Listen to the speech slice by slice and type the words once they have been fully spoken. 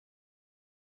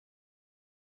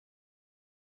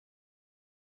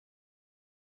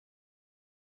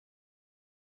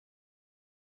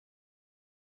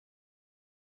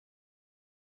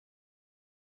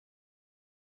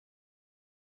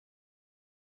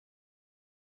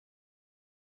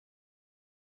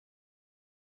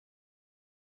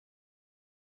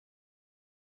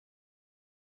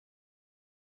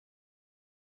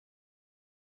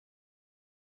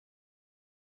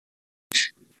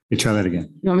You try that again.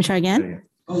 You want me to try again?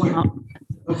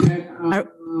 Okay.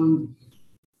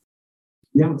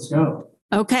 Yeah, let's go.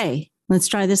 Okay, let's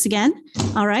try this again.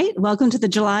 All right. Welcome to the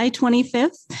July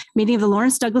 25th meeting of the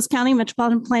Lawrence Douglas County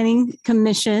Metropolitan Planning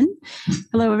Commission.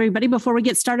 Hello, everybody. Before we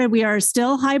get started, we are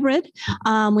still hybrid.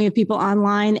 We have people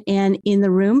online and in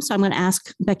the room. So I'm going to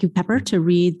ask Becky Pepper to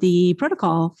read the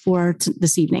protocol for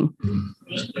this evening.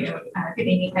 Thank you. Good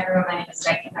evening, everyone. My name is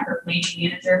Becky Pepper, Planning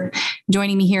Manager.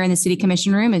 Joining me here in the City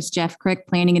Commission room is Jeff Crick,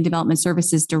 Planning and Development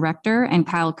Services Director, and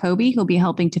Kyle Kobe, who'll be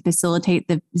helping to facilitate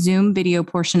the Zoom video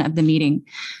portion of the meeting.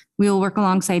 We will work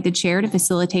alongside the chair to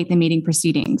facilitate the meeting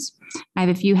proceedings. I have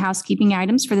a few housekeeping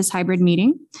items for this hybrid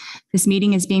meeting. This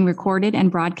meeting is being recorded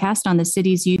and broadcast on the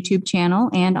city's YouTube channel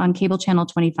and on cable channel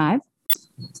 25.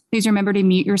 Please remember to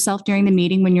mute yourself during the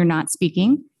meeting when you're not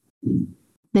speaking.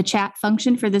 The chat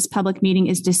function for this public meeting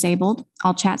is disabled.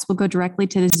 All chats will go directly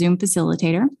to the Zoom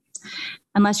facilitator.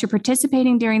 Unless you're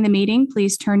participating during the meeting,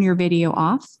 please turn your video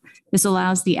off. This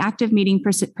allows the active meeting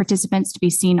participants to be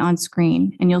seen on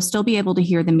screen, and you'll still be able to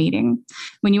hear the meeting.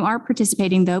 When you are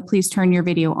participating, though, please turn your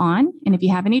video on, and if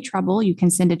you have any trouble, you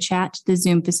can send a chat to the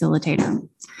Zoom facilitator.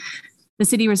 The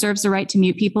city reserves the right to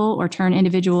mute people or turn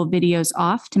individual videos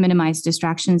off to minimize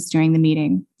distractions during the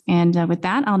meeting. And with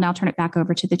that, I'll now turn it back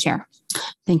over to the chair.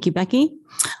 Thank you, Becky.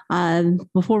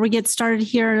 Before we get started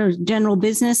here, general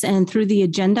business and through the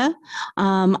agenda,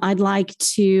 I'd like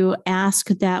to ask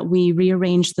that we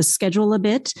rearrange the schedule a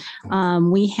bit.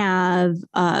 We have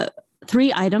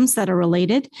 3 items that are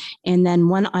related, and then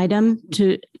 1 item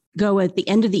to go at the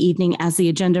end of the evening as the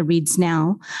agenda reads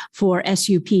now for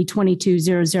SUP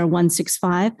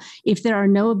 22-00165. If there are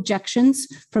no objections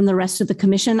from the rest of the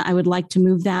commission, I would like to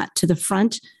move that to the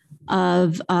front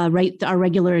of our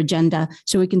regular agenda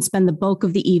so we can spend the bulk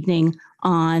of the evening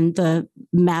on the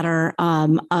matter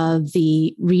of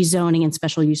the rezoning and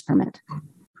special use permit.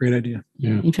 Great idea.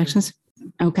 Yeah. Objections?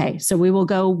 Okay, so we will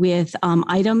go with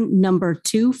item number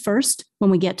 2 first when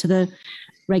we get to the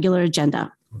regular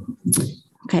agenda.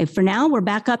 Okay, for now, we're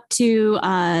back up to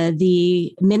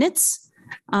the minutes.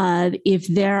 If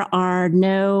there are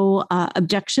no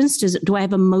objections, do I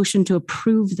have a motion to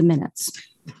approve the minutes?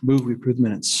 Move, we approve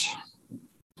minutes.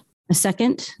 A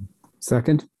second?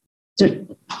 Second.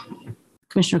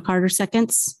 Commissioner Carter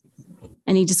seconds.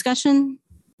 Any discussion?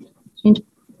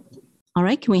 All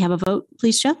right, can we have a vote,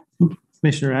 please, Jeff?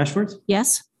 Commissioner Ashworth?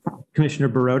 Yes? Commissioner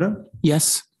Baroda?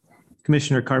 Yes.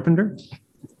 Commissioner Carpenter?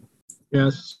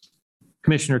 Yes.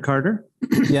 Commissioner Carter?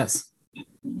 Yes.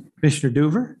 Commissioner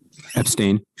Doover?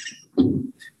 Abstain.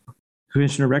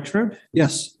 Commissioner Rexroad?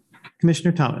 Yes.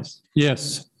 Commissioner Thomas?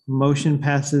 Yes. Motion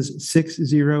passes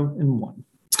 6-0-1.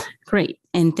 Great,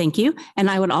 and thank you. And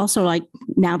I would also like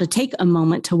now to take a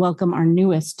moment to welcome our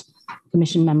newest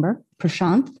commission member,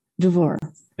 Prashant Duvor.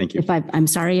 Thank you. I'm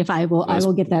sorry if I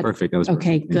will get that. Perfect. That was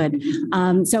okay, perfect.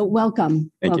 Good. So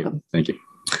welcome. Thank welcome. you. Thank you.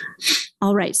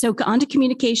 All right, so on to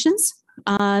communications.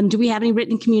 Do we have any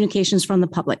written communications from the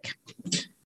public?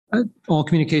 All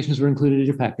communications were included in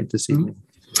your packet this evening.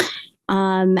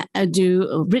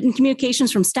 Do written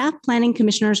communications from staff, planning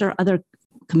commissioners, or other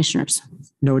commissioners?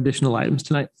 No additional items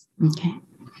tonight. Okay.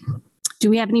 Do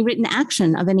we have any written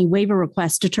action of any waiver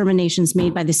requests, determinations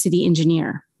made by the city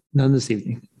engineer? None this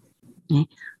evening. Okay.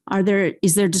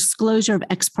 Is there disclosure of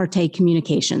ex parte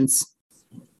communications?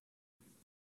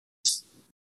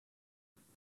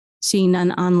 Seeing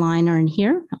none online or in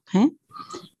here. Okay.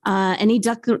 Any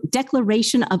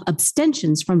declaration of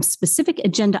abstentions from specific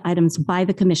agenda items by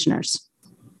the commissioners?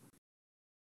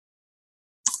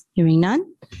 Hearing none.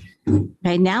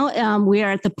 Okay, now we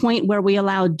are at the point where we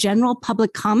allow general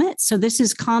public comment. So this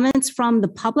is comments from the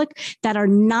public that are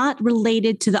not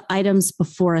related to the items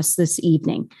before us this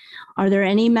evening. Are there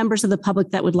any members of the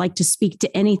public that would like to speak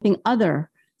to anything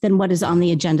other than what is on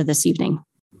the agenda this evening?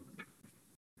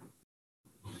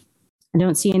 I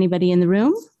don't see anybody in the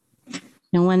room.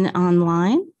 No one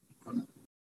online.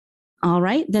 All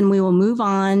right, then we will move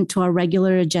on to our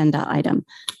regular agenda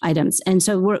items. And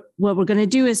so what we're going to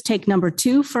do is take number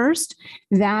 2 first.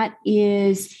 That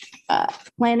is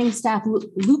planning staff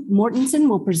Luke Mortensen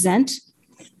will present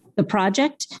the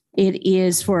project. It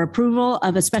is for approval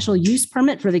of a special use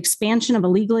permit for the expansion of a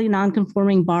legally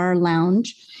non-conforming bar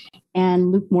lounge.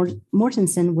 And Luke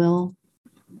Mortensen will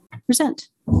present.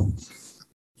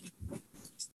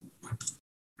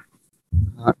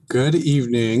 Good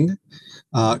evening,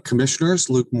 Commissioners.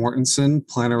 Luke Mortensen,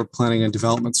 Planner of Planning and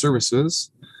Development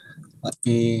Services. Let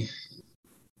me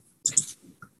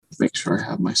make sure I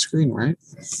have my screen right.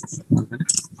 1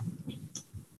 minute.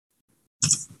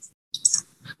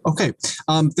 Okay,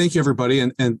 thank you, everybody,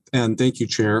 and thank you,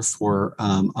 Chair, for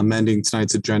amending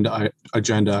tonight's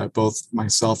agenda. Both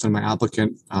myself and my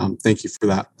applicant, thank you for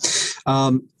that.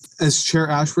 As Chair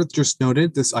Ashworth just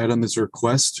noted, this item is a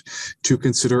request to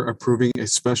consider approving a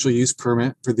special use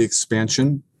permit for the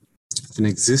expansion of an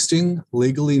existing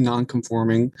legally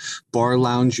non-conforming bar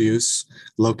lounge use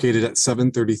located at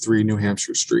 733 New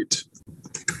Hampshire Street.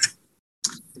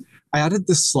 I added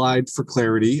this slide for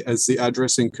clarity as the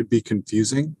addressing could be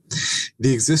confusing.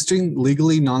 The existing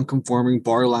legally non-conforming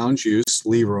bar lounge use,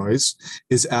 Leroy's,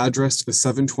 is addressed as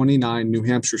 729 New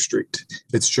Hampshire Street.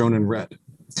 It's shown in red.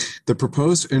 The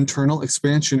proposed internal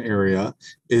expansion area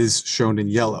is shown in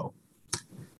yellow.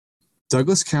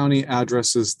 Douglas County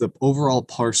addresses the overall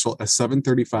parcel as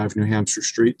 735 New Hampshire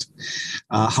Street.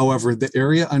 However, the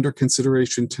area under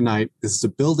consideration tonight is the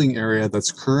building area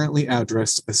that's currently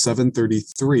addressed as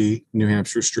 733 New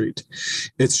Hampshire Street.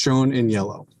 It's shown in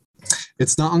yellow.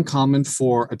 It's not uncommon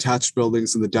for attached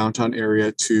buildings in the downtown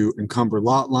area to encumber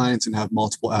lot lines and have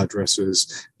multiple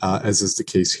addresses, as is the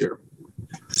case here.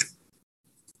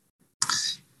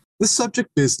 This subject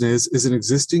business is an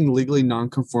existing legally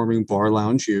non-conforming bar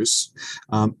lounge use.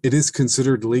 It is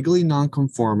considered legally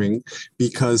non-conforming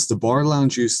because the bar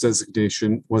lounge use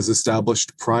designation was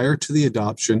established prior to the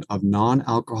adoption of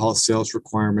non-alcohol sales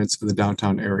requirements in the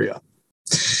downtown area.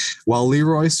 While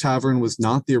Leroy's Tavern was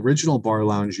not the original bar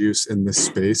lounge use in this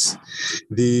space,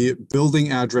 the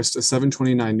building addressed at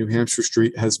 729 New Hampshire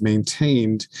Street has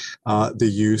maintained the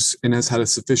use and has had a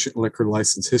sufficient liquor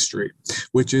license history,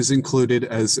 which is included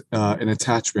as an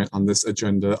attachment on this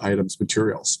agenda item's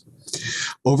materials.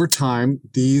 Over time,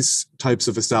 these types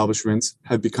of establishments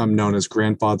have become known as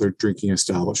grandfathered drinking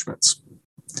establishments.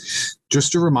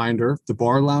 Just a reminder, the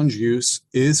bar lounge use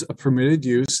is a permitted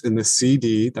use in the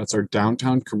CD, that's our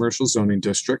downtown commercial zoning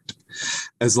district,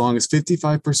 as long as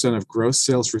 55% of gross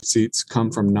sales receipts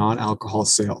come from non-alcohol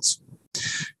sales.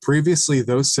 Previously,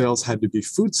 those sales had to be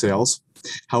food sales.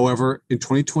 However, in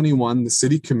 2021, the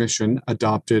City Commission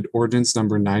adopted ordinance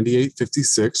number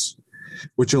 9856,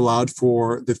 which allowed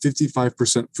for the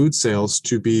 55% food sales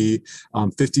to be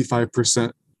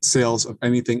 55% sales of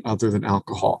anything other than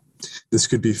alcohol. This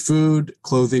could be food,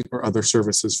 clothing, or other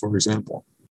services, for example.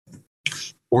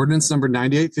 Ordinance number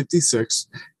 9856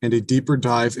 and a deeper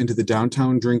dive into the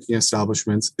downtown drinking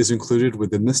establishments is included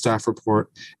within the staff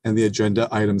report and the agenda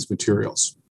items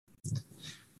materials.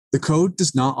 The code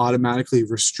does not automatically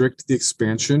restrict the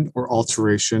expansion or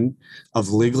alteration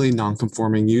of legally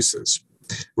non-conforming uses.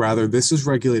 Rather, this is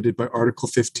regulated by Article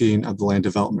 15 of the Land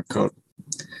Development Code.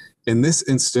 In this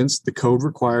instance, the code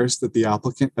requires that the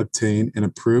applicant obtain an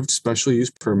approved special use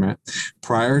permit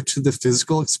prior to the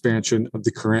physical expansion of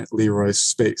the current Leroy's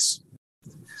space.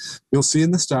 You'll see in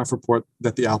the staff report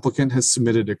that the applicant has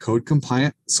submitted a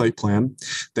code-compliant site plan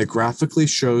that graphically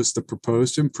shows the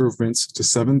proposed improvements to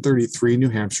 733 New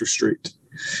Hampshire Street.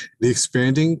 The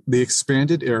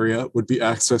expanded area would be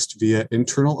accessed via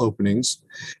internal openings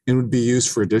and would be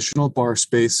used for additional bar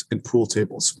space and pool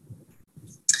tables.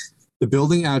 The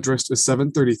building addressed as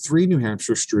 733 New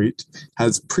Hampshire Street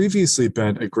has previously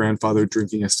been a grandfathered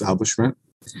drinking establishment.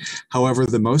 However,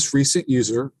 the most recent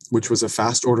user, which was a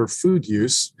fast order food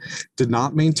use, did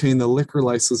not maintain the liquor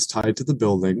license tied to the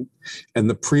building, and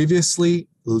the previously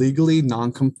legally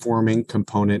non-conforming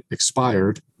component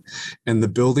expired, and the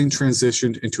building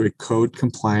transitioned into a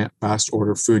code-compliant fast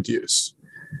order food use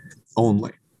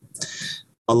only.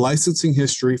 A licensing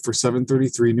history for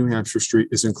 733 New Hampshire Street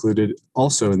is included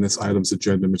also in this item's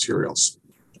agenda materials.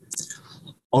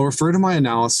 I'll refer to my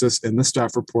analysis in the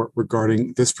staff report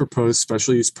regarding this proposed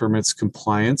special use permit's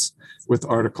compliance with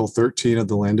Article 13 of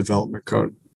the Land Development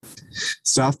Code.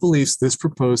 Staff believes this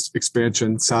proposed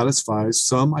expansion satisfies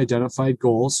some identified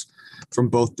goals from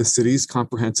both the city's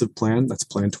comprehensive plan, that's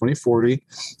Plan 2040,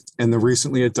 and the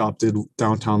recently adopted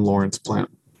Downtown Lawrence Plan.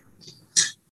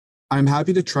 I'm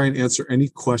happy to try and answer any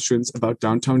questions about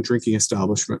downtown drinking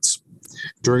establishments.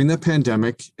 During the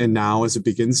pandemic, and now as it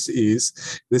begins to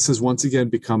ease, this has once again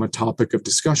become a topic of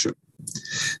discussion.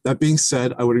 That being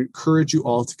said, I would encourage you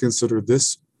all to consider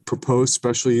this proposed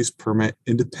special use permit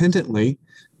independently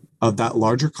of that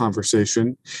larger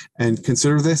conversation and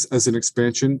consider this as an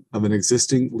expansion of an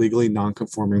existing legally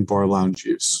non-conforming bar lounge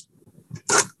use.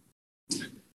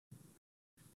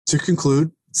 To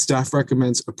conclude, staff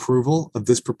recommends approval of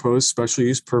this proposed special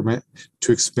use permit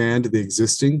to expand the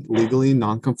existing legally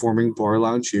non-conforming bar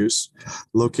lounge use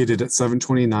located at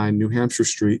 729 New Hampshire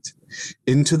Street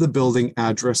into the building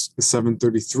addressed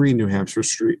 733 New Hampshire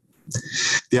Street.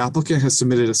 The applicant has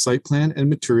submitted a site plan and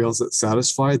materials that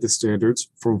satisfy the standards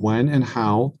for when and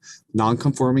how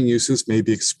non-conforming uses may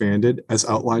be expanded as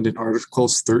outlined in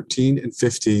Articles 13 and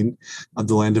 15 of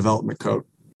the Land Development Code.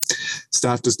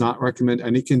 Staff does not recommend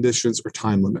any conditions or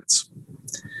time limits.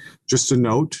 Just a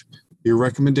note, your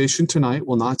recommendation tonight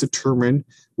will not determine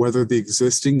whether the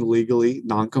existing legally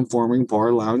non-conforming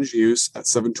bar lounge use at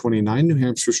 729 New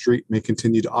Hampshire Street may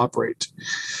continue to operate.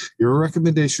 Your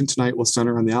recommendation tonight will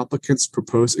center on the applicant's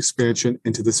proposed expansion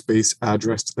into the space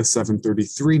addressed as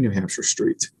 733 New Hampshire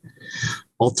Street.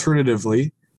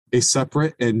 Alternatively, a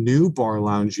separate and new bar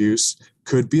lounge use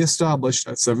could be established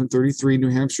at 733 New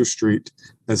Hampshire Street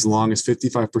as long as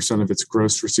 55% of its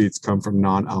gross receipts come from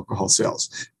non-alcohol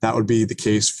sales. That would be the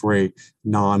case for a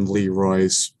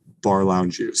non-Leroy's bar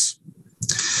lounge use.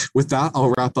 With that,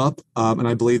 I'll wrap up, and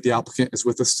I believe the applicant is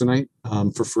with us tonight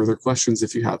for further questions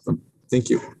if you have them. Thank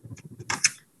you.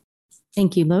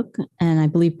 Thank you, Luke. And I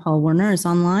believe Paul Werner is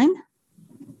online.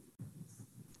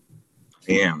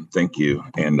 I am. Thank you.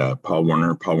 And Paul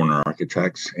Werner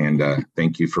Architects. And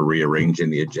thank you for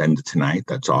rearranging the agenda tonight.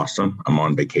 That's awesome. I'm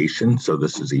on vacation, so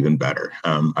this is even better.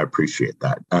 I appreciate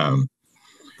that.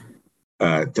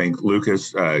 Thank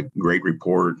Lucas. Great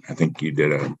report. I think you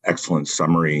did an excellent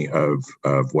summary of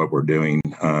what we're doing.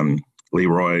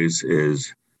 Leroy's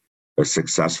is a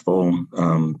successful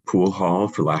pool hall,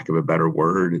 for lack of a better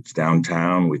word. It's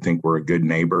downtown. We think we're a good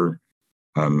neighbor.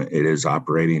 It is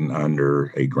operating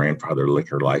under a grandfather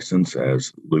liquor license,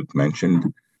 as Luke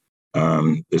mentioned.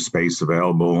 The space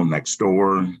available next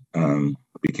door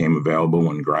became available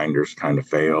when Grinders kind of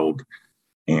failed.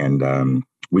 And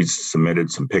we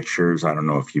submitted some pictures. I don't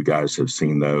know if you guys have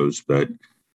seen those, but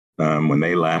when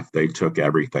they left, they took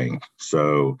everything.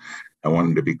 So I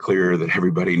wanted to be clear that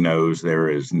everybody knows there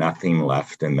is nothing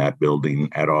left in that building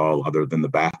at all other than the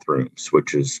bathrooms,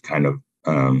 which is kind of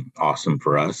awesome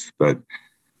for us. But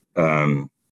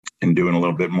in doing a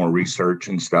little bit more research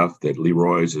and stuff, that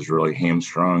Leroy's is really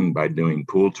hamstrung by doing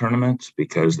pool tournaments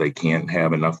because they can't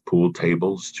have enough pool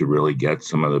tables to really get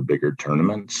some of the bigger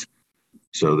tournaments.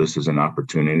 So this is an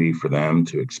opportunity for them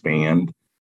to expand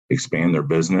their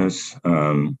business.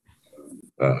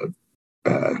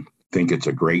 Think it's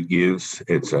a great use.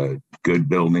 It's a good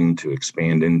building to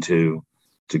expand into.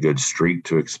 It's a good street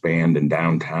to expand in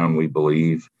downtown, we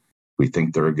believe. We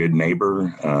think they're a good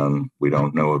neighbor. We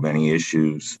don't know of any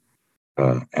issues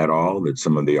at all that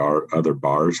some of the other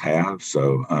bars have.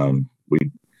 So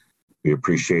we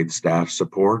appreciate staff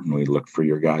support, and we look for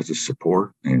your guys'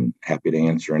 support, and happy to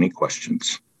answer any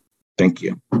questions. Thank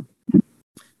you.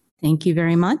 Thank you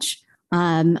very much.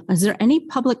 Is there any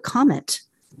public comment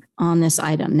on this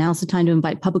item? Now's the time to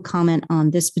invite public comment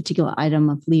on this particular item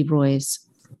of Leroy's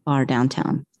Bar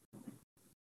downtown.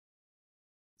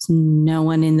 There's no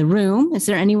one in the room. Is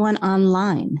there anyone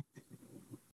online?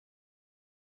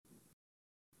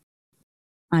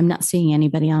 I'm not seeing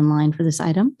anybody online for this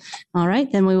item. All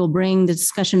right, then we will bring the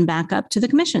discussion back up to the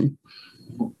commission.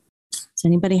 Does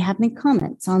anybody have any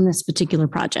comments on this particular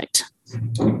project?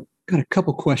 Got a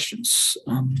couple questions.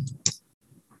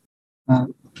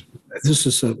 This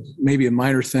is maybe a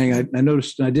minor thing. I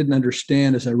noticed, I didn't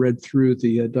understand as I read through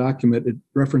the document, it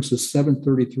references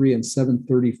 733 and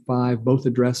 735, both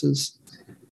addresses.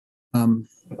 Is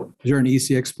there an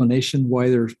easy explanation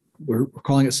why we're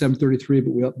calling it 733,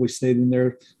 but we stayed in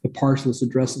there, the parcel is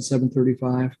addressed at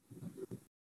 735?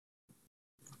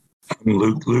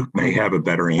 Luke may have a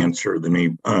better answer than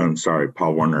me. Sorry,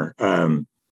 Paul Werner.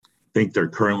 I think they're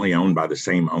currently owned by the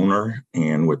same owner,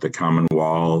 and with the common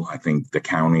wall, I think the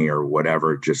county or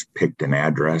whatever just picked an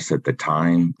address at the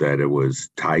time that it was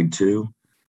tied to.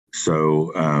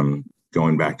 So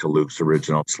going back to Luke's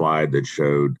original slide that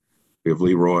showed we have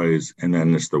Leroy's, and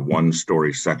then there's the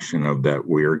one-story section of that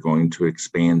we're going to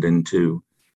expand into,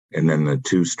 and then the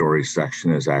two-story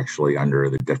section is actually under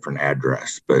the different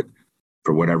address. But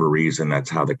for whatever reason, that's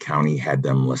how the county had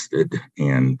them listed,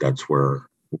 and that's where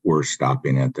we're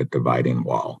stopping at the dividing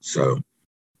wall. So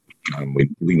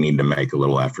we need to make a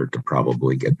little effort to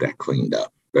probably get that cleaned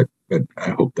up. But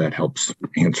I hope that helps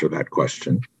answer that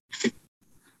question.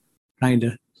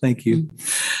 Kinda. Thank you.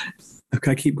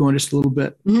 Okay, I keep going just a little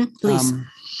bit. Please.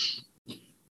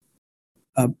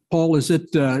 Paul, is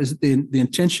it the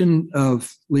intention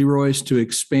of Leroy's to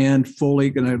expand fully,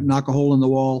 going to knock a hole in the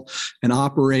wall and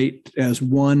operate as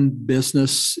one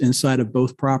business inside of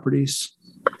both properties?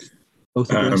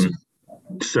 Both addresses?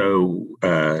 So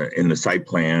in the site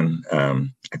plan,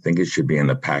 I think it should be in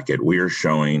the packet. We are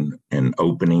showing an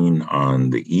opening on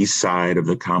the east side of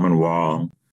the common wall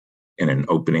and an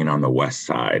opening on the west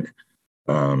side.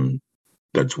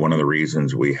 That's one of the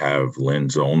reasons we have Lynn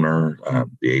Zollner,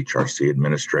 the HRC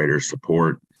administrator,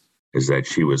 support, is that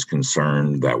she was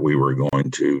concerned that we were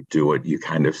going to do what you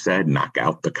kind of said, knock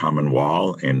out the common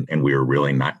wall, and we were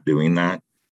really not doing that.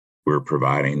 We're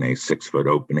providing a 6-foot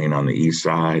opening on the east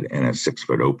side and a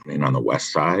 6-foot opening on the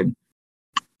west side.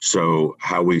 So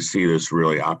how we see this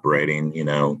really operating,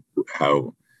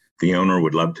 how the owner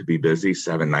would love to be busy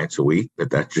 7 nights a week, but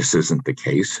that just isn't the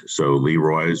case. So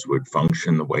Leroy's would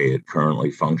function the way it currently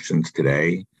functions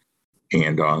today.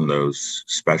 And on those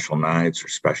special nights or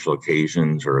special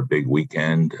occasions or a big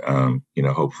weekend,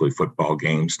 hopefully football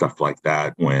games, stuff like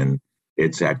that, when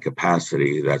it's at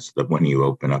capacity, that's when you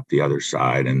open up the other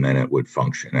side, and then it would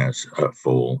function as a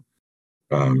full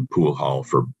pool hall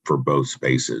for both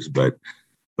spaces. But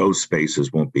those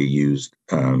spaces won't be used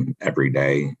every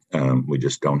day. We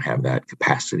just don't have that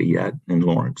capacity yet in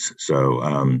Lawrence.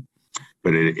 So,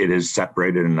 but it is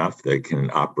separated enough that it can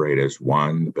operate as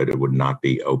one, but it would not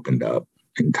be opened up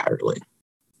entirely.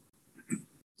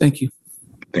 Thank you.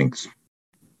 Thanks.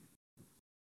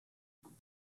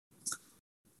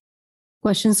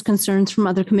 Questions, concerns from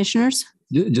other commissioners?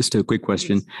 Just a quick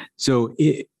question. So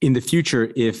in the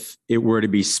future, if it were to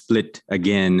be split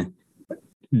again,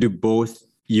 do both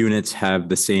units have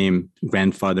the same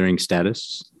grandfathering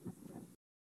status?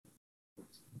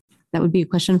 That would be a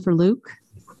question for Luke.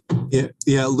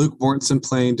 Yeah. Luke Mortensen,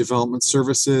 Planning Development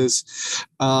Services.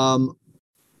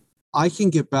 I can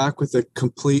get back with a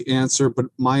complete answer, but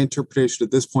my interpretation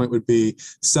at this point would be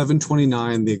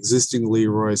 729, the existing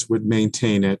Leroy's, would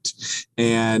maintain it.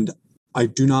 And I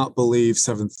do not believe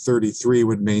 733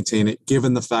 would maintain it,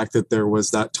 given the fact that there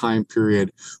was that time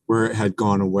period where it had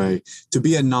gone away. To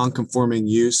be a non-conforming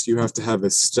use, you have to have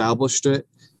established it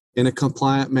in a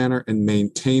compliant manner and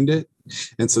maintained it.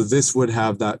 And so this would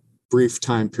have that brief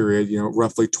time period,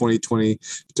 roughly 2020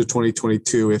 to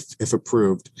 2022, if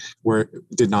approved, where it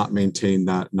did not maintain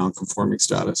that non-conforming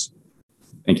status.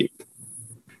 Thank you.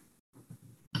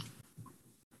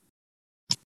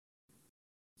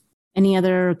 Any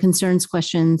other concerns,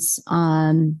 questions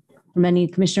from any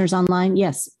commissioners online?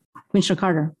 Yes, Commissioner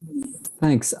Carter.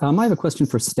 Thanks. I have a question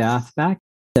for staff. Back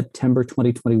in September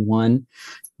 2021,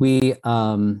 we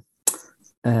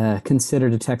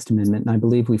considered a text amendment, and I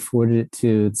believe we forwarded it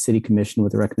to the City Commission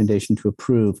with a recommendation to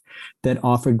approve that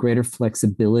offered greater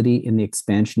flexibility in the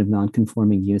expansion of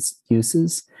non-conforming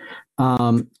uses.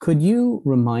 Could you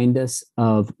remind us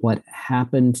of what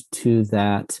happened to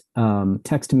that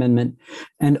text amendment,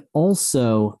 and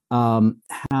also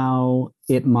how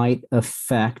it might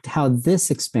affect, how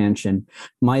this expansion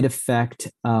might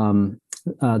affect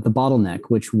the bottleneck,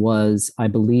 which was, I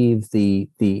believe, the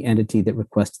entity that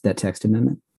requested that text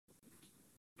amendment?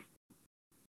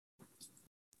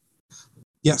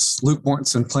 Yes, Luke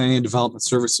Mortensen, Planning and Development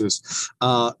Services.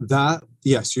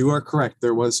 Yes, you are correct.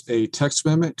 There was a text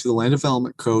amendment to the Land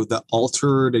Development Code that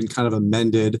altered and kind of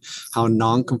amended how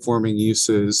non-conforming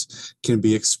uses can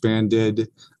be expanded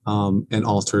and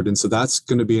altered. And so that's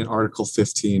going to be in Article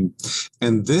 15.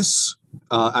 And this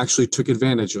actually took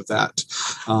advantage of that.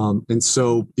 And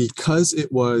so because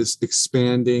it was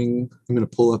expanding, I'm going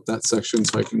to pull up that section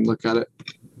so I can look at it.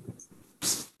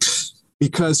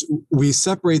 Because we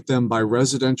separate them by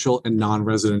residential and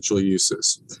non-residential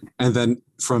uses. And then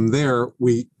from there,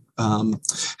 we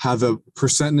have a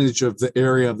percentage of the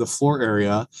area of the floor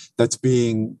area that's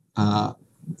being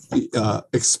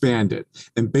expanded.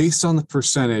 And based on the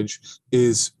percentage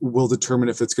will determine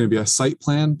if it's going to be a site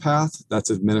plan path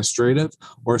that's administrative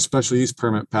or a special use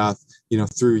permit path,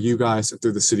 through you guys and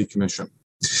through the City Commission.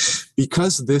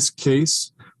 Because this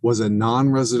case was a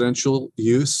non-residential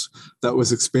use that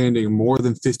was expanding more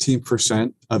than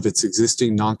 15% of its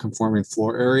existing non-conforming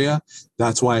floor area,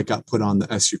 that's why it got put on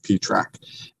the SUP track.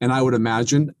 And I would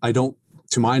imagine,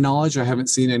 to my knowledge, I haven't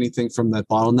seen anything from that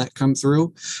bottleneck come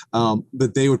through,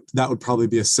 but that would probably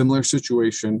be a similar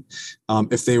situation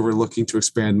if they were looking to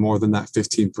expand more than that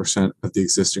 15% of the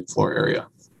existing floor area.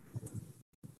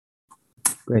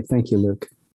 Great, thank you, Luke.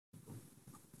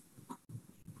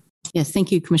 Yes,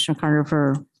 thank you, Commissioner Carter,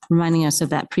 for reminding us of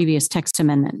that previous text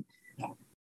amendment.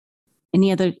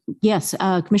 Any other? Yes,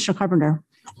 Commissioner Carpenter.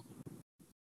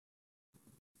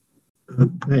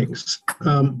 Thanks.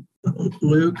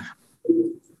 Luke,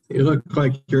 you look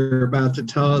like you're about to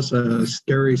tell us a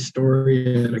scary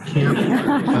story at a camp.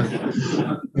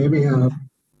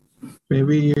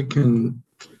 Maybe you can.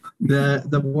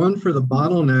 The one for the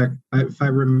bottleneck, if I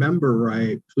remember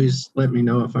right, please let me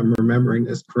know if I'm remembering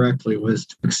this correctly, was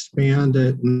to expand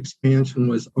it, and expansion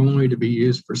was only to be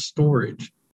used for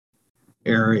storage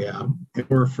area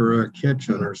or for a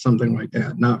kitchen or something like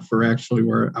that, not for actually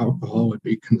where alcohol would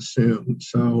be consumed.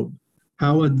 So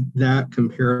how would that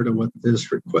compare to what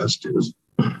this request is?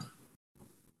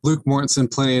 Luke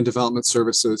Mortensen, Planning and Development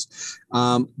Services.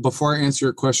 Before I answer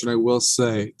your question, I will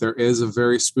say there is a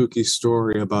very spooky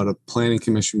story about a planning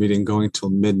commission meeting going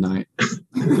till midnight.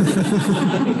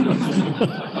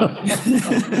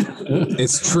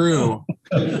 It's true.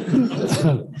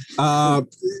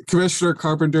 Commissioner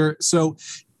Carpenter, so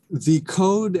the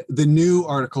code, the new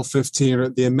Article 15 or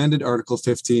the amended Article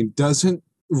 15 doesn't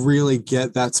really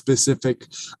get that specific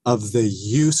of the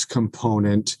use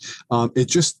component. It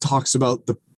just talks about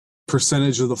the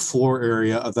percentage of the floor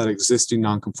area of that existing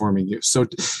non-conforming use. So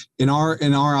in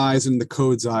our eyes, in the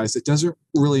code's eyes, it doesn't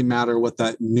really matter what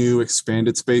that new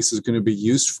expanded space is going to be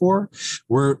used for.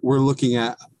 We're looking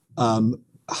at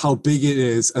how big it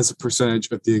is as a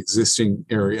percentage of the existing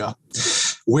area.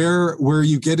 Where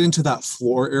you get into that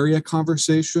floor area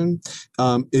conversation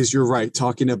is, you're right,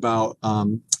 talking about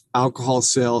alcohol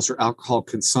sales or alcohol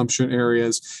consumption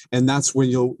areas. And that's when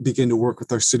you'll begin to work with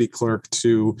our city clerk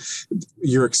to,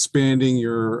 you're expanding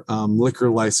your liquor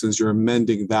license, you're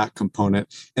amending that component.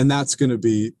 And that's going to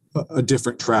be a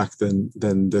different track than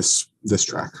this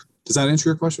track. Does that answer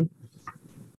your question?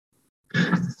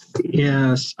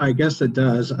 Yes, I guess it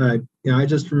does. I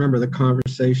just remember the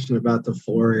conversation about the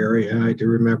floor area. I do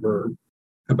remember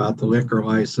about the liquor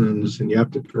license, and you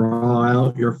have to draw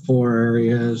out your floor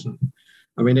areas. And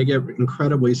I mean, they get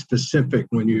incredibly specific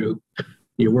when you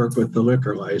work with the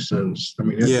liquor license. I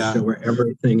mean, you have to show where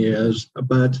everything is.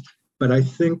 But I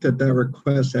think that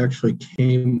request actually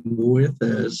came with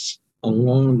us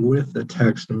along with the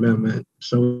text amendment.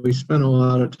 So we spent a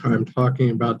lot of time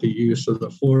talking about the use of the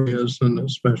floor areas and the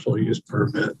special use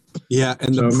permit. Yeah,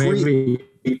 and so maybe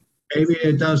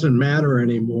it doesn't matter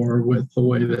anymore with the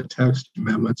way the text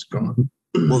amendment's gone.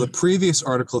 Well, the previous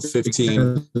Article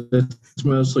 15, it's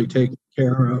mostly taken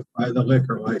care of by the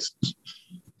liquor license.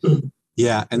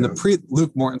 Yeah, and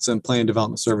Luke Mortensen, Planning and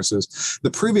Development Services.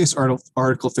 The previous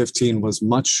Article 15 was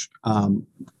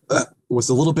was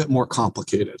a little bit more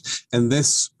complicated, and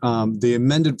this the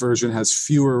amended version has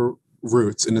fewer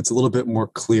routes, and it's a little bit more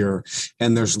clear,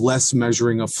 and there's less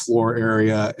measuring of floor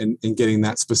area and getting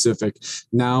that specific.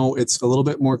 Now it's a little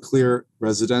bit more clear,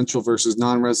 residential versus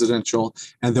non-residential,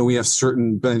 and then we have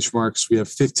certain benchmarks. We have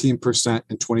 15%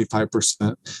 and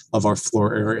 25% of our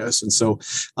floor areas, and so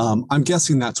I'm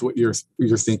guessing that's what you're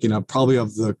thinking of, probably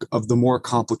of the more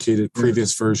complicated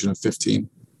previous version of 15.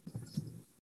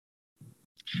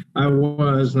 I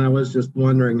was just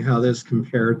wondering how this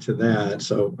compared to that.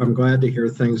 So I'm glad to hear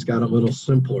things got a little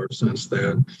simpler since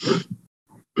then.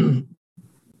 And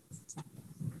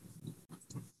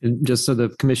just so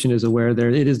the commission is aware,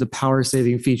 it is the power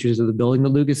saving features of the building that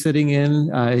Luke is sitting in.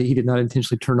 He did not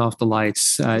intentionally turn off the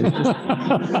lights.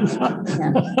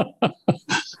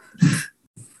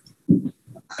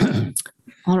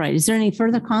 All right. Is there any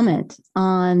further comment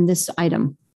on this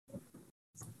item?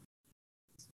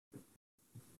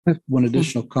 One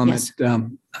additional comment. Yes.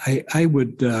 I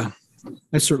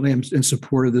certainly am in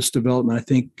support of this development. I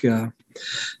think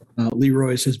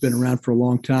Leroy's has been around for a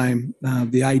long time.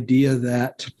 The idea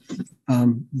that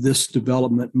this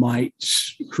development might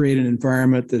create an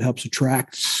environment that helps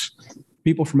attract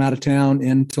people from out of town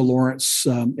into Lawrence,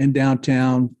 in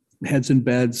downtown, heads in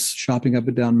beds, shopping up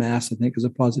and down Mass, I think is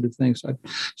a positive thing. So I'd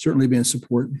certainly be in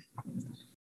support.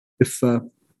 If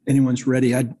anyone's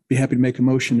ready, I'd be happy to make a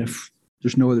motion if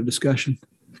there's no other discussion.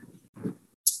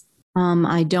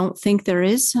 I don't think there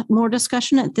is more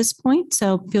discussion at this point,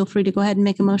 so feel free to go ahead and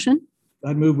make a motion.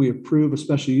 I'd move we approve a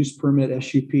special use permit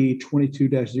SUP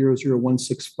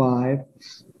 22-00165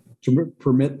 to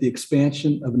permit the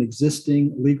expansion of an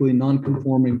existing legally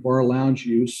non-conforming bar lounge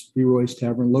use, Leroy's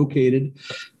Tavern, located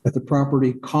at the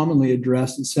property commonly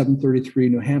addressed at 733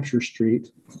 New Hampshire Street.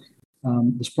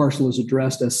 This parcel is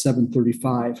addressed as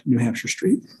 735 New Hampshire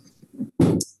Street.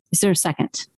 Is there a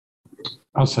second?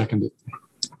 I'll second it.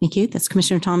 Thank you. That's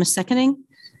Commissioner Thomas seconding.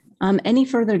 Any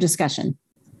further discussion?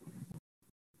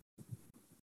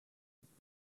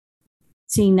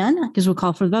 Seeing none, I guess we'll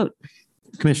call for the vote.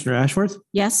 Commissioner Ashworth?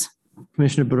 Yes.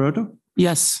 Commissioner Barotto?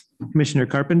 Yes. Commissioner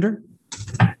Carpenter?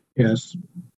 Yes.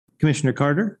 Commissioner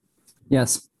Carter?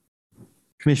 Yes.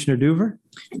 Commissioner Doover?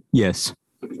 Yes.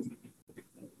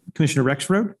 Commissioner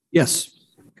Rexroad? Yes.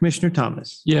 Commissioner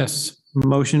Thomas? Yes.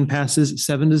 Motion passes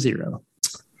 7-0.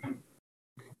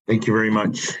 Thank you very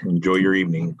much. Enjoy your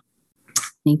evening.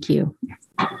 Thank you.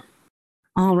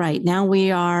 All right, now we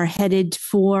are headed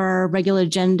for regular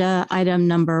agenda item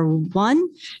number 1.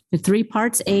 The 3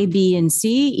 parts, A, B, and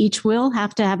C. Each will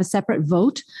have to have a separate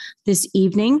vote this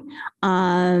evening.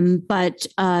 But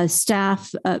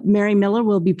staff, Mary Miller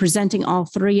will be presenting all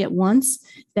 3 at once.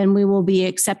 Then we will be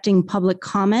accepting public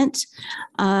comment.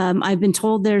 I've been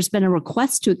told there's been a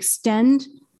request to extend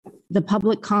the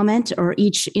public comment, or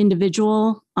each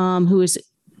individual who is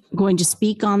going to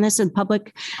speak on this in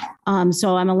public.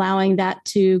 So I'm allowing that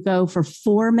to go for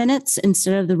 4 minutes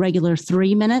instead of the regular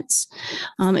 3 minutes.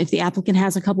 If the applicant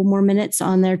has a couple more minutes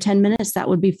on their 10 minutes, that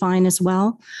would be fine as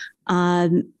well.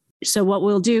 So what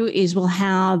we'll do is we'll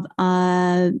have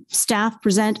staff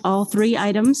present all 3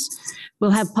 items.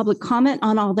 We'll have public comment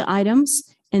on all the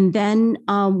items, and then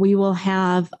we will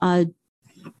have a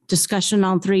discussion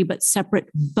on 3, but separate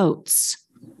votes.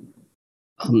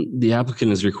 The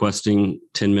applicant is requesting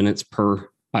 10 minutes per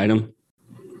item.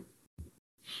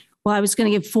 Well, I was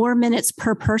going to give 4 minutes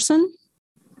per person.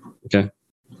 Okay.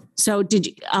 So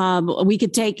we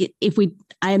could take,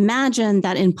 I imagine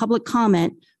that in public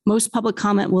comment, most public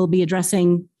comment will be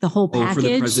addressing the whole package. For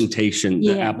the presentation,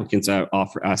 the applicants are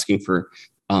asking for,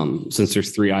 since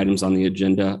there's 3 items on the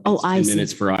agenda, 10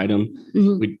 minutes per item.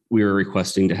 Mm-hmm. We were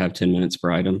requesting to have 10 minutes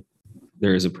per item.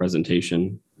 There is a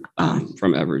presentation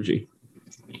from Evergy.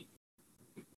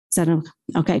 Is that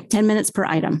okay? 10 minutes per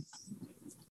item.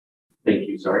 Thank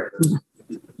you. Sorry.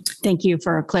 Thank you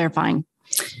for clarifying.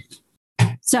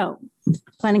 So,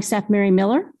 planning staff, Mary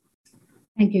Miller.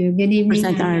 Thank you. Good evening.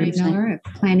 I'm Mary Miller at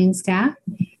planning staff,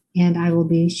 and I will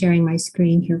be sharing my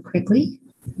screen here quickly.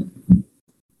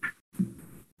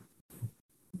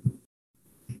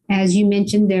 As you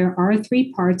mentioned, there are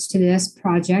 3 parts to this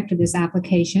project or this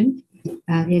application.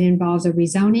 It involves a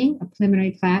rezoning, a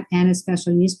preliminary plat, and a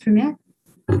special use permit.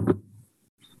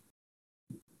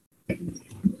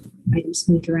 I just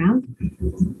moved around.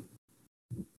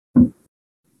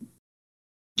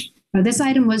 This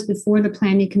item was before the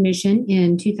Planning Commission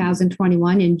in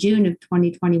 2021, in June of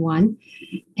 2021.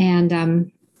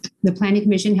 And the Planning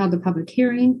Commission held a public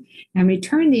hearing and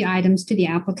returned the items to the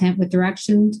applicant with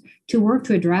directions to work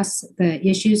to address the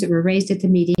issues that were raised at the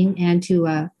meeting and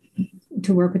to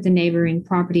work with the neighboring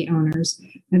property owners.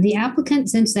 Now, the applicant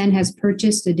since then has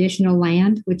purchased additional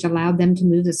land, which allowed them to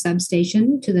move the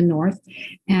substation to the north.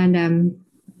 And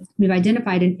we've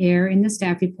identified an error in the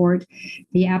staff report.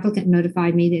 The applicant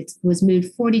notified me that it was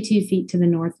moved 42 feet to the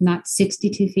north, not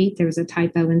 62 feet. There was a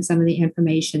typo in some of the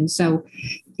information. So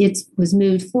it was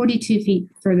moved 42 feet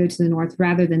further to the north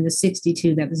rather than the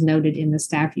 62 that was noted in the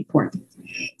staff report.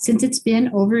 Since it's been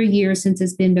over a year since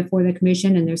it's been before the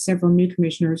commission, and there's several new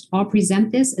commissioners, I'll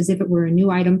present this as if it were a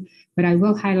new item, but I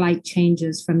will highlight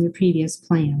changes from the previous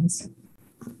plans.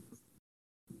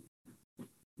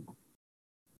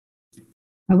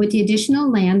 With the additional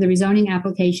land, the rezoning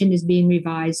application is being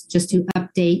revised just to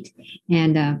update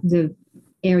and the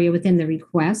area within the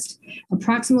request.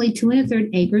 Approximately 2 1/3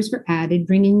 acres were added,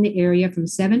 bringing the area from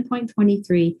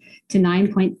 7.23 to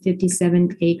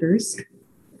 9.57 acres.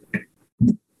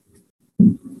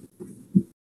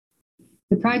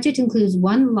 The project includes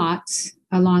 1 lot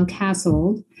along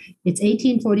Castle. It's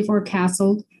 1844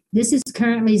 Castle. This is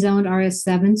currently zoned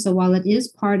RS7, so while it is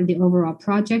part of the overall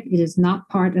project, it is not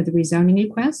part of the rezoning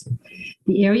request.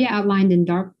 The area outlined in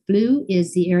dark blue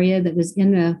is the area that was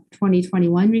in the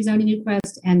 2021 rezoning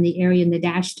request, and the area in the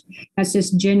dashed, that's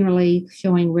just generally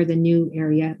showing where the new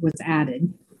area was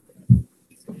added.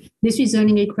 This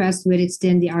rezoning request would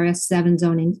extend the RS7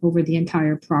 zoning over the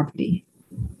entire property.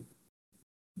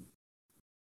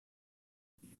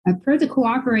 Per the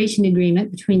cooperation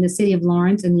agreement between the City of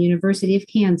Lawrence and the University of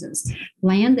Kansas,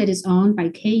 land that is owned by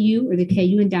KU or the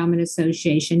KU Endowment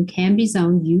Association can be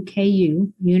zoned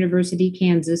UKU, University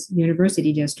Kansas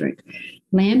University District.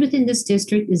 Land within this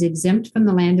district is exempt from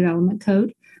the Land Development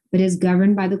Code, but is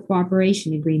governed by the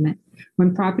cooperation agreement.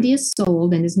 When property is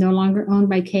sold and is no longer owned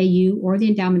by KU or the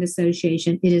Endowment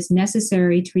Association, it is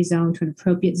necessary to rezone to an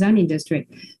appropriate zoning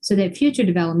district so that future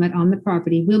development on the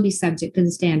property will be subject to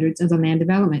the standards of the Land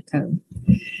Development Code.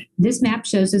 This map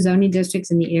shows the zoning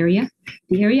districts in the area.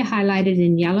 The area highlighted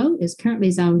in yellow is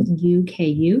currently zoned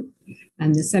UKU,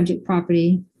 and the subject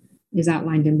property is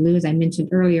outlined in blue, as I mentioned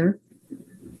earlier.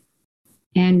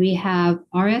 And we have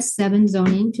RS7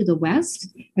 zoning to the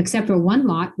west, except for 1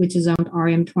 lot, which is zoned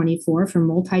RM24 for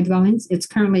multi-dwellings. It's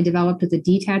currently developed with a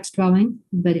detached dwelling,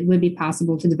 but it would be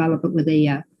possible to develop it with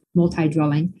a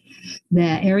multi-dwelling.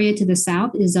 The area to the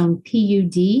south is zoned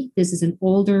PUD. This is an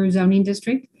older zoning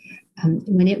district.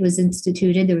 When it was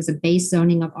instituted, there was a base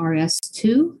zoning of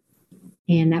RS2,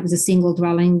 and that was a single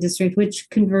dwelling district, which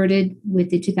converted with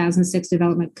the 2006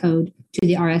 Development Code to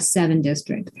the RS7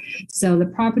 district. So the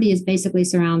property is basically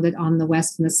surrounded on the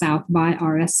west and the south by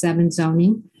RS7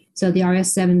 zoning. So the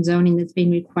RS7 zoning that's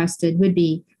being requested would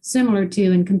be similar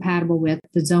to and compatible with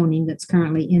the zoning that's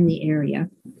currently in the area.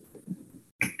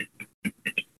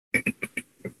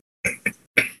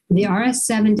 The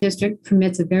RS7 district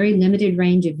permits a very limited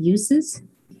range of uses.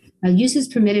 Uses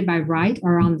permitted by right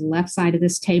are on the left side of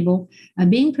this table.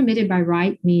 Being permitted by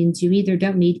right means you either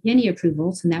don't need any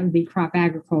approvals, and that would be crop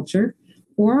agriculture,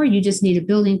 or you just need a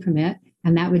building permit,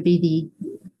 and that would be the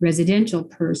residential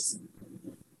projects.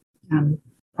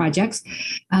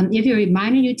 If you're a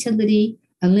minor utility,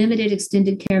 a limited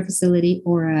extended care facility,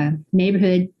 or a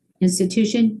neighborhood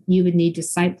institution, you would need a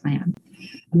site plan.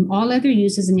 All other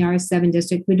uses in the RS7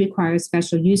 district would require a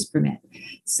special use permit.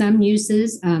 Some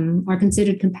uses are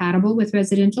considered compatible with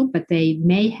residential, but they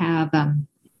may have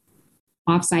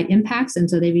off-site impacts, and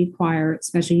so they require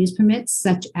special use permits,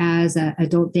 such as an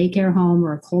adult daycare home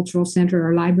or a cultural center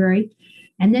or library.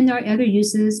 And then there are other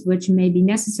uses which may be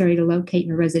necessary to locate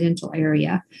in a residential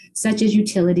area, such as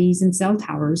utilities and cell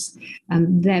towers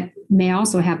that may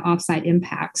also have off-site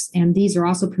impacts. And these are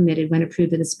also permitted when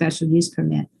approved with a special use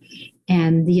permit.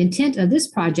 And the intent of this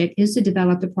project is to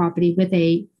develop the property with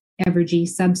a Evergy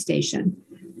substation.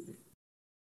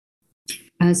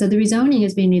 So the rezoning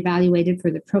is being evaluated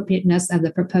for the appropriateness of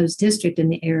the proposed district in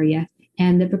the area,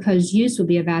 and the proposed use will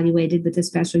be evaluated with a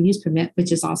special use permit,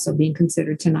 which is also being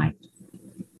considered tonight.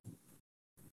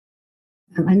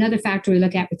 Another factor we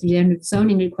look at with the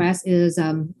zoning request is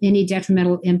any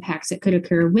detrimental impacts that could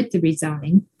occur with the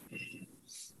rezoning.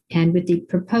 And with the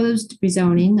proposed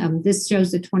rezoning, this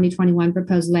shows the 2021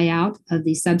 proposed layout of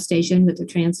the substation with the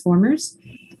transformers.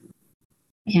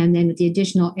 And then with the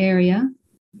additional area,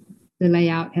 the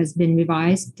layout has been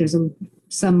revised. There's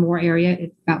some more area,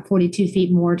 about 42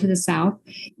 feet more to the south.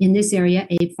 In this area,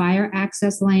 a fire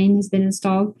access lane has been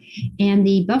installed, and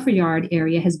the buffer yard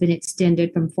area has been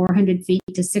extended from 400 feet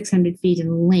to 600 feet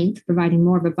in length, providing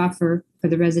more of a buffer for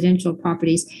the residential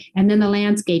properties. And then the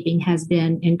landscaping has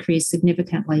been increased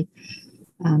significantly.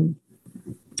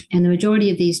 And the majority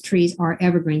of these trees are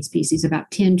evergreen species. About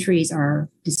 10 trees are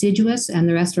deciduous, and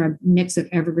the rest are a mix of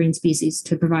evergreen species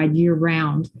to provide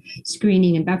year-round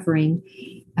screening and buffering,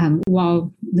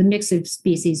 while the mix of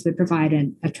species would provide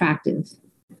an attractive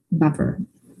buffer.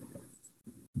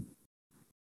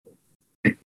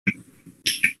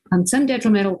 Some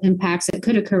detrimental impacts that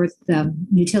could occur with the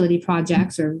utility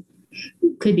projects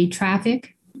could be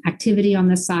traffic, activity on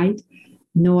the site,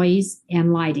 noise,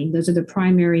 and lighting. Those are the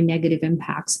primary negative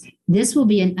impacts. This will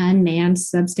be an unmanned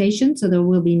substation, so there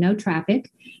will be no traffic.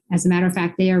 As a matter of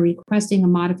fact, they are requesting a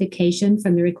modification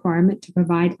from the requirement to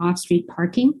provide off-street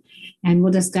parking, and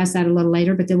we'll discuss that a little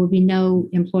later, but there will be no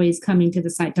employees coming to the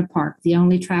site to park. The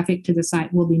only traffic to the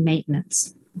site will be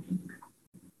maintenance.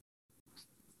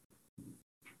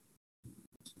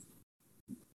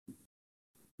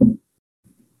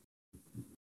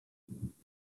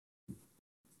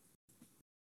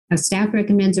 Staff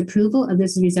recommends approval of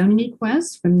this rezoning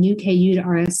request from New KU to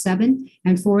RS7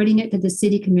 and forwarding it to the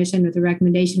City Commission with a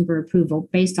recommendation for approval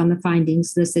based on the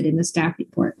findings listed in the staff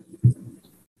report.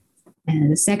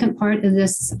 And the second part of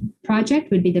this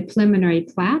project would be the preliminary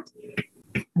plat.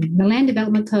 The Land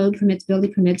Development Code permits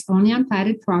building permits only on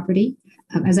platted property.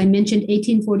 As I mentioned,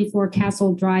 1844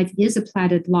 Castle Drive is a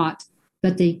platted lot,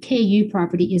 but the KU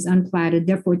property is unplatted.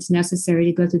 Therefore, it's necessary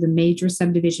to go through the major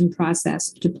subdivision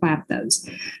process to plat those.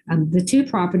 The two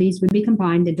properties would be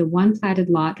combined into one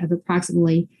platted lot of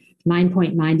approximately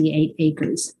 9.98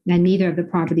 acres, and neither of the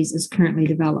properties is currently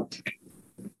developed.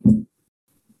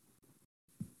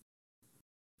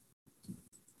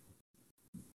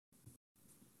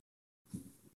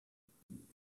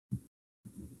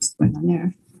 What's going on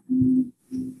there?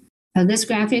 This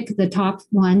graphic, the top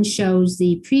one, shows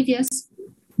the previous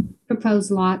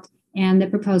proposed lot, and the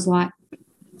proposed lot,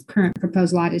 current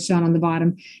proposed lot is shown on the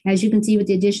bottom. As you can see with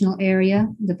the additional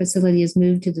area, the facility is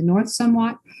moved to the north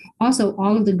somewhat. Also,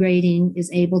 all of the grading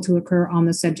is able to occur on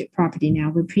the subject property now,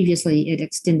 where previously it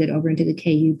extended over into the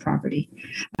KU property.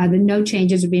 No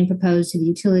changes are being proposed to the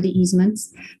utility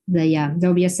easements.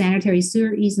 There'll be a sanitary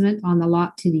sewer easement on the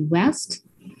lot to the west,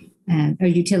 or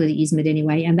utility easement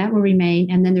anyway, and that will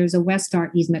remain. And then there's a West Star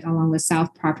easement along the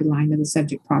south property line of the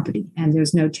subject property, and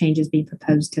there's no changes being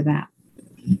proposed to that.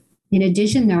 In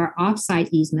addition, there are off-site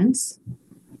easements.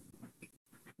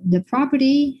 The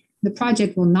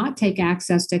project will not take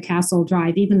access to Castle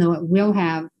Drive, even though it will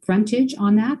have frontage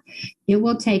on that. It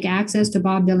will take access to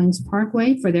Bob Billings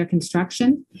Parkway for their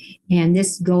construction, and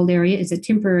this gold area is a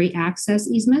temporary access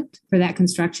easement for that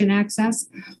construction access.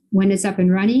 When it's up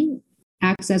and running,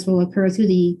 access will occur through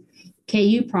the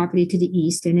KU property to the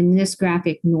east, and in this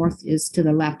graphic, north is to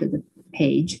the left of the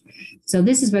page. So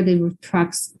this is where the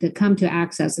trucks that come to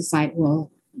access the site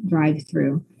will drive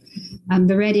through.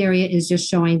 The red area is just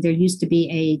showing there used to be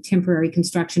a temporary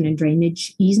construction and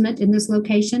drainage easement in this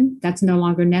location. That's no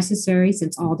longer necessary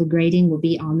since all the grading will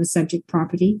be on the subject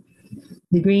property.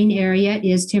 The green area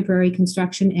is temporary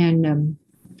construction and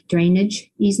drainage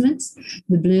easements.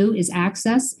 The blue is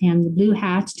access, and the blue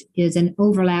hatched is an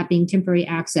overlapping temporary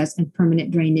access and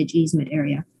permanent drainage easement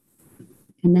area.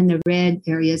 And then the red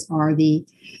areas are the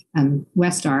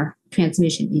Westar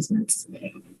transmission easements.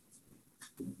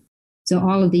 So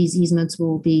all of these easements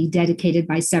will be dedicated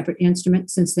by separate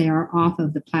instruments since they are off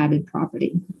of the platted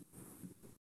property.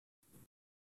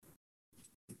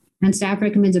 And staff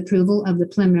recommends approval of the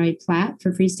preliminary plat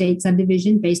for Free State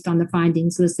subdivision based on the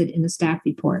findings listed in the staff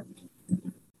report,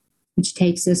 which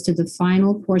takes us to the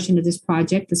final portion of this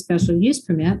project, the special use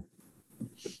permit.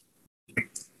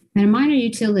 And a minor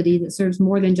utility that serves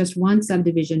more than just one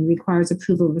subdivision requires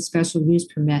approval of a special use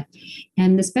permit.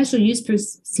 And the special use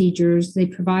procedures, they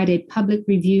provide a public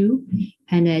review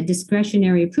and a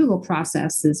discretionary approval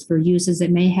processes for uses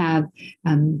that may have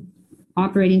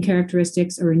operating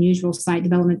characteristics or unusual site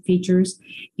development features.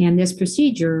 And this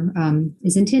procedure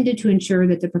is intended to ensure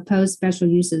that the proposed special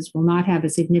uses will not have a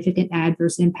significant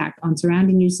adverse impact on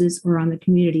surrounding uses or on the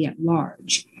community at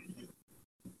large.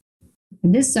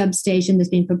 And this substation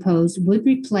that's being proposed would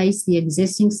replace the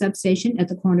existing substation at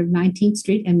the corner of 19th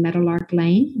Street and Meadowlark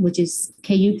Lane, which is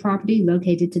KU property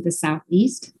located to the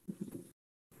southeast.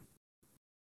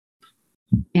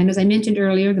 And as I mentioned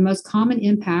earlier, the most common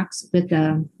impacts with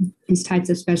these types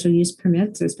of special use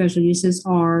permits or special uses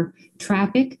are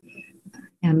traffic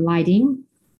and lighting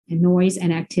and noise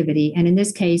and activity. And in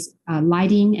this case,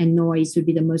 lighting and noise would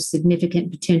be the most significant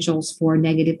potentials for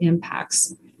negative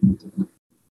impacts.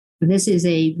 This is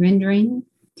a rendering,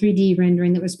 3D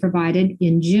rendering that was provided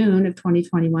in June of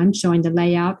 2021, showing the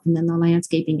layout and then the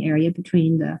landscaping area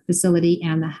between the facility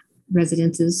and the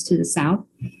residences to the south.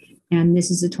 And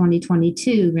this is a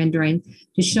 2022 rendering,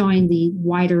 just showing the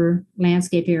wider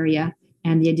landscape area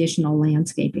and the additional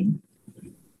landscaping.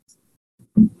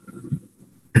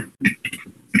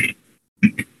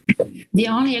 The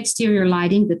only exterior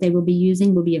lighting that they will be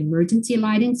using will be emergency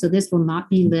lighting. So this will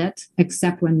not be lit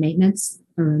except when maintenance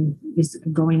is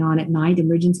going on at night,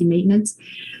 emergency maintenance.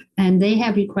 And they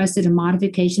have requested a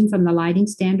modification from the lighting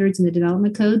standards in the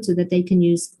development code so that they can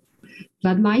use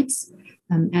floodlights,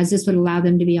 as this would allow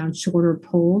them to be on shorter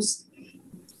poles.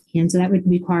 And so that would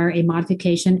require a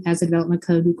modification as the development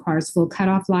code requires full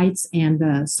cutoff lights and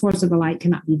the source of the light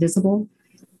cannot be visible.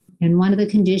 And one of the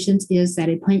conditions is that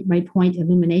a point-by-point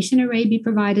illumination array be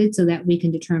provided so that we can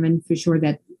determine for sure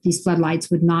that these floodlights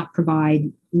would not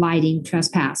provide lighting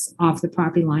trespass off the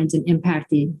property lines and impact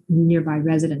the nearby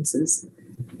residences.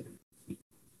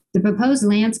 The proposed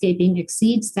landscaping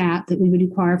exceeds that we would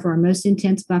require for our most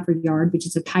intense buffer yard, which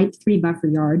is a type 3 buffer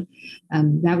yard.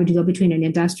 That would go between an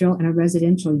industrial and a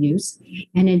residential use.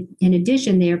 And in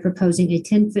addition, they are proposing a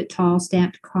 10-foot tall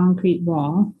stamped concrete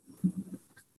wall.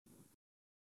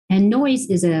 And noise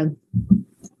is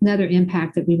another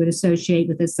impact that we would associate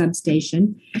with a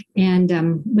substation. And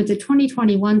with the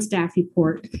 2021 staff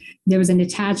report, there was an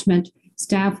attachment.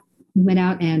 Staff went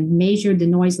out and measured the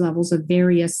noise levels of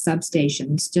various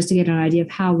substations just to get an idea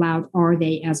of how loud are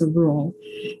they as a rule.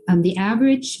 The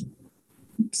average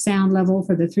sound level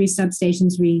for the 3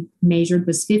 substations we measured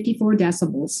was 54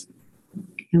 decibels.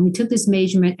 And we took this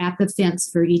measurement at the fence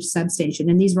for each substation,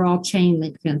 and these were all chain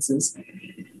link fences.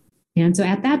 And so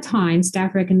at that time,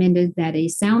 staff recommended that a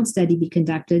sound study be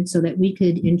conducted so that we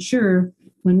could ensure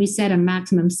when we set a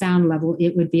maximum sound level,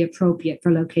 it would be appropriate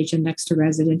for location next to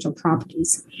residential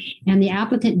properties. And the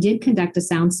applicant did conduct a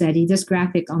sound study. This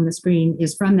graphic on the screen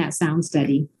is from that sound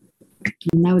study.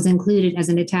 And that was included as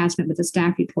an attachment with the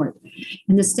staff report.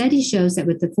 And the study shows that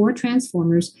with the 4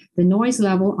 transformers, the noise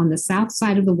level on the south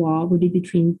side of the wall would be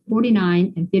between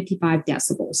 49 and 55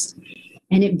 decibels.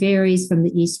 And it varies from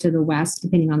the east to the west,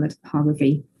 depending on the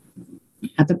topography.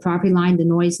 At the property line, the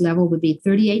noise level would be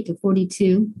 38 to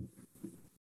 42.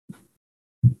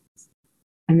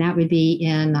 And that would be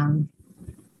in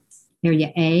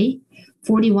area A,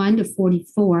 41 to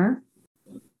 44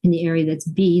 in the area that's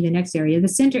B, the next area. The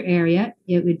center area,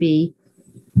 it would be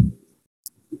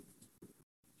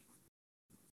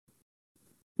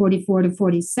 44 to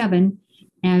 47.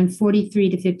 And 43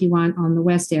 to 51 on the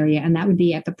west area, and that would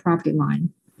be at the property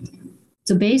line.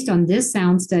 So based on this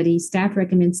sound study, staff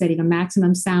recommends setting a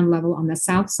maximum sound level on the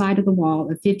south side of the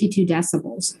wall of 52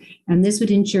 decibels. And this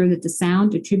would ensure that the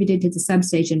sound attributed to the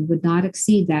substation would not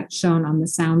exceed that shown on the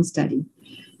sound study.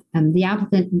 The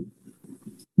applicant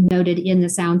noted in the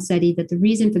sound study that the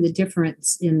reason for the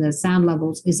difference in the sound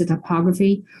levels is the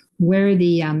topography, where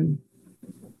the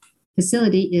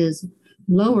facility is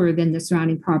lower than the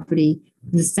surrounding property,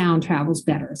 the sound travels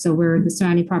better. So where the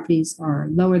surrounding properties are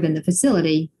lower than the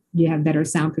facility, you have better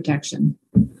sound protection.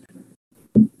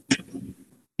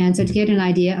 And so to get an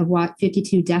idea of what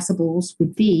 52 decibels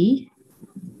would be,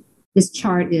 this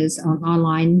chart is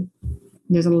online.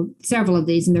 There's several of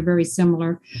these and they're very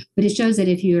similar, but it shows that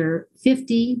if you're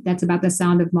 50, that's about the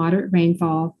sound of moderate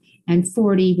rainfall, and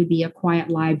 40 would be a quiet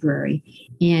library,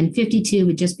 and 52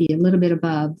 would just be a little bit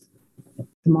above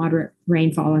the moderate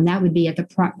rainfall, and that would be at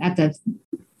the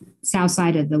south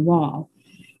side of the wall,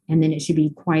 and then it should be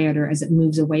quieter as it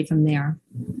moves away from there.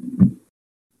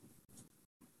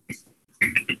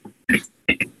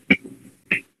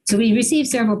 So we received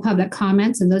several public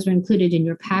comments, and those are included in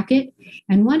your packet.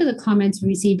 And one of the comments we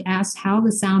received asked how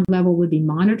the sound level would be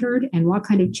monitored and what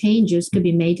kind of changes could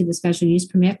be made to the special use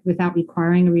permit without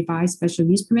requiring a revised special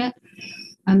use permit.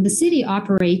 The city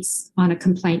operates on a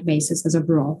complaint basis as a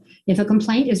rule. If a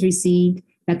complaint is received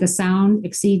that the sound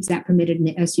exceeds that permitted in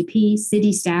the SUP,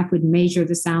 city staff would measure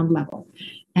the sound level.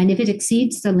 And if it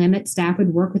exceeds the limit, staff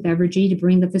would work with Evergy to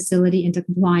bring the facility into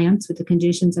compliance with the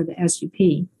conditions of the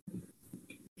SUP.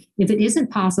 If it isn't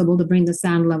possible to bring the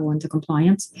sound level into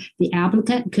compliance, the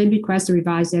applicant could request a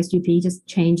revised SUP to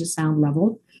change the sound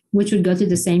level, which would go through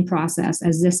the same process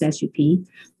as this SUP,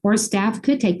 or staff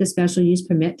could take the special use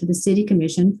permit to the City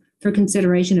Commission for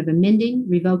consideration of amending,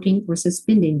 revoking, or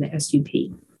suspending the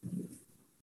SUP.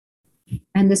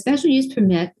 And the special use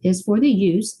permit is for the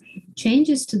use.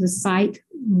 Changes to the site,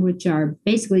 which are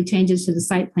basically changes to the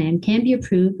site plan, can be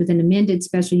approved with an amended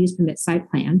special use permit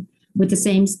site plan with the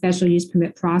same special use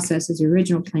permit process as the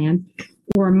original plan,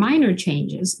 or minor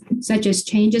changes, such as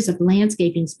changes of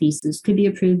landscaping species, could be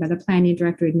approved by the planning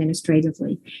director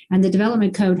administratively. And the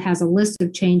development code has a list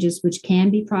of changes which can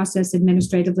be processed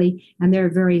administratively, and there are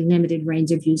a very limited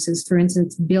range of uses. For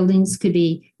instance, buildings could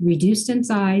be reduced in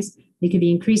size, they could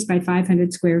be increased by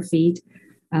 500 square feet,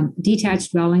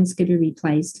 detached dwellings could be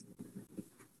replaced,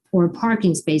 or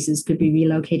parking spaces could be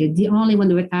relocated. The only one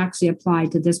that would actually apply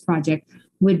to this project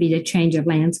would be the change of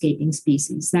landscaping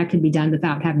species. That could be done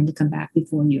without having to come back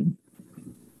before you.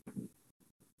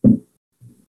 So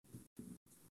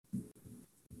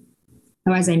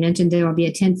as I mentioned, there will be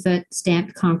a 10-foot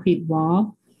stamped concrete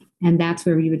wall, and that's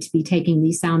where you would be taking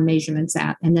these sound measurements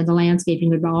at. And then the landscaping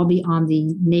would all be on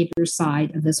the neighbor's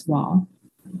side of this wall.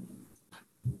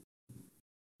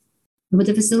 With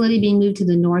the facility being moved to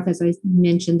the north, as I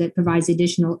mentioned, that provides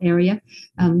additional area.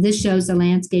 This shows the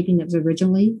landscaping that was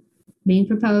originally being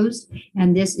proposed,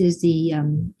 and this is the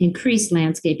increased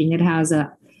landscaping. It has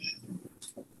a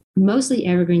mostly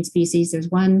evergreen species. There's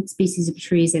one species of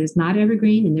trees that is not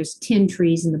evergreen, and there's 10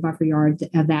 trees in the buffer yard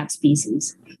of that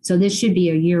species. So this should be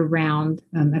a year-round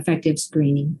effective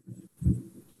screening.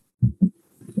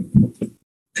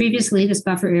 Previously, this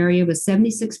buffer area was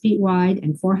 76 feet wide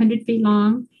and 400 feet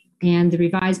long, and the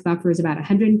revised buffer is about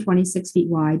 126 feet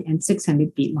wide and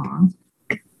 600 feet long.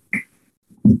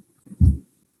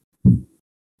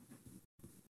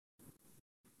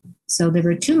 So there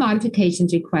were two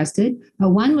modifications requested.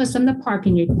 One was from the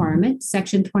parking requirement.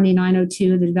 Section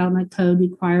 2902 of the Development Code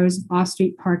requires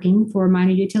off-street parking for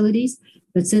minor utilities.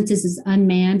 But since this is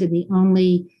unmanned and the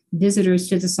only visitors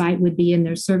to the site would be in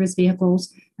their service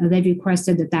vehicles, they've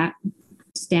requested that that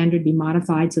standard be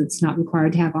modified so it's not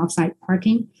required to have off-site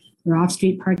parking or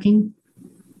off-street parking.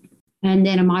 And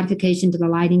then a modification to the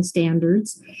lighting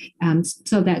standards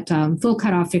so that full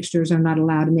cutoff fixtures are not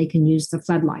allowed and they can use the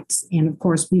floodlights. And of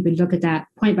course, we would look at that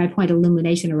point-by-point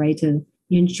illumination array to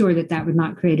ensure that that would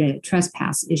not create a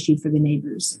trespass issue for the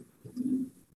neighbors.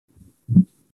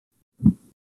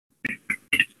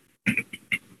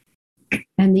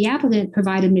 And the applicant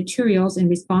provided materials in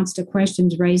response to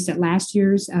questions raised at last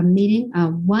year's meeting.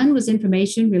 One was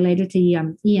information related to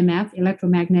EMF,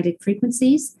 electromagnetic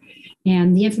frequencies.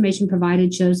 And the information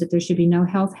provided shows that there should be no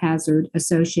health hazard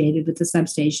associated with the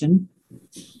substation,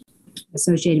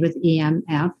 associated with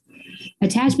EMF.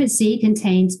 Attachment C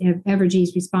contains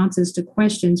Evergy's responses to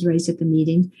questions raised at the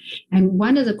meeting. And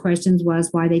one of the questions was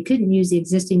why they couldn't use the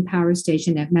existing power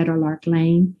station at Meadowlark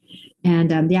Lane.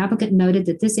 And the applicant noted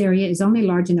that this area is only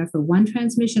large enough for one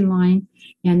transmission line,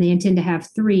 and they intend to have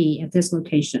 3 at this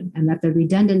location, and that the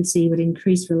redundancy would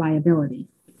increase reliability.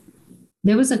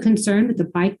 There was a concern with the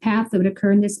bike path that would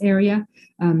occur in this area.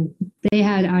 They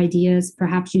had ideas,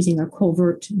 perhaps using a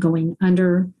culvert going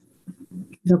under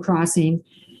the crossing.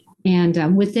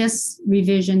 And with this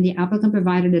revision, the applicant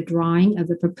provided a drawing of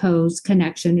the proposed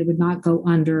connection. It would not go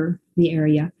under the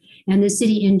area. And the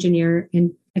city engineer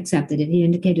accepted it. He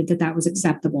indicated that that was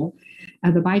acceptable.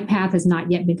 The bike path has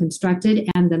not yet been constructed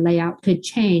and the layout could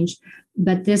change,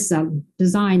 but this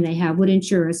design they have would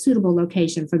ensure a suitable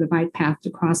location for the bike path to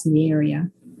cross in the area.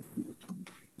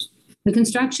 The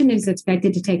construction is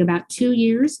expected to take about 2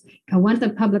 years. One of the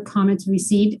public comments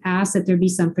received asked that there be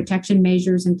some protection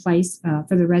measures in place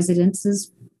for the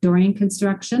residences during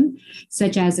construction,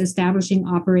 such as establishing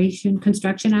operation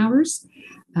construction hours.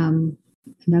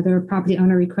 Another property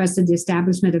owner requested the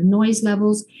establishment of noise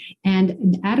levels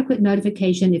and adequate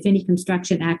notification if any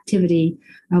construction activity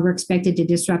were expected to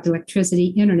disrupt electricity,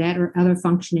 internet, or other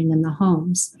functioning in the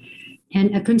homes.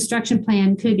 And a construction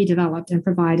plan could be developed and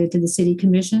provided to the City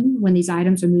Commission when these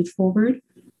items are moved forward,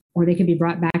 or they could be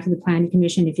brought back to the Planning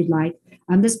Commission if you'd like.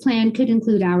 This plan could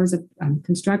include hours of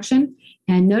construction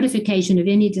and notification of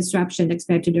any disruption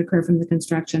expected to occur from the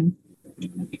construction.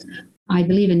 I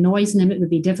believe a noise limit would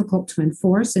be difficult to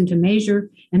enforce and to measure,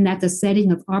 and that the setting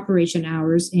of operation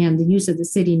hours and the use of the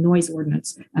city noise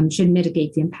ordinance should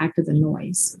mitigate the impact of the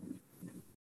noise.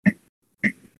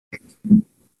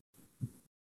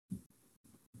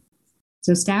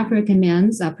 So staff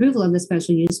recommends approval of the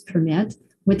special use permit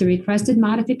with the requested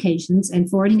modifications and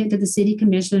forwarding it to the City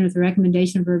Commission with a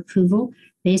recommendation for approval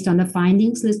based on the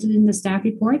findings listed in the staff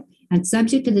report and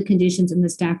subject to the conditions in the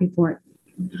staff report,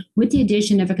 with the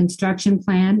addition of a construction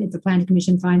plan, if the Planning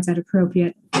Commission finds that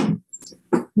appropriate,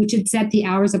 which would set the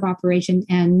hours of operation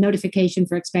and notification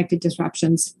for expected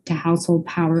disruptions to household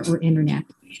power or internet.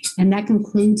 And that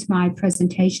concludes my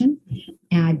presentation.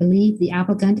 And I believe the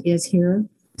applicant is here.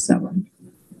 So,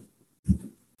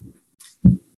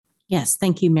 yes,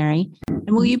 thank you, Mary.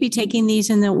 And will you be taking these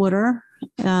in the order?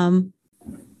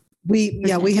 We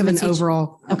have an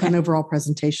overall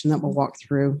presentation that we'll walk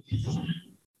through.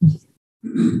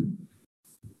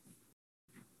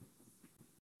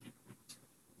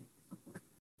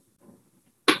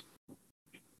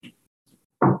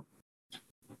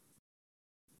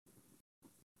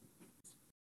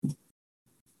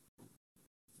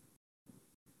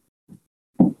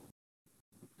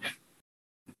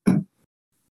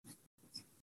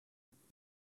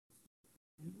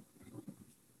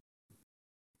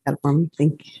 Got it for me.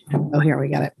 Oh, here we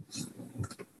got it.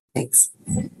 Thanks.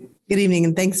 Good evening,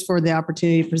 and thanks for the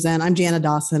opportunity to present. I'm Jana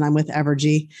Dawson. I'm with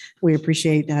Evergy. We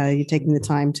appreciate you taking the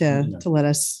time to let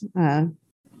us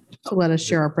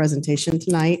share our presentation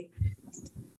tonight.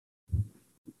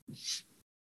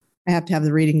 I have to have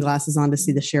the reading glasses on to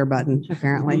see the share button,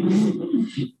 apparently.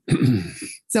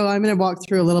 So I'm going to walk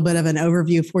through a little bit of an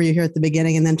overview for you here at the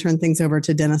beginning and then turn things over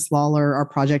to Dennis Lawler, our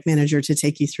project manager, to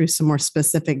take you through some more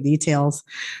specific details.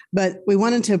 But we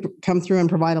wanted to come through and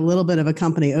provide a little bit of a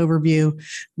company overview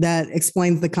that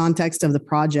explains the context of the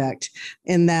project,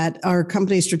 in that our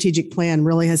company's strategic plan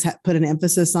really has put an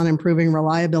emphasis on improving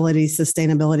reliability,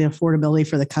 sustainability, and affordability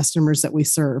for the customers that we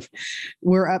serve.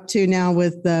 We're up to now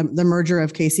with the merger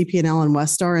of KCP&L and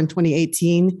Westar in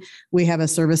 2018. We have a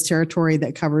service territory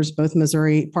that covers both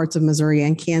parts of Missouri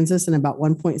and Kansas, and about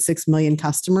 1.6 million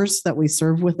customers that we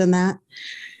serve within that.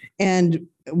 And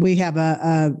we have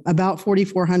about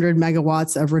 4,400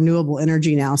 megawatts of renewable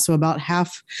energy now. So about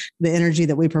half the energy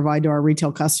that we provide to our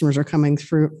retail customers are coming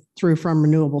through from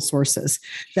renewable sources.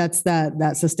 That's that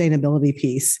sustainability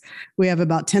piece. We have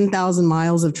about 10,000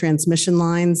 miles of transmission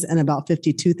lines and about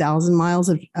 52,000 miles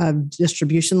of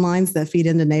distribution lines that feed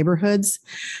into neighborhoods,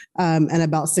 and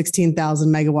about 16,000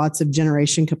 megawatts of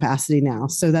generation capacity now.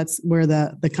 So that's where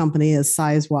the company is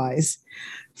size-wise.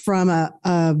 From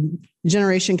a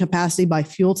generation capacity by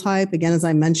fuel type, again, as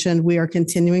I mentioned, we are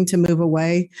continuing to move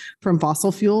away from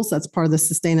fossil fuels. That's part of the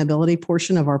sustainability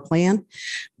portion of our plan.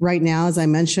 Right now, as I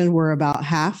mentioned, we're about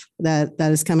half that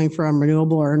is coming from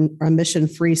renewable or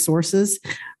emission-free sources,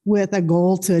 with a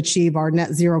goal to achieve our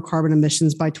net zero carbon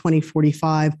emissions by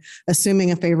 2045,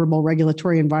 assuming a favorable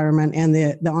regulatory environment and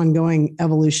the ongoing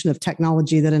evolution of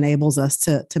technology that enables us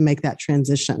to make that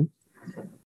transition.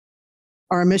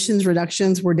 Our emissions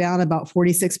reductions were down about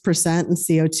 46% in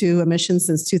CO2 emissions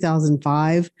since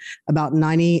 2005, about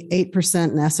 98%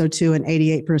 in SO2 and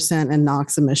 88% in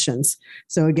NOx emissions.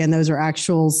 So again, those are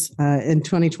actuals in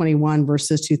 2021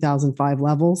 versus 2005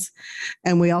 levels.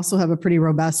 And we also have a pretty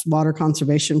robust water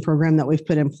conservation program that we've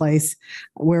put in place,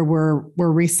 where we're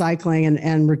recycling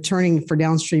and returning for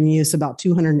downstream use about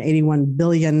 281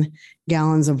 billion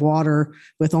gallons of water,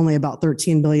 with only about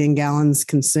 13 billion gallons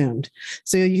consumed.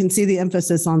 So you can see the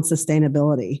emphasis on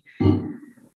sustainability.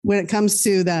 When it comes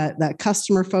to that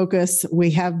customer focus,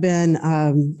 we have been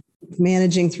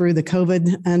managing through the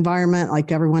COVID environment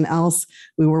like everyone else.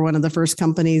 We were one of the first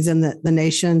companies in the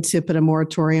nation to put a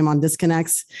moratorium on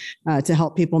disconnects to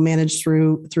help people manage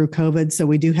through COVID. So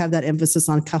we do have that emphasis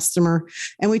on customer.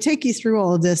 And we take you through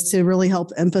all of this to really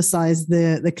help emphasize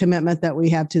the commitment that we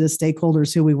have to the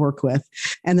stakeholders who we work with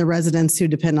and the residents who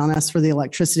depend on us for the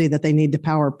electricity that they need to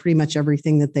power pretty much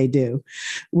everything that they do.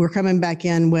 We're coming back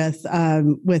in with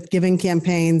giving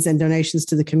campaigns and donations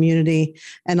to the community,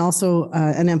 and also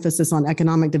an emphasis on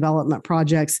economic development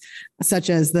projects, such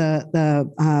as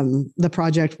the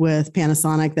project with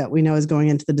Panasonic that we know is going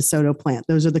into the DeSoto plant.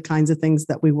 Those are the kinds of things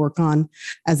that we work on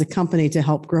as a company to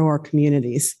help grow our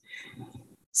communities.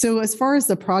 So as far as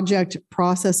the project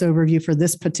process overview for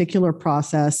this particular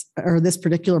process or this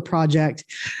particular project,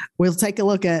 we'll take a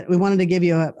look at, we wanted to give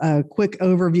you a quick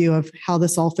overview of how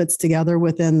this all fits together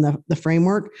within the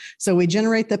framework. So we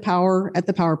generate the power at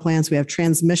the power plants. We have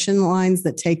transmission lines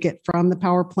that take it from the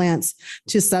power plants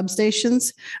to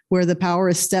substations where the power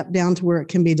is stepped down to where it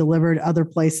can be delivered other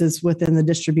places within the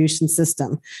distribution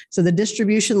system. So the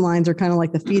distribution lines are kind of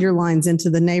like the feeder lines into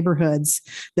the neighborhoods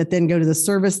that then go to the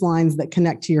service lines that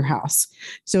connect to your house.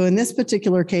 So in this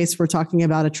particular case, we're talking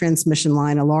about a transmission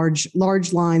line, a large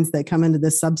lines that come into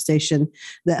this substation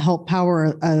that help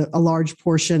power a large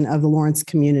portion of the Lawrence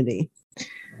community.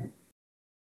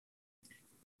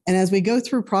 And as we go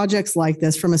through projects like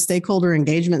this from a stakeholder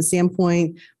engagement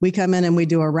standpoint, we come in and we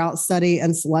do a route study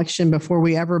and selection before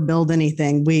we ever build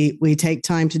anything. We take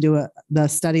time to do the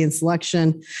study and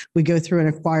selection. We go through and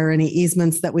acquire any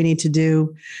easements that we need to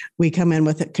do. We come in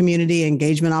with community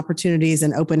engagement opportunities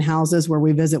and open houses where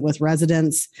we visit with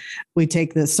residents. We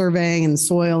take the surveying and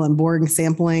soil and boring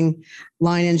sampling,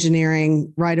 line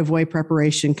engineering, right-of-way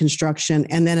preparation, construction,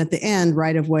 and then at the end,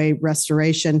 right-of-way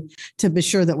restoration to be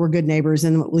sure that we're good neighbors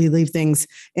and we leave things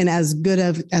in as good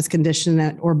as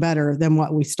condition or better than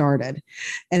what we started.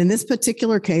 And in this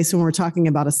particular case, when we're talking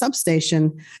about a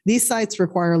substation, these sites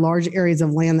require large areas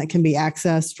of land that can be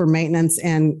accessed for maintenance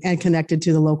and connected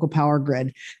to the local power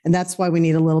grid. And that's why we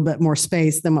need a little bit more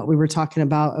space than what we were talking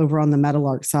about over on the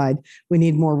Meadowlark side. We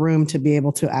need more room to be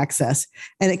able to access.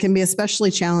 And it can be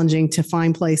especially challenging to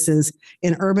find places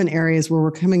in urban areas where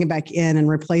we're coming back in and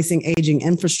replacing aging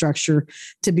infrastructure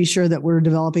to be sure that we're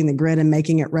developing the grid and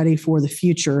making it ready for the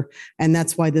future. And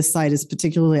that's why this site is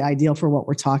particularly ideal for what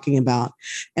we're talking about.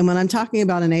 And when I'm talking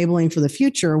about enabling for the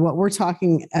future, what we're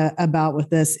talking about with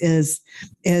this is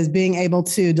being able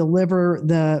to deliver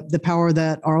the power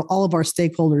that all of our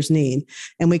stakeholders need.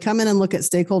 And we come in and look at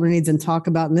stakeholder needs and talk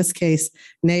about, in this case,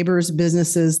 neighbors,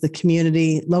 businesses, the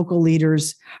community, local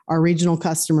leaders, our regional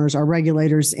customers, our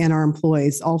regulators, and our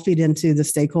employees all feed into the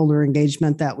stakeholder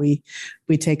engagement that we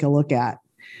take a look at.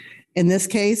 In this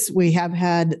case, we have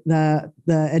had the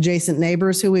adjacent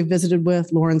neighbors who we've visited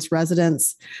with, Lawrence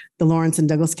residents, the Lawrence and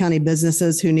Douglas County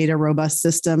businesses who need a robust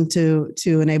system to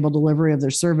enable delivery of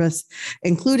their service,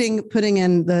 including putting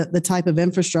in the type of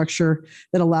infrastructure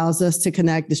that allows us to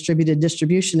connect distributed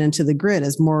distribution into the grid.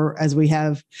 As we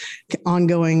have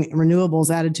ongoing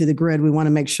renewables added to the grid, we want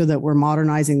to make sure that we're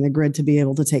modernizing the grid to be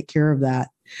able to take care of that.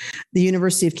 The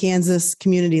University of Kansas,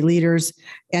 community leaders,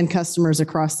 and customers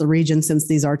across the region, since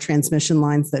these are transmission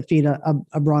lines that feed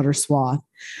a broader swath.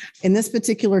 In this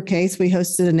particular case, we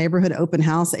hosted a neighborhood open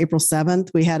house April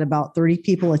 7th. We had about 30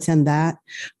 people attend that.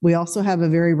 We also have a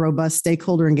very robust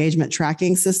stakeholder engagement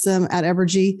tracking system at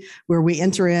Evergy, where we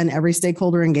enter in every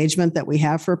stakeholder engagement that we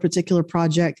have for a particular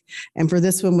project. And for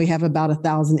this one, we have about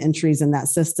 1,000 entries in that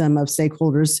system of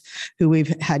stakeholders who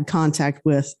we've had contact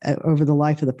with over the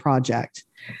life of the project.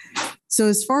 So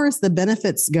as far as the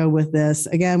benefits go with this,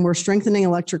 again, we're strengthening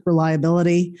electric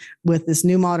reliability with this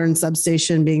new modern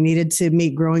substation being needed to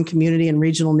meet growing community and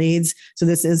regional needs. So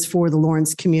this is for the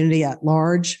Lawrence community at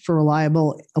large for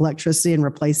reliable electricity and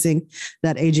replacing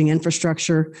that aging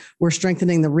infrastructure. We're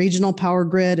strengthening the regional power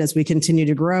grid as we continue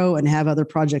to grow and have other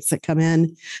projects that come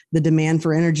in. The demand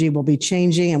for energy will be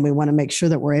changing, and we want to make sure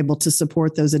that we're able to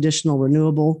support those additional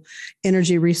renewable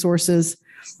energy resources.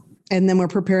 And then we're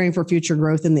preparing for future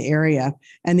growth in the area.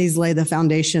 And these lay the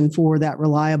foundation for that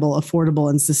reliable, affordable,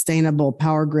 and sustainable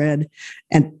power grid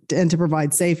and to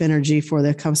provide safe energy for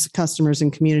the customers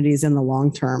and communities in the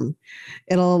long term.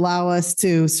 It'll allow us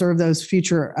to serve those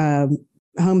future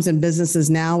homes and businesses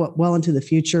now well into the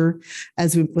future.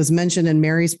 As was mentioned in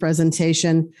Mary's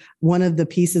presentation, one of the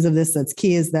pieces of this that's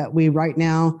key is that we right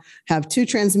now have 2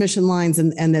 transmission lines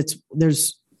and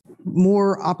there's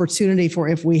more opportunity for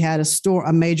if we had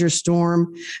a major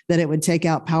storm, that it would take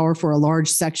out power for a large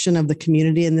section of the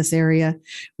community in this area.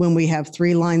 When we have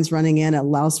 3 lines running in, it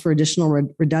allows for additional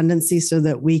redundancy so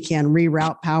that we can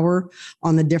reroute power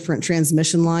on the different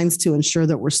transmission lines to ensure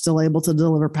that we're still able to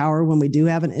deliver power when we do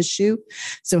have an issue.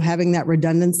 So having that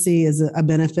redundancy is a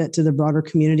benefit to the broader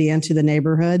community and to the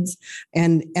neighborhoods.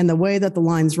 And the way that the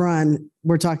lines run,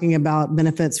 we're talking about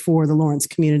benefits for the Lawrence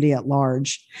community at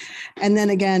large. And then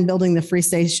again, building the Free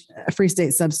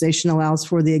State substation allows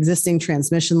for the existing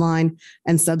transmission line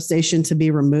and substation to be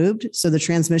removed. So the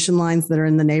transmission lines that are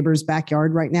in the neighbor's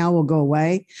backyard right now will go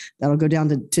away. That'll go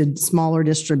down to smaller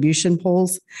distribution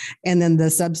poles. And then the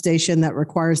substation that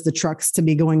requires the trucks to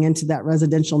be going into that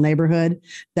residential neighborhood,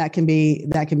 that can be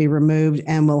removed,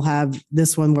 and we'll have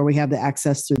this one where we have the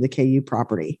access through the KU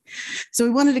property. So we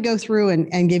wanted to go through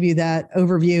and give you that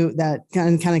overview that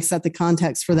kind of set the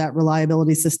context for that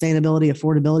reliability, sustainability,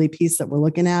 affordability piece that we're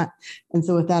looking at. And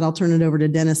so with that, I'll turn it over to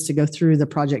Dennis to go through the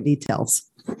project details.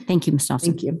 Thank you, Ms.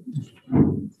 Dawson. Thank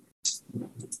you.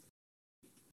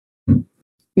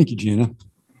 Thank you, Jana.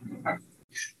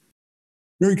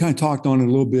 Mary kind of talked on it a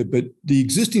little bit, but the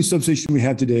existing substation we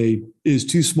have today is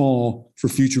too small for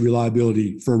future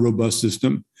reliability for a robust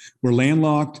system. We're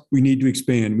landlocked. We need to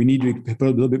expand. We need to put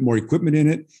a little bit more equipment in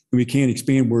it, and we can't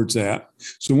expand where it's at.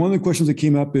 So one of the questions that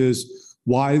came up is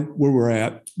why where we're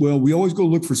at? Well, we always go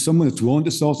look for someone that's willing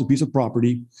to sell us a piece of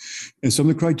property. And some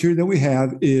of the criteria that we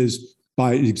have is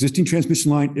by an existing transmission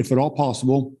line, if at all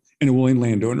possible, and a willing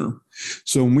landowner.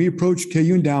 So when we approached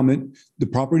KU Endowment, the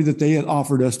property that they had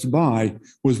offered us to buy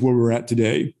was where we're at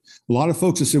today. A lot of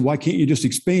folks have said, why can't you just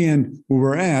expand where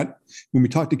we're at? When we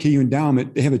talked to KU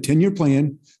Endowment, they have a 10-year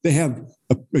plan. They have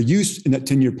a use in that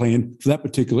 10-year plan for that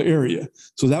particular area.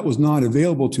 So that was not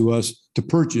available to us to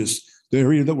purchase. The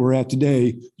area that we're at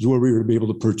today is where we were to be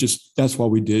able to purchase. That's why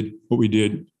we did what we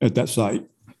did at that site.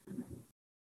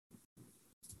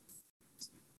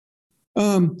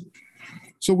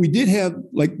 So we did have,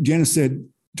 like Janice said,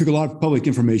 took a lot of public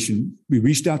information. We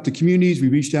reached out to communities.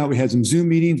 We had some Zoom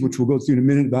meetings, which we'll go through in a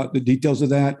minute about the details of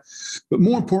that. But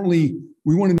more importantly,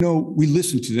 we want to know, we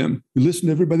listened to them. We listened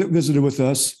to everybody that visited with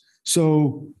us.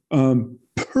 So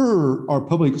per our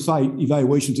public site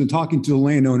evaluations and talking to the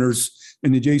landowners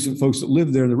and the adjacent folks that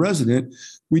live there and the resident,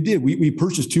 we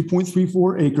purchased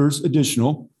 2.34 acres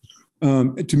additional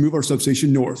to move our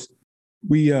substation north.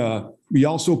 We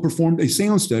also performed a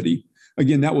sound study.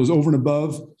 Again, that was over and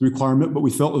above the requirement, but we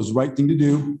felt it was the right thing to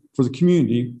do for the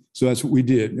community. So that's what we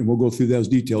did. And we'll go through those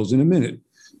details in a minute.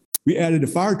 We added a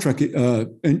fire truck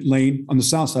lane on the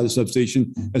south side of the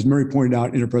substation, as Mary pointed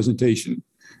out in her presentation.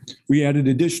 We added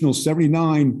additional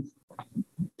 79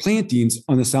 plantings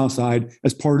on the south side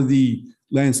as part of the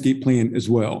landscape plan as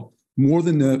well. More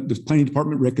than the planning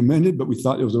department recommended, but we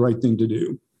thought it was the right thing to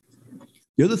do.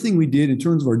 The other thing we did in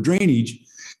terms of our drainage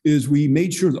is we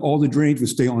made sure that all the drainage would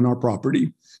stay on our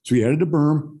property. So we added a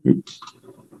berm. Oops.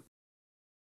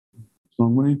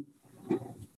 Wrong way.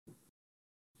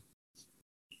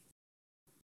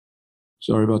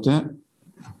 Sorry about that.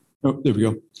 Oh, there we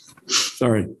go.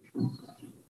 Sorry.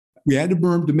 We added a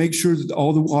berm to make sure that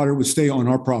all the water would stay on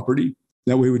our property.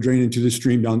 That way it would drain into the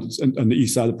stream down on the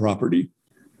east side of the property.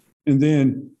 And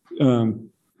then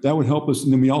that would help us.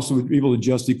 And then we also would be able to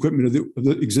adjust the equipment of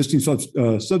the existing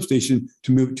substation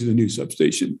to move it to the new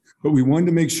substation. But we wanted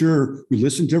to make sure we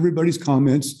listened to everybody's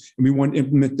comments, and we wanted to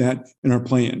implement that in our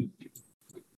plan.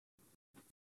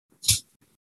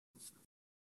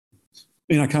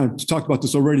 And I kind of talked about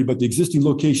this already, but the existing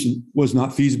location was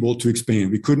not feasible to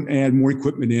expand. We couldn't add more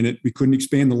equipment in it. We couldn't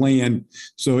expand the land.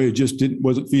 So it just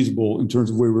wasn't feasible in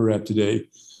terms of where we're at today.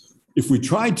 If we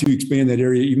tried to expand that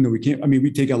area, even though we can't,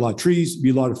 we'd take out a lot of trees, be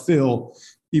a lot of fill,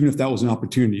 even if that was an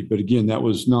opportunity. But again, that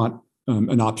was not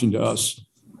an option to us.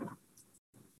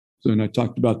 So, and I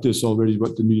talked about this already,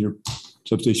 what the meter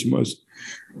substation was.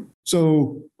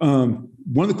 So one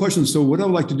of the questions, so what I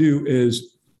would like to do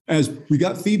is, as we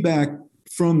got feedback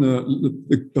from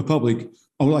the public,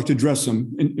 I would like to address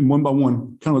them in one by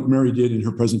one, kind of like Mary did in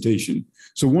her presentation.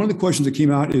 So one of the questions that came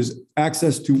out is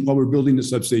access to while we're building the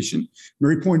substation.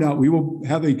 Mary pointed out we will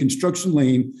have a construction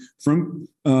lane from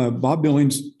Bob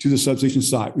Billings to the substation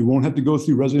site. We won't have to go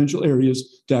through residential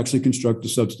areas to actually construct the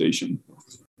substation.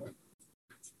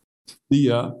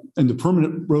 And the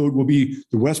permanent road will be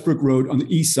the Westbrook Road on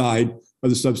the east side of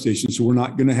the substation. So we're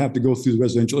not going to have to go through the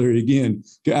residential area again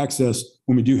to access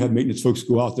when we do have maintenance folks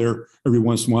go out there every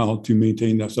once in a while to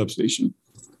maintain that substation.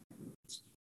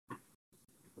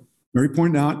 Mary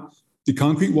pointed out the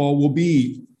concrete wall will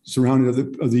be surrounding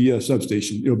of the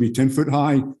substation. It'll be 10 foot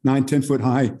high, 10 foot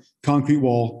high concrete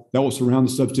wall that will surround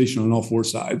the substation on all four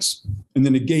sides. And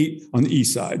then a gate on the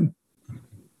east side.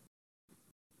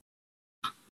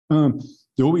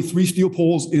 There will be 3 steel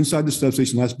poles inside the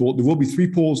substation. Last bullet. There will be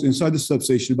 3 poles inside the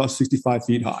substation about 65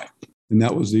 feet high. And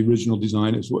that was the original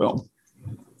design as well.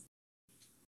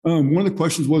 One of the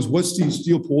questions was, what's these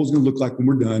steel poles going to look like when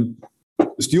we're done?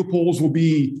 The steel poles will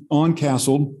be on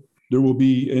castled. There will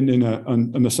be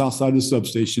on the south side of the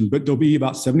substation, but they'll be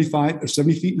about 75 or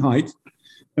 70 feet in height.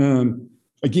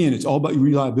 Again, it's all about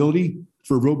reliability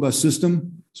for a robust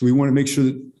system. So we want to make sure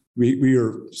that we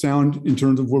are sound in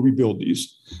terms of where we build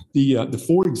these. The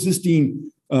 4 existing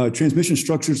transmission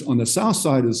structures on the south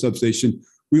side of the substation,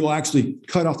 we will actually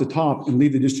cut off the top and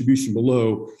leave the distribution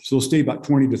below. So they'll stay about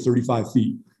 20 to 35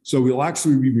 feet. So we'll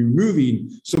actually be removing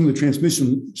some of the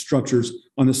transmission structures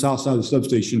on the south side of the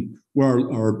substation where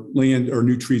our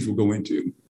new trees will go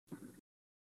into.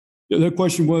 The other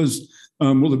question was,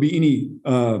 will there be any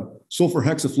sulfur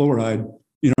hexafluoride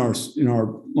in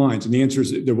our lines? And the answer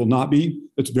is that there will not be.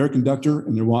 It's a bare conductor,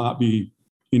 and there will not be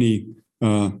any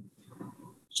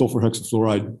sulfur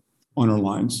hexafluoride on our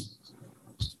lines.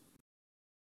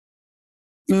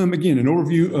 Again, an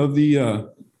overview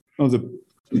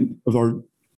of our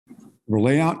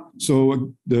layout.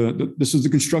 So this is the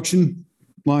construction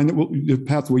line the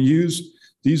path we'll use.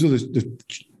 These are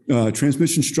the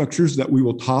transmission structures that we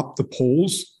will top the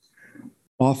poles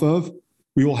off of.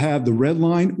 We will have the red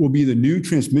line will be the new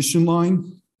transmission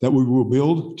line that we will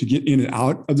build to get in and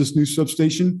out of this new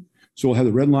substation. So we'll have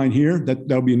the red line here.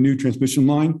 That'll be a new transmission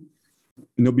line.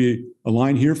 And there'll be a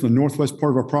line here from the northwest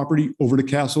part of our property over to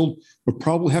Castle. We'll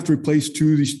probably have to replace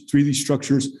 3 of these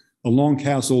structures along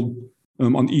Castle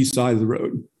on the east side of the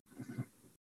road.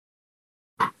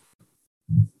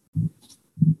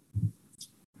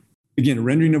 Again, a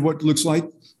rendering of what it looks like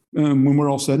when we're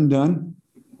all said and done.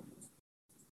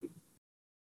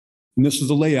 And this is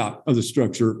the layout of the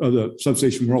structure of the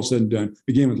substation when we're all said and done.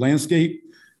 Again, with landscape,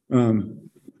 and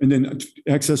then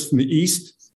access from the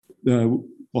east.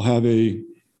 We'll have a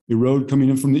road coming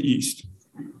in from the east.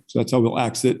 So that's how we'll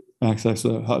access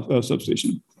the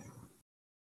substation.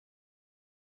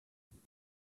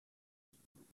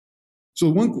 So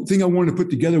one thing I wanted to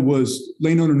put together was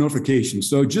landowner notification.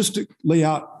 So just to lay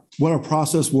out what our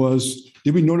process was,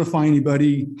 did we notify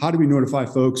anybody? How do we notify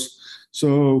folks?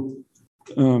 So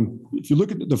if you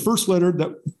look at the first letter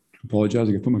that, apologize,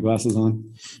 I can put my glasses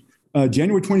on.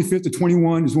 January 25th to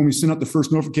 21 is when we sent out the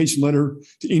first notification letter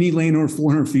to any landowner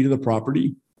 400 feet of the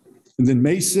property. And then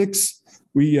May 6th,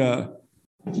 we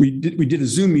did a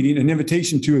Zoom meeting, an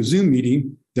invitation to a Zoom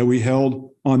meeting that we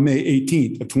held on May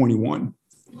 18th of 21.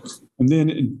 And then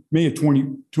in May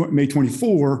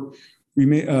 24, we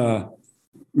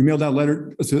mailed out a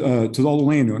letter to all the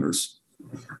landowners.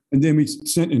 And then we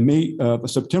sent in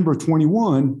September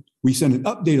 21, we sent an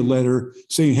updated letter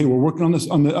saying, hey, we're working on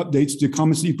the updates to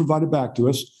comments that you provided back to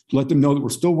us to let them know that we're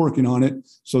still working on it.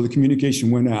 So the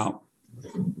communication went out.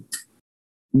 And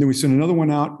then we sent another one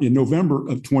out in November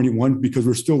of 21 because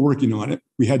we're still working on it.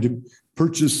 We had to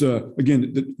purchase,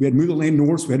 again, we had to move the land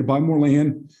north, so we had to buy more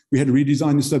land. We had to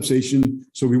redesign the substation.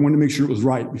 So we wanted to make sure it was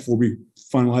right before we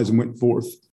finalized and went forth.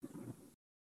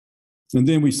 And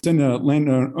then we sent all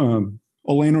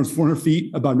landowners 400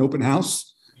 feet about an open house.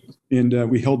 And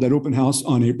we held that open house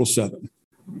on April 7th.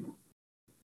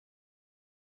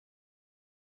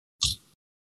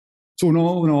 So in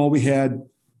all, we had,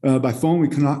 by phone, we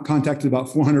contacted about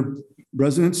 400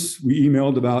 residents. We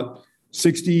emailed about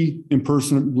 60, in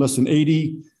person, less than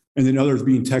 80, and then others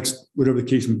being text, whatever the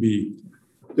case may be.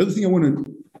 The other thing I want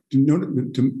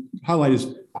to highlight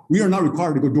is we are not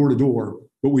required to go door to door,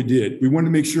 but we did. We wanted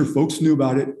to make sure folks knew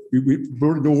about it. We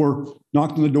door to door,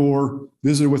 knocked on the door,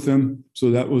 visited with them.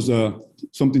 So that was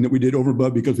something that we did over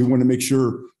above because we wanted to make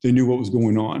sure they knew what was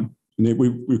going on. And we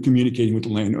were communicating with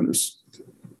the landowners.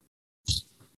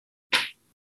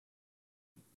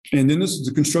 And then this is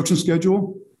the construction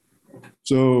schedule.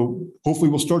 So hopefully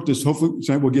we'll start this. Hopefully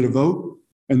tonight we'll get a vote.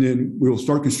 And then we'll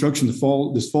start construction this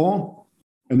fall.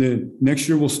 And then next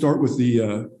year we'll start with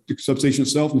the substation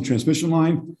itself and the transmission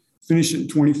line. Finish it in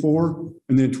 24,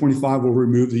 and then 25 we'll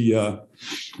remove the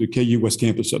KU West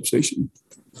Campus substation.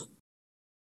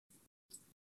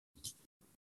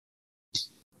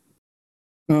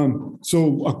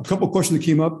 So a couple of questions that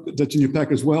came up that's in your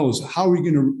pack as well is how are we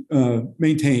going to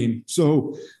maintain?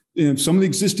 So some of the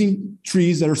existing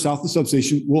trees that are south of the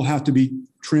substation will have to be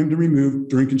trimmed and removed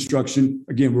during construction.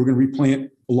 Again, we're going to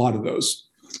replant a lot of those.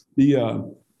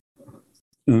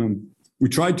 We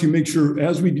tried to make sure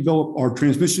as we develop our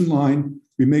transmission line,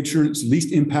 we make sure it's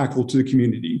least impactful to the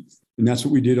community. And that's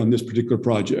what we did on this particular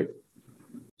project.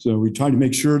 So we tried to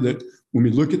make sure that when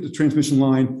we look at the transmission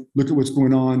line, look at what's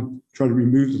going on, try to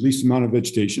remove the least amount of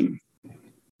vegetation.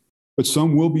 But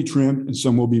some will be trimmed and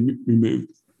some will be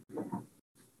removed.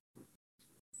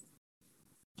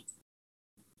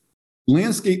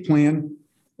 Landscape plan,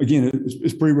 again,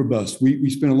 is pretty robust. We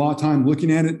spent a lot of time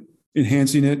looking at it,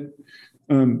 enhancing it.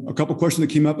 A couple of questions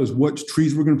that came up is what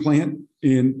trees we're going to plant.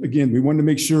 And again, we wanted to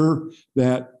make sure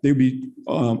that they would be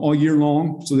all year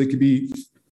long, so they could be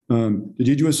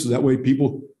deciduous, so that way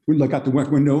people wouldn't look out the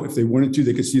window. If they wanted to,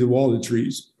 they could see the wall of the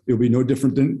trees. It'll be no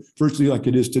different than virtually like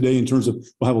it is today in terms of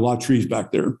we'll have a lot of trees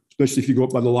back there, especially if you go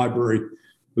up by the library,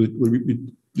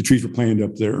 the trees were planted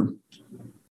up there.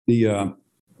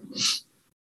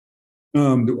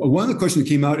 One of the questions that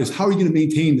came out is how are you going to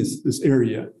maintain this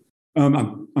area? We're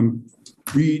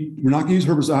not going to use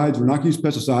herbicides. We're not going to use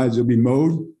pesticides. It'll be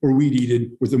mowed or weed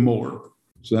eated with a mower.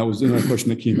 So that was another question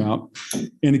that came out.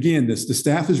 And again, the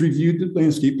staff has reviewed the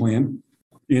landscape plan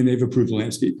and they've approved the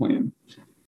landscape plan.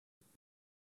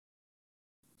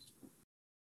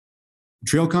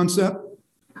 Trail concept.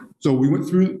 So we went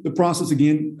through the process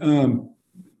again. I'm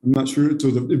not sure.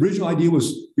 So the original idea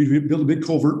was we'd build a big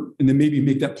culvert and then maybe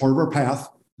make that part of our path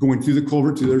going through the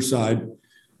culvert to the other side.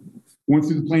 Went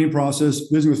through the planning process,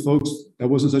 visiting with folks. That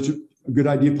wasn't such a good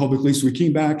idea publicly. So we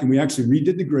came back and we actually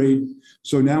redid the grade.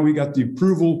 So now we got the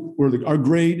approval where our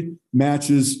grade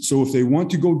matches. So if they want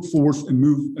to go forth and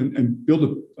move and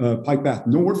build a bike path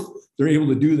north, they're able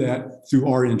to do that through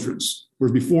our entrance.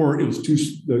 Whereas before it was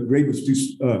the grade was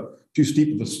too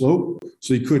steep of a slope,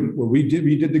 so you couldn't. Where we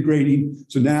did the grading.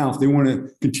 So now if they want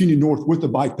to continue north with the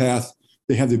bike path,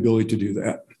 they have the ability to do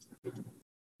that.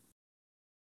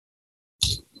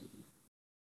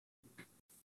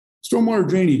 Stormwater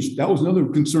drainage, that was another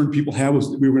concern people had,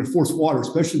 was that we were going to force water,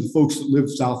 especially the folks that live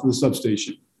south of the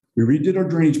substation. We redid our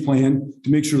drainage plan to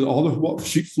make sure that all the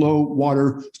sheet flow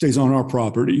water stays on our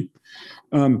property.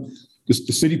 The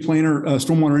city planner,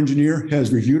 stormwater engineer,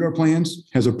 has reviewed our plans,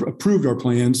 has approved our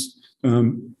plans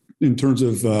in terms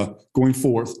of going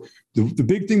forth. The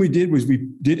big thing we did was we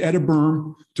did add a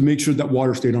berm to make sure that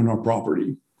water stayed on our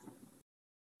property.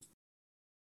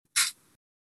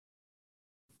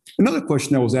 Another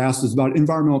question that was asked is about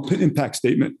environmental impact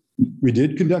statement. We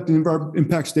did conduct an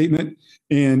impact statement,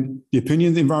 and the opinion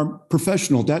of the environmental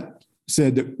professional that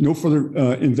said that no further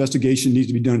investigation needs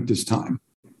to be done at this time.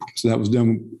 So that was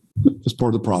done as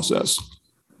part of the process.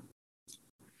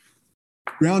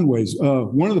 Groundways.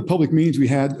 One of the public meetings we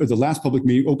had, or the last public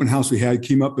meeting, open house we had,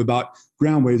 came up about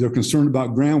groundways. They're concerned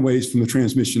about groundways from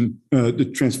the the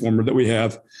transformer that we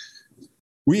have.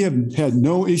 We have had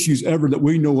no issues ever that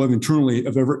we know of internally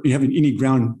of ever having any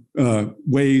ground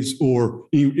ways or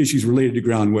any issues related to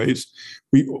ground ways.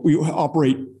 We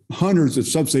operate hundreds of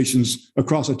substations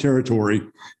across the territory.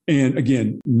 And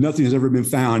again, nothing has ever been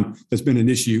found that's been an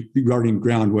issue regarding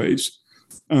ground ways.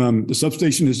 The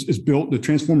substation is built, the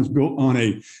transformer is built on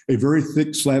a very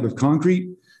thick slab of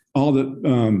concrete. All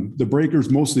the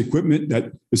breakers, most of the equipment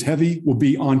that is heavy will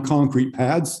be on concrete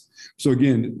pads. So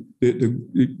again,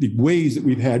 the ways that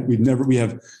we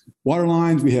have water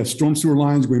lines, we have storm sewer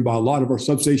lines going by a lot of our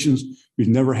substations. We've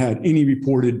never had any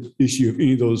reported issue of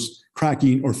any of those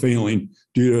cracking or failing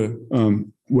due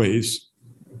to ways.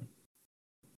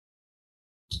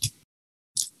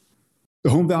 The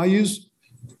home values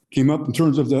came up in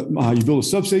terms of you build a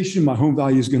substation, my home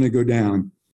value is going to go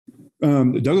down.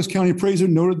 The Douglas County appraiser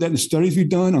noted that in the studies we've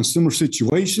done on similar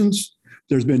situations,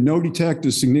 there's been no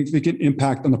detected significant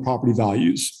impact on the property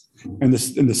values. And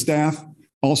the staff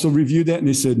also reviewed that, and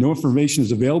they said no information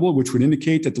is available, which would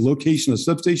indicate that the location of the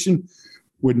substation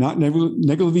would not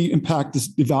negatively impact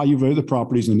the value of the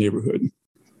properties in the neighborhood.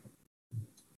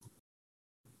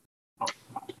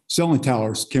 Cell and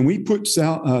towers. Can we put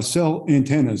cell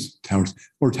antennas,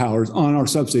 towers on our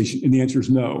substation? And the answer is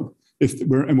no.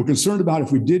 We're concerned about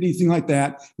if we did anything like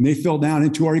that and they fell down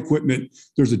into our equipment,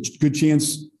 there's a good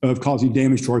chance of causing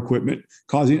damage to our equipment,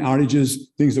 causing outages,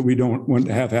 things that we don't want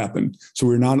to have happen. So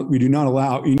we do not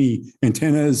allow any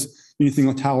antennas, anything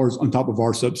like towers on top of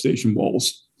our substation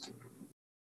walls.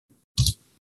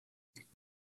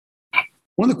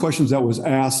 One of the questions that was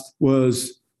asked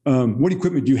was, what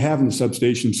equipment do you have in the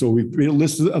substation? So we made a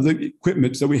list of the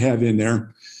equipment that we have in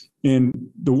there. And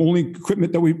the only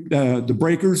equipment that the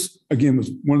breakers, again,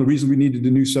 was one of the reasons we needed a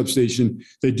new substation.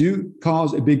 They do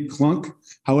cause a big clunk.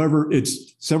 However,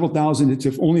 it's several thousand.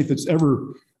 It's only if it's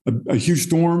ever a huge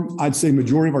storm. I'd say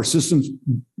majority of our systems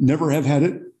never have had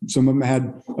it. Some of them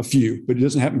had a few, but it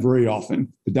doesn't happen very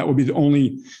often. But that would be the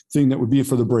only thing that would be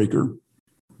for the breaker.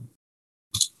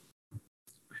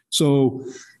 So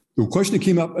the question that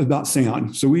came up about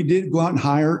sound. So we did go out and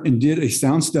hire and did a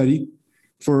sound study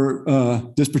for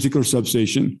this particular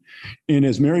substation. And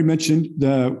as Mary mentioned,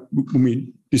 when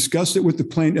we discussed it with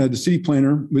the city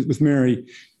planner, with Mary,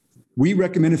 we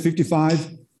recommended 55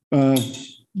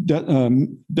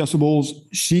 decibels.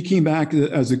 She came back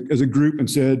as a group and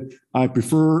said, I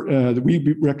prefer that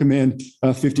we recommend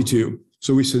 52.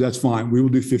 So we said, that's fine. We will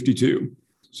do 52.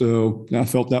 So I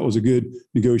felt that was a good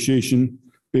negotiation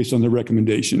based on the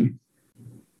recommendation.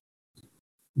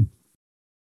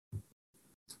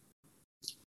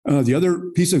 The other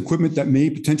piece of equipment that may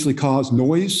potentially cause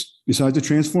noise besides the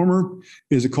transformer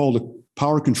is called a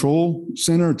power control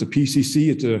center. It's a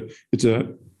PCC. It's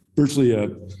a virtually a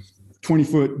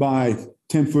 20-foot by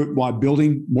 10-foot wide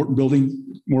building, more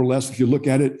or less. If you look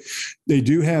at it, they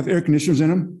do have air conditioners in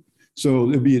them. So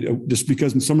it'd be just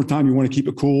because in summertime you want to keep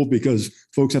it cool because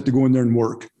folks have to go in there and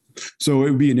work. So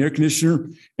it would be an air conditioner,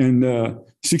 and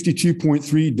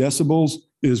 62.3 decibels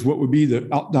is what would be the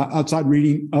outside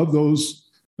reading of those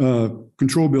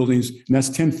control buildings, and that's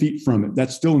 10 feet from it.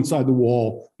 That's still inside the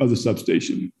wall of the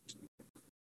substation.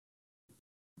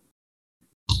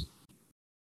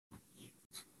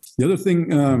 The other thing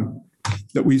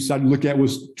that we decided to look at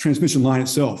was transmission line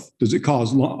itself. Does it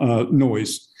cause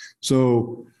noise?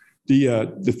 So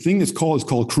the thing that's called is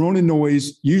called corona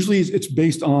noise. Usually it's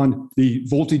based on the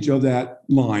voltage of that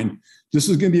line. This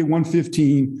is going to be a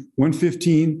 115.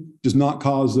 115 does not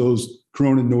cause those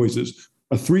corona noises.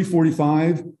 A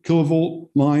 345 kilovolt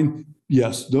line,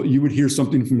 yes, you would hear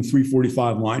something from a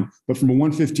 345 line, but from a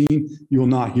 115, you will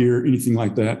not hear anything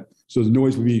like that. So the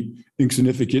noise would be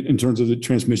insignificant in terms of the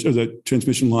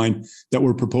transmission line that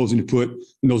we're proposing to put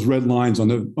in those red lines on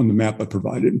the map I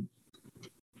provided.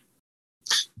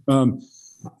 And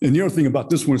the other thing about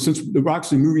this one, since we're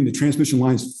actually moving the transmission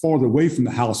lines farther away from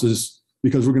the houses,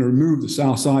 because we're going to remove the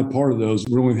south side part of those,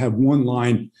 we're only have one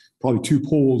line, probably 2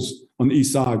 poles on the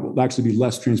east side. Will actually be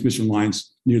less transmission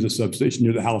lines near the substation,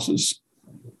 near the houses.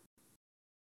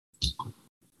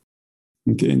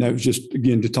 Okay, and that was just,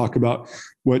 again, to talk about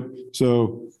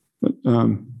so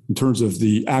in terms of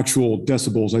the actual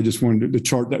decibels, I just wanted the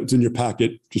chart that was in your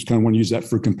packet, just kind of want to use that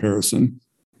for comparison.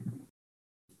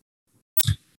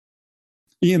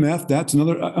 EMF, that's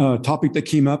another topic that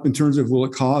came up in terms of will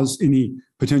it cause any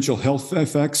potential health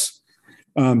effects?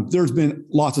 There's been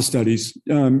lots of studies.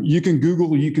 You can Google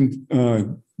the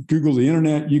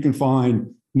internet. You can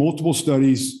find multiple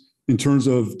studies in terms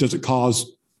of does it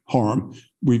cause harm.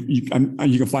 You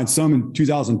can find some in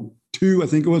 2002, I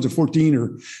think it was, or 14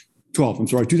 or 12. I'm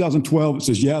sorry, 2012. It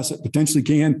says yes, it potentially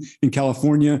can in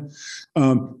California.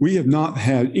 We have not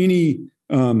had any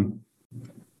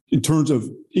in terms of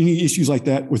any issues like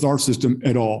that with our system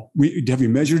at all. Have you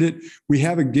measured it? We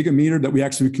have a gigameter that we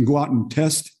actually can go out and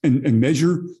test and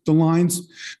measure the lines.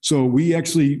 So we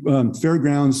actually,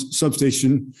 Fairgrounds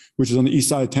substation, which is on the east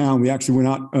side of town, we actually went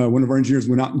out, one of our engineers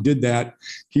went out and did that.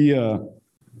 He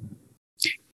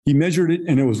measured it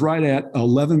and it was right at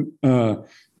 11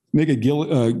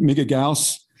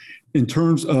 megagauss in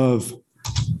terms of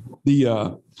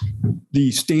the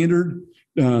standard.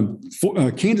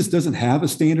 Kansas doesn't have a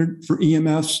standard for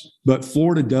EMFs, but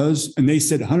Florida does. And they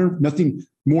said nothing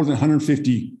more than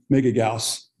 150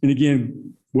 megagauss. And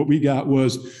again, what we got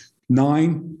was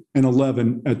 9 and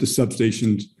 11 at the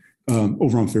substations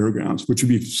over on Fairgrounds, which would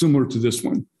be similar to this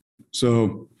one.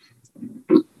 So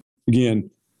again,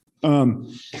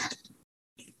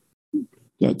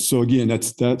 that's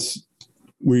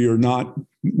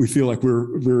we feel like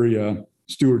we're very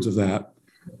stewards of that.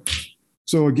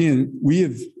 So again, we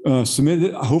have submitted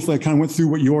it. Hopefully I kind of went through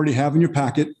what you already have in your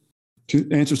packet to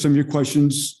answer some of your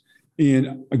questions.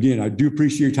 And again, I do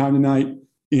appreciate your time tonight,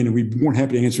 and we'd be more than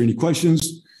happy to answer any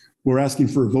questions. We're asking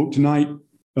for a vote tonight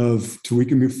so we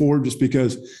can move forward, just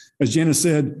because, as Janice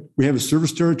said, we have a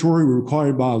service territory. We're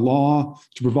required by law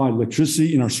to provide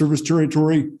electricity in our service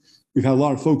territory. We've had a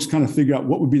lot of folks kind of figure out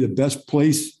what would be the best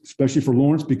place, especially for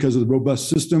Lawrence, because of the robust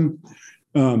system.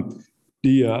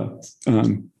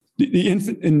 The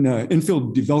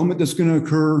infill development that's going to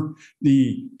occur,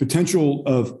 the potential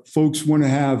of folks want to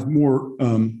have more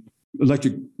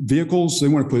electric vehicles. They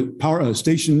want to put power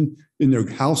station in their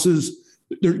houses.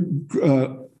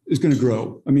 Is going to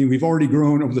grow. I mean, we've already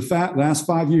grown over the last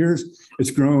 5 years.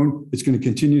 It's grown. It's going to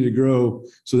continue to grow.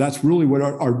 So that's really what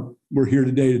we're here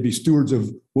today, to be stewards of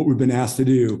what we've been asked to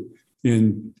do.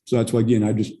 And so that's why, again,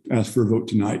 I just asked for a vote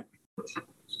tonight.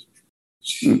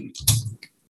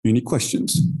 Any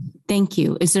questions? Thank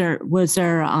you. Was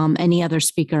there any other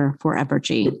speaker for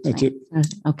Evergy? That's it.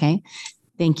 Okay.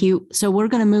 Thank you. So we're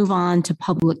going to move on to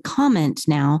public comment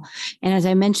now. And as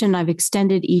I mentioned, I've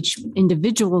extended each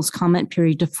individual's comment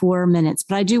period to 4 minutes,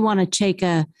 but I do want to take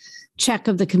a check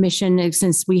of the commission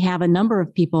since we have a number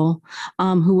of people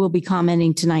who will be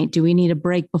commenting tonight. Do we need a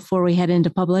break before we head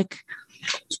into public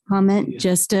comment?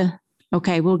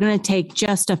 Okay, we're going to take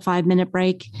just a 5-minute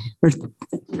break.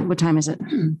 What time is it?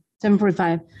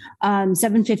 7:45,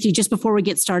 7:50, just before we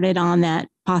get started on that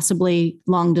possibly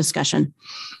long discussion.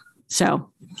 So.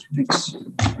 Thanks.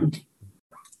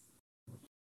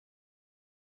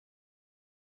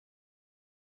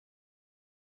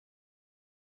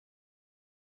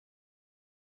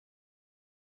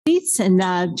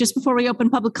 And just before we open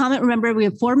public comment, remember we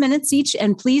have 4 minutes each,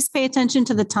 and please pay attention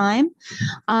to the time.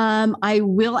 I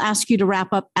will ask you to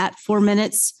wrap up at 4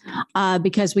 minutes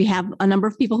because we have a number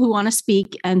of people who want to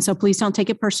speak. And so please don't take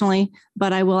it personally,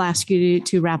 but I will ask you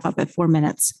to wrap up at 4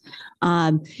 minutes.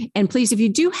 And please, if you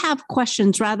do have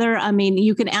questions,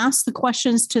 you can ask the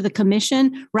questions to the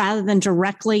commission rather than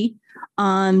directly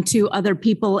to other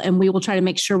people, and we will try to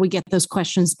make sure we get those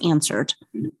questions answered,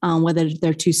 whether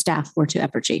they're to staff or to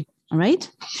Evergy. All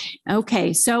right.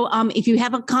 Okay. So if you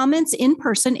have comments in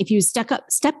person, if you step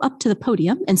up to the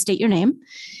podium and state your name,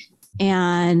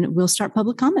 and we'll start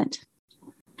public comment.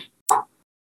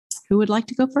 Who would like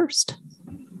to go first?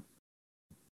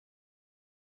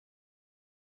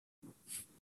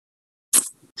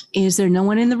 Is there no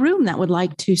one in the room that would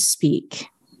like to speak?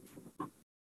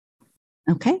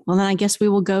 Okay, well then I guess we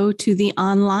will go to the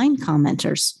online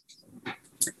commenters.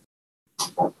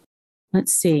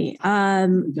 Let's see.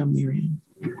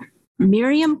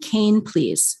 Miriam Kane,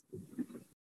 please.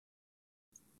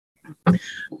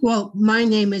 Well, my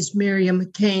name is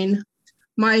Miriam Kane.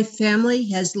 My family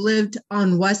has lived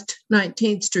on West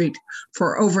 19th Street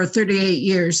for over 38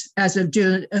 years as of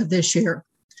June of this year.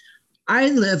 I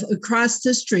live across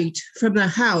the street from the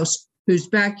house whose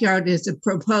backyard is a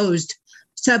proposed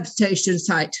substation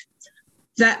site.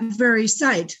 That very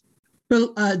site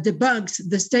debunks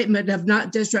the statement of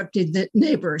not disrupting the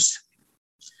neighbors.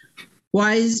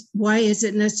 Why is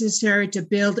it necessary to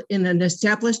build in an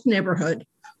established neighborhood?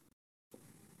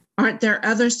 Aren't there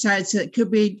other sites that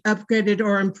could be upgraded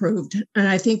or improved? And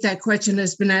I think that question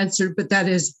has been answered, but that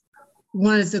is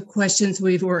one of the questions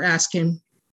we were asking.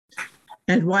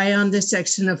 And why on this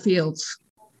section of fields?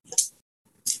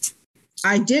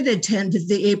 I did attend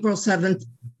the April 7th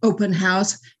open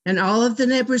house, and all of the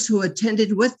neighbors who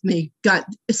attended with me got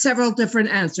several different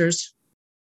answers.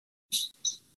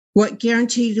 What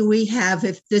guarantee do we have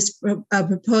if this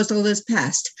proposal is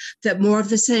passed that more of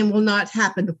the same will not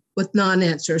happen with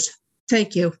non-answers?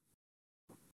 Thank you.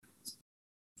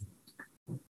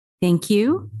 Thank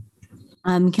you.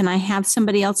 Can I have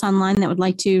somebody else online that would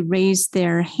like to raise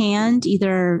their hand,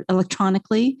 either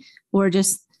electronically or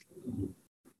just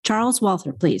Charles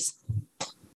Walther, please.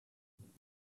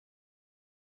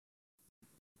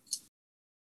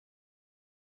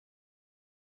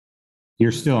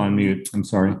 You're still on mute. I'm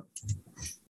sorry.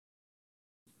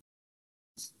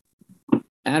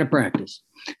 Out of practice.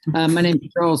 My name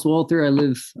is Charles Walther. I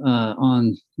live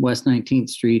on West 19th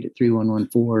Street at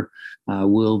 3114.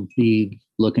 We'll be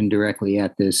looking directly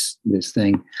at this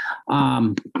thing.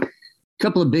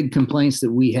 Couple of big complaints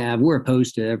that we have. We're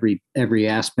opposed to every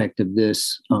aspect of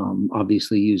this.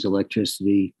 Obviously, use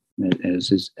electricity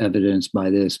as is evidenced by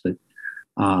this, but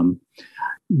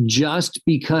just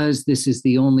because this is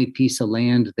the only piece of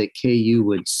land that KU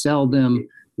would sell them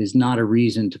is not a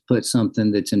reason to put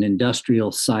something that's an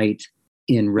industrial site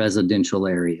in residential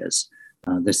areas.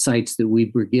 The sites that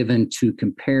we were given to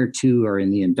compare to are in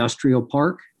the industrial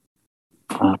park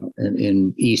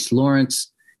in East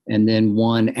Lawrence, and then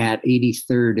one at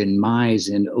 83rd and Mize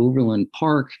in Overland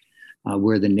Park,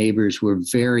 where the neighbors were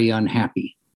very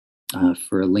unhappy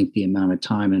for a lengthy amount of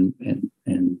time,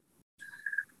 and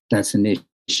that's an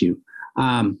issue.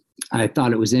 I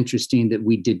thought it was interesting that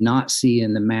we did not see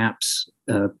in the maps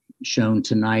shown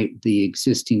tonight the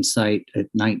existing site at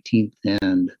 19th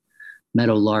and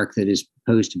Meadowlark that is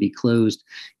proposed to be closed.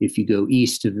 If you go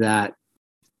east of that,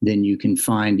 then you can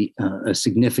find a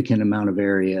significant amount of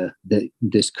area that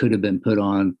this could have been put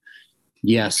on.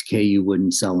 Yes, KU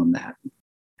wouldn't sell them that.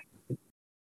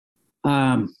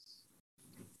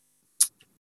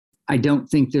 I don't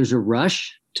think there's a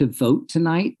rush to vote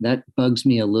tonight. That bugs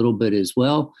me a little bit as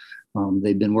well.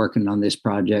 They've been working on this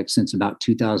project since about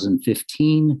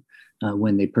 2015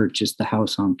 when they purchased the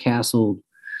house on Castle.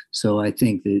 So I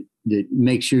think that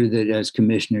make sure that as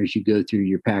commissioners, you go through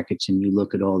your packets and you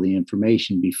look at all the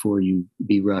information before you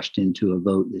be rushed into a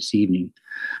vote this evening.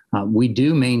 We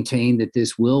do maintain that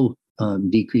this will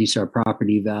decrease our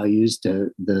property values.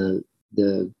 The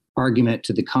argument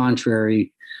to the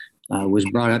contrary was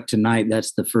brought up tonight.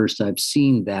 That's the first I've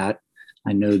seen that.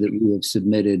 I know that we have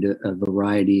submitted a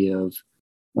variety of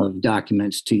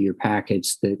documents to your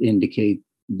packets that indicate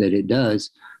that it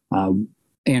does.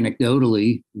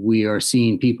 Anecdotally, we are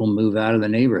seeing people move out of the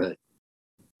neighborhood,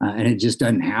 and it just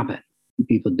doesn't happen.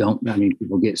 People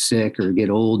get sick or get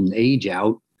old and age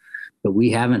out, but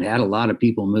we haven't had a lot of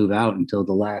people move out until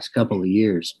the last couple of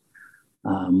years.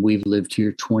 We've lived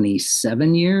here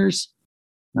 27 years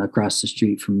across the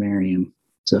street from Merriam.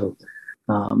 So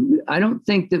I don't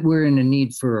think that we're in a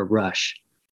need for a rush.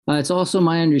 It's also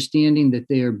my understanding that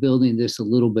they are building this a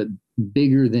little bit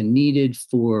bigger than needed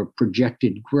for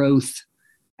projected growth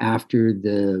after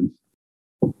the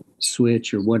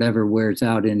switch or whatever wears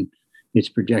out in its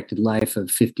projected life of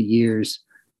 50 years.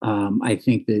 I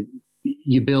think that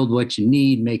you build what you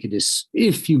need, make it as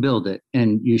if you build it,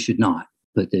 and you should not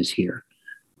put this here.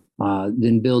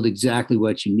 Then build exactly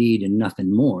what you need and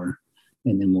nothing more,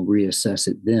 and then we'll reassess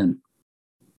it then.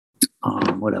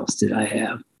 What else did I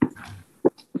have?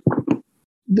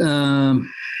 The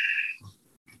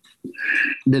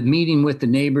meeting with the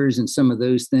neighbors and some of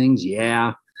those things,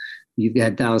 yeah. You've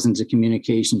got thousands of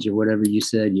communications or whatever you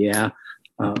said, yeah.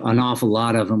 An awful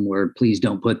lot of them were, please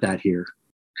don't put that here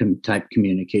type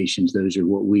communications. Those are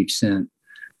what we've sent.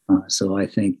 So I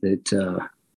think that's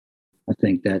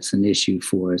an issue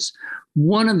for us.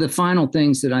 One of the final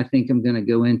things that I think I'm going to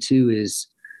go into is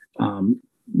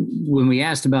when we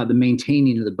asked about the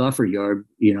maintaining of the buffer yard,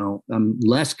 I'm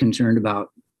less concerned about,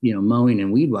 mowing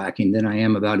and weed whacking than I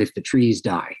am about if the trees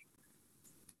die.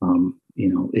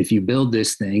 If you build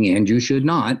this thing, and you should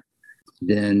not,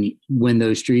 then when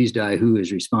those trees die, who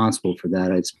is responsible for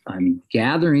that? I'm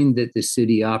gathering that the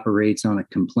city operates on a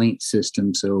complaint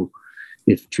system. So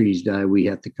if trees die, we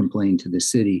have to complain to the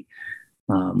city.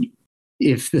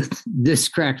 This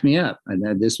cracked me up,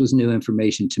 and this was new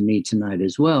information to me tonight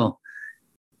as well.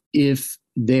 If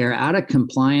they're out of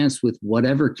compliance with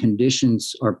whatever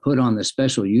conditions are put on the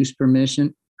special use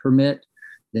permit,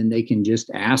 then they can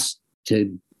just ask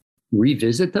to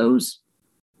revisit those.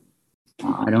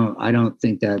 I don't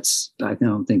think that's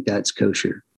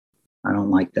kosher. I don't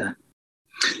like that.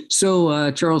 So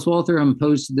Charles Walther, I'm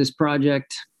opposed to this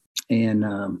project,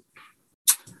 and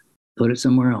put it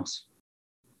somewhere else.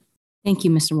 Thank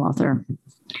you, Mr. Walther.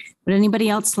 Would anybody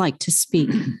else like to speak?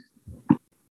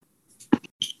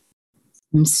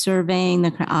 I'm surveying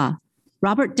the crowd.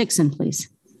 Robert Dixon, please.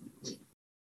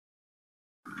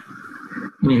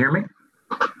 Can you hear me?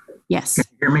 Yes. Can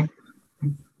you hear me?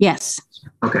 Yes.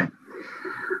 Okay.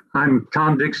 I'm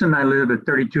Tom Dixon. I live at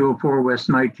 3204 West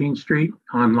 19th Street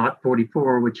on Lot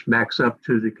 44, which backs up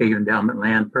to the KU Endowment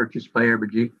land purchased by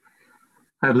Evergy.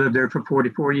 I've lived there for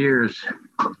 44 years.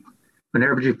 When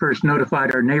Evergy first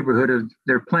notified our neighborhood of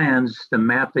their plans, the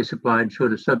map they supplied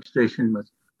showed a substation with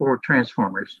 4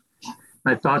 transformers.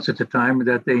 My thoughts at the time were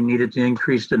that they needed to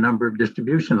increase the number of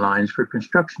distribution lines for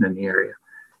construction in the area.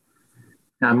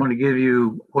 Now, I'm going to give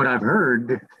you what I've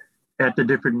heard at the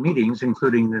different meetings,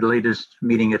 including the latest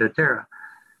meeting at Atera.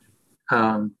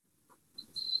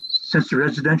 Since the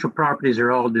residential properties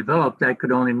are all developed, that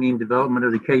could only mean development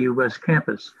of the KU West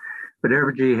campus. But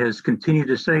Evergy has continued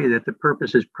to say that the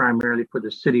purpose is primarily for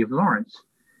the city of Lawrence,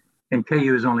 and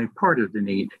KU is only part of the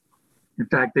need. In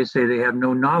fact, they say they have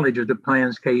no knowledge of the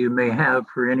plans KU may have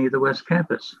for any of the West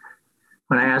campus.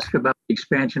 When I asked about the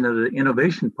expansion of the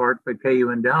innovation park by KU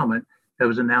Endowment that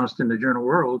was announced in the Journal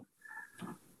World,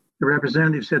 the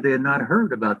representative said they had not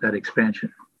heard about that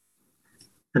expansion.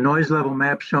 The noise level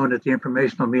map shown at the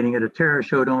informational meeting at Atera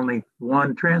showed only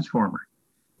 1 transformer.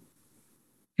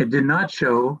 It did not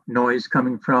show noise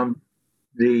coming from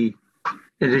the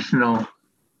additional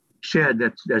shed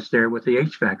that's there with the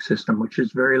HVAC system, which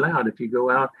is very loud. If you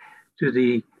go out to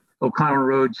the O'Connell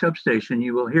Road substation,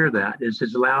 you will hear that. It's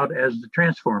as loud as the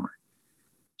transformer.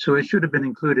 So it should have been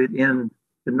included in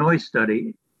the noise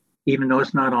study, even though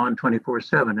it's not on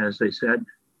 24/7, as they said.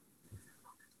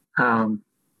 When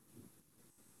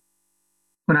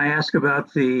I ask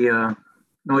about the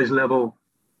noise level,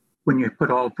 when you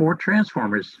put all 4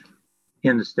 transformers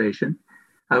in the station,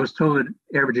 I was told that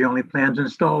Evergy only plans to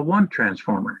install 1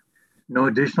 transformer. No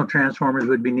additional transformers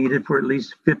would be needed for at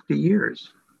least 50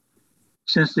 years.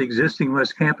 Since the existing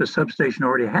West Campus substation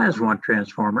already has 1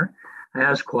 transformer, I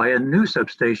asked why a new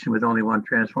substation with only 1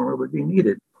 transformer would be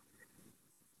needed.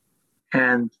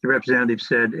 And the representative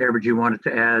said Evergy wanted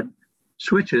to add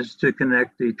switches to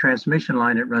connect the transmission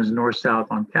line that runs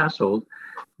north-south on Castle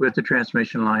with the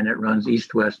transmission line that runs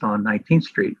east-west on 19th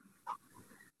Street.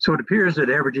 So it appears that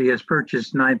Evergy has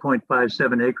purchased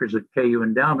 9.57 acres of KU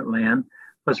endowment land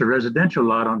plus a residential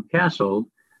lot on Castle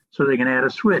so they can add a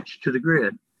switch to the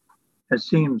grid. That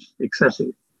seems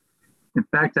excessive. In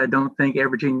fact, I don't think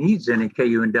Evergy needs any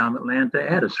KU endowment land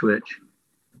to add a switch.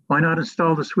 Why not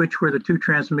install the switch where the two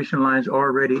transmission lines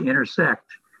already intersect?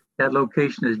 That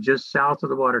location is just south of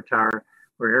the water tower,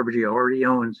 where Evergy already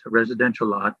owns a residential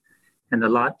lot, and the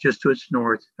lot just to its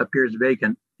north appears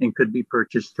vacant and could be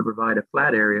purchased to provide a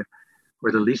flat area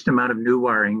where the least amount of new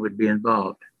wiring would be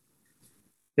involved.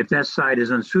 If that site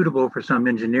is unsuitable for some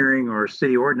engineering or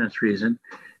city ordinance reason,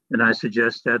 then I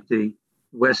suggest that the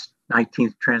West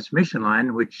 19th transmission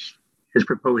line, which is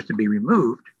proposed to be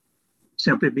removed,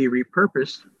 simply be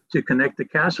repurposed to connect the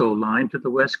Castle line to the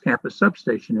West Campus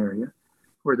substation area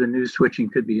where the new switching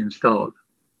could be installed.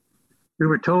 We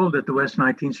were told that the West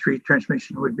 19th Street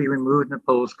transmission would be removed and the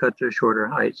poles cut to a shorter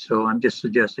height, so I'm just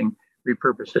suggesting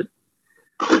repurpose it.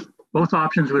 Both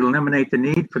options would eliminate the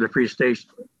need for the free station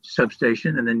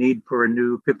substation and the need for a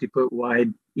new 50-foot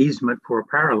wide easement for a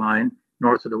power line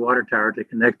north of the water tower to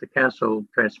connect the Castle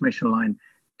transmission line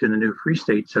to the new Free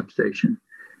State substation,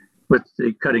 with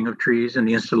the cutting of trees and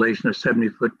the installation of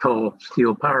 70-foot tall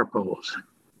steel power poles.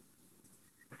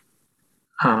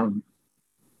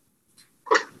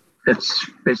 That's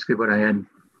basically what I had.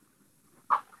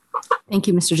 Thank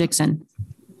you, Mr. Dixon.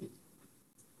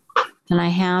 Can I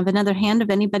have another hand of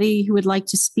anybody who would like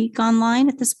to speak online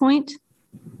at this point?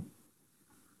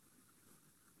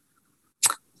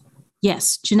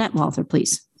 Yes, Jeanette Walther,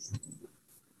 please.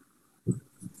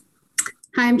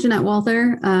 Hi, I'm Jeanette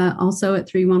Walther, also at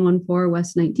 3114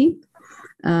 West 19th.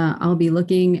 I'll be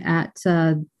looking at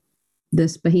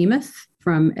this behemoth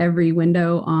from every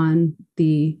window on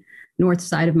the north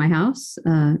side of my house,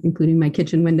 including my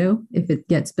kitchen window, if it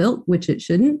gets built, which it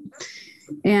shouldn't.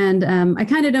 And I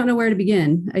kind of don't know where to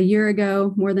begin. A year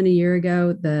ago, more than a year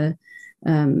ago, the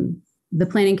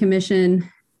Planning Commission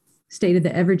stated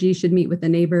that Evergy should meet with the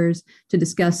neighbors to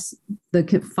discuss the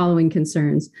following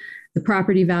concerns: the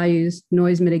property values,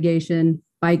 noise mitigation,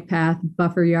 bike path,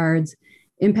 buffer yards,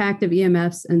 impact of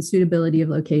EMFs, and suitability of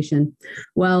location.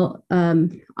 Well,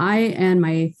 I and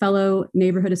my fellow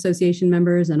neighborhood association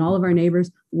members and all of our neighbors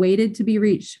waited to be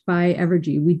reached by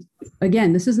Evergy.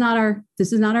 Again, this is not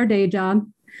our day job.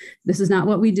 This is not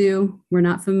what we do. We're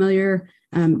not familiar.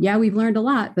 Yeah, we've learned a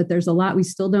lot, but there's a lot we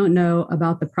still don't know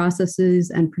about the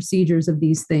processes and procedures of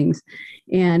these things.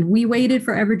 And we waited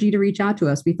for Evergy to reach out to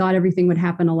us. We thought everything would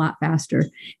happen a lot faster,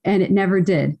 and it never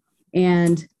did.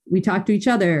 And we talked to each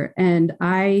other, and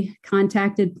I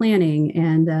contacted planning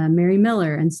and Mary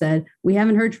Miller and said, we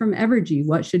haven't heard from Evergy.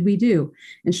 What should we do?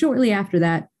 And shortly after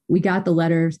that, we got the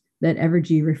letters that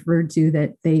Evergy referred to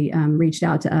that they reached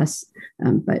out to us.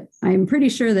 But I'm pretty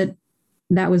sure that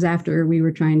was after we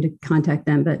were trying to contact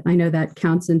them, but I know that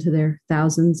counts into their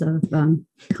thousands of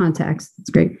contacts. It's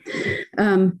great.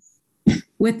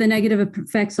 With the negative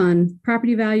effects on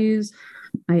property values,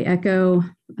 I echo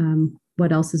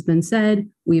what else has been said.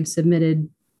 We've submitted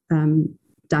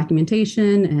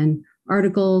documentation and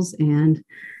articles and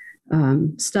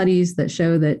studies that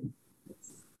show that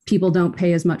people don't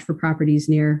pay as much for properties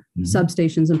near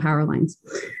substations and power lines.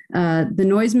 The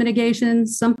noise mitigation,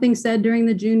 something said during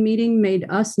the June meeting made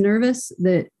us nervous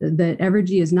that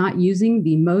Evergy is not using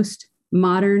the most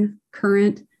modern,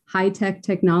 current, high-tech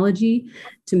technology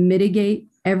to mitigate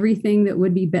everything that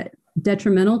would be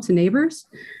detrimental to neighbors.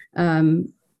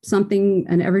 Something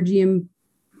an Evergy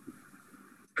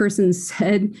person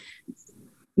said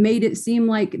made it seem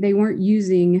like they weren't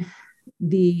using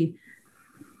the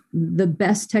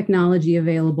best technology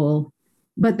available,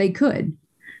 but they could.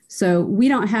 So we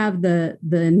don't have the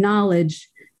knowledge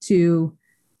to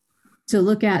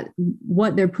look at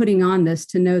what they're putting on this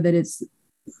to know that it's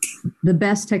the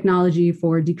best technology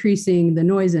for decreasing the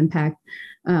noise impact.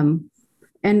 And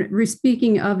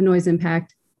speaking of noise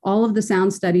impact, all of the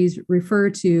sound studies refer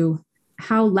to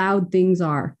how loud things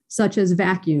are, such as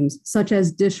vacuums, such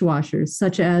as dishwashers,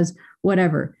 such as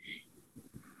whatever.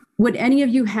 Would any of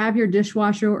you have your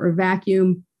dishwasher or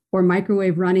vacuum or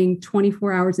microwave running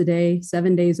 24 hours a day,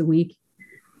 7 days a week?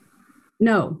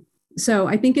 No. So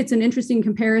I think it's an interesting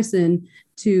comparison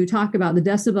to talk about the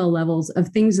decibel levels of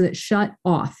things that shut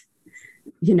off.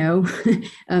 You know,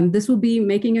 this will be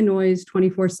making a noise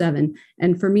 24/7.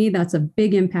 And for me, that's a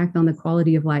big impact on the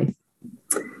quality of life.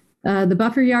 The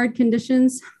buffer yard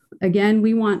conditions, again,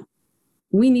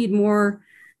 we need more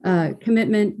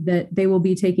commitment that they will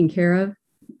be taken care of.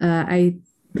 I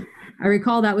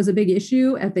recall that was a big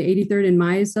issue at the 83rd and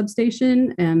Mize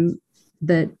substation, and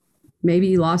that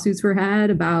maybe lawsuits were had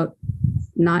about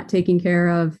not taking care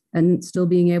of and still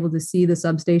being able to see the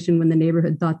substation when the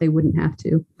neighborhood thought they wouldn't have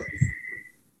to.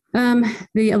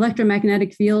 The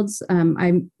electromagnetic fields,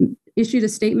 I'm issued a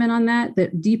statement on that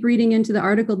deep reading into the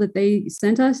article that they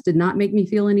sent us did not make me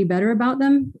feel any better about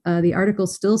them. The article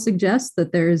still suggests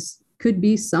that could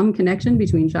be some connection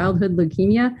between childhood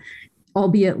leukemia,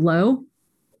 albeit low.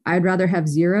 I'd rather have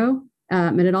zero.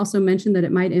 And it also mentioned that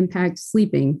it might impact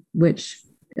sleeping, which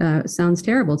sounds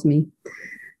terrible to me.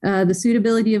 The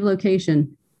suitability of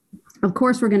location. Of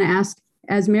course, we're going to ask,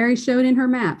 as Mary showed in her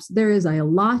maps, there is a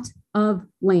lot of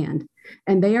land,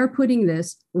 and they are putting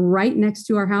this right next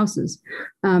to our houses.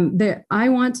 I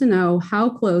want to know how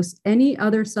close any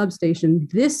other substation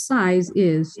this size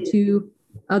is to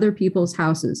other people's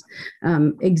houses.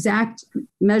 Exact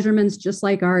measurements, just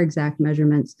like our exact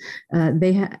measurements.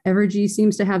 Evergy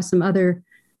seems to have some other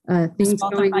things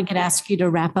going. I could ask you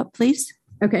to wrap up, please.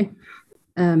 Okay.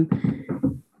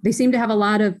 They seem to have a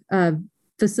lot of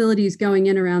facilities going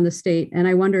in around the state, and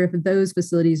I wonder if those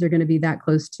facilities are going to be that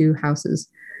close to houses.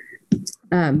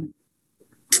 Thank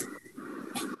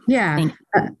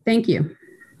you.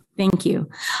 Thank you.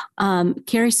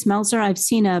 Carrie Smelser, I've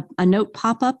seen a note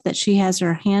pop up that she has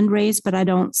her hand raised, but I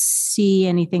don't see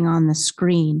anything on the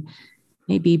screen.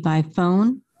 Maybe by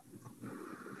phone.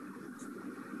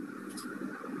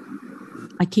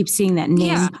 I keep seeing that name.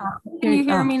 Yeah. Pop up. Can you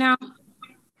hear me now?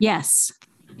 Yes.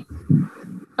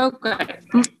 Okay.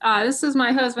 This is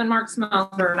my husband, Mark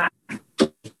Smelser.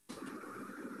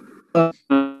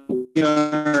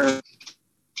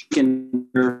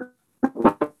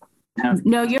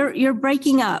 No, you're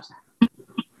breaking up.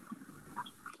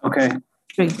 Okay.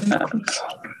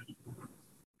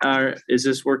 Is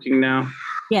this working now?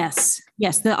 Yes.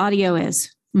 Yes, the audio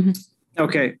is. Mm-hmm.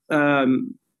 Okay.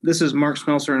 This is Mark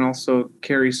Smelser and also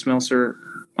Carrie Smelser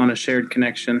on a shared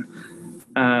connection.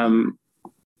 I'm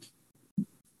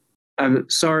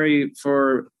sorry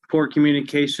for poor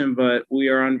communication, but we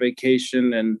are on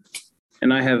vacation and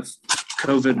I have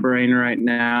COVID brain right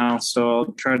now. So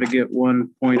I'll try to get one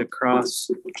point across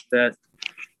that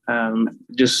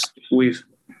we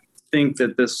think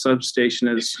that this substation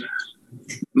is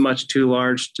much too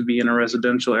large to be in a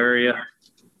residential area.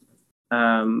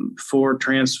 4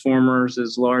 transformers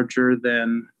is larger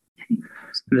than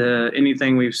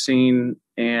anything we've seen,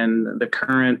 and the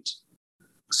current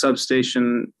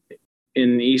substation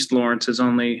in East Lawrence is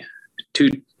only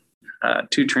two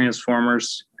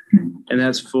transformers, and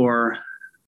that's for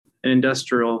an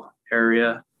industrial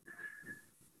area.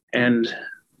 And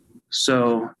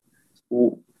so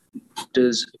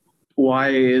why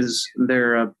is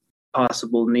there a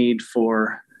possible need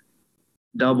for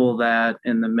double that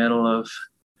in the middle of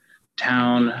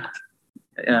town,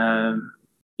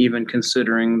 even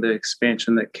considering the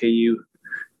expansion that KU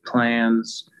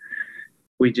plans?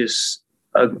 We just,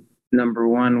 number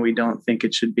one, we don't think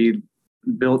it should be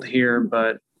built here,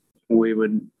 but we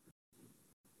would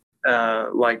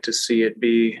like to see it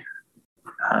be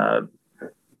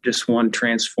just one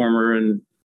transformer and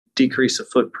decrease the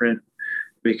footprint,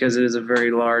 because it is a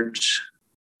very large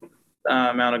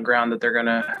amount of ground that they're going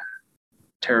to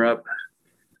tear up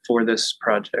for this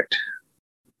project.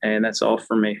 And that's all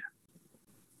for me.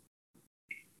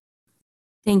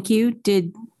 Thank you.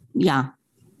 Did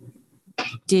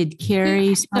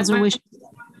Carrie Smelser wish?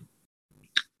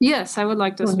 Yes, I would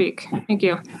like to speak. Thank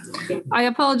you. I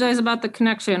apologize about the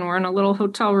connection. We're in a little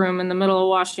hotel room in the middle of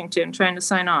Washington trying to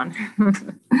sign on.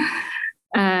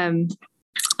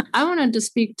 I wanted to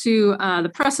speak to the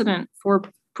precedent for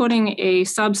putting a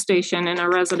substation in a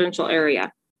residential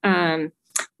area.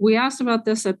 We asked about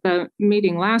this at the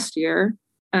meeting last year,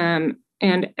 and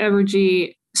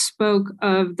Evergy spoke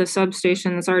of the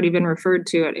substation that's already been referred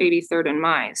to at 83rd and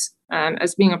Mize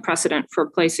as being a precedent for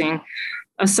placing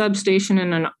a substation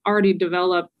in an already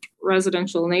developed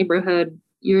residential neighborhood,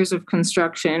 years of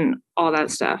construction, all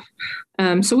that stuff.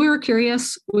 So we were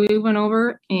curious. We went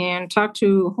over and talked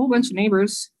to a whole bunch of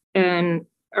neighbors and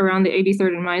around the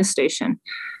 83rd and Mize station.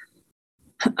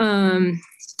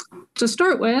 To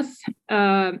start with,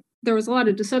 there was a lot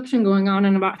of deception going on,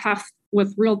 and about half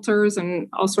with realtors and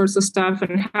all sorts of stuff,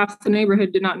 and half the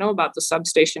neighborhood did not know about the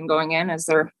substation going in as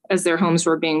their homes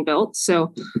were being built.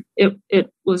 So it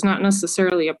was not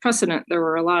necessarily a precedent. There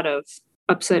were a lot of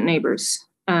upset neighbors.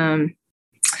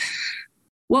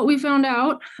 What we found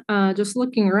out, just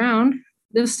looking around,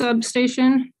 this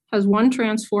substation has one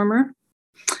transformer.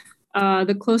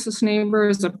 The closest neighbor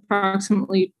is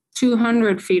approximately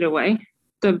 200 feet away.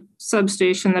 The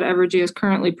substation that Evergy is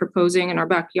currently proposing in our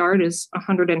backyard is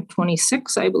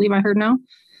 126, I believe I heard now.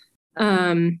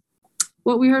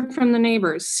 What we heard from the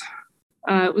neighbors,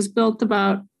 it was built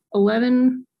about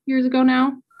 11 years ago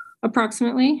now,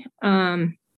 approximately.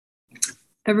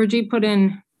 Evergy put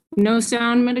in no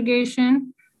sound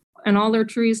mitigation, and all their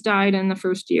trees died in the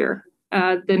first year.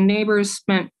 the neighbors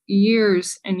spent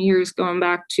years and years going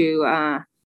back to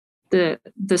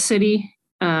the city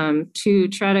to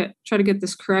try to get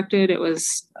this corrected. It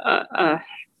was a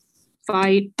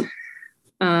fight,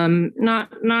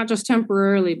 not just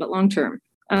temporarily, but long term.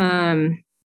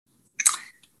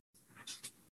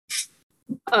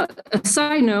 A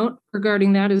side note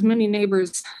regarding that is many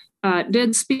neighbors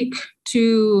did speak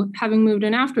to having moved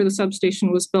in after the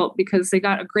substation was built because they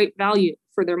got a great value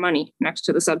for their money next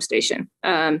to the substation,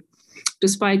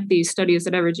 despite the studies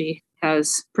that Evergy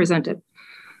has presented.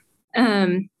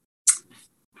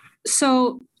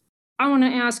 So I want to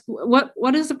ask,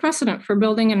 what is the precedent for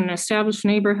building in an established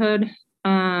neighborhood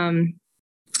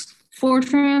for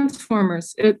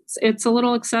transformers? It's a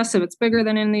little excessive. It's bigger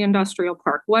than in the industrial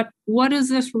park. What is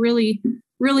this really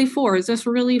for? Is this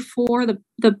really for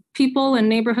the people and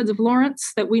neighborhoods of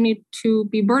Lawrence that we need to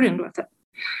be burdened with it?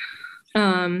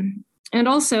 And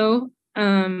also,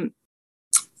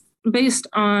 based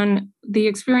on the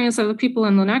experience of the people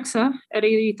in Lenexa at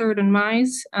 83rd and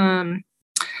Mize,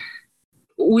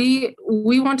 we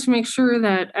want to make sure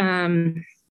that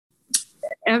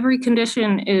every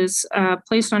condition is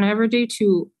placed on Evergy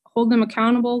to hold them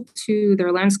accountable to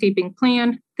their landscaping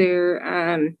plan,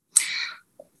 their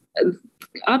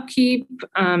upkeep,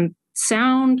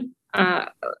 sound,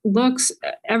 looks,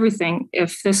 everything,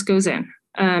 if this goes in.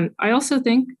 I also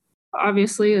think,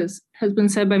 obviously, as has been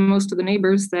said by most of the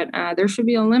neighbors, that there should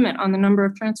be a limit on the number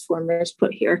of transformers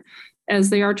put here, as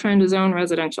they are trying to zone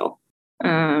residential.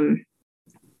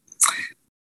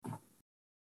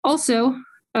 Also,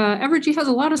 Evergy has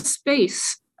a lot of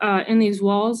space in these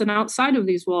walls and outside of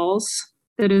these walls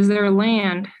that is their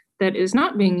land that is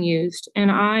not being used.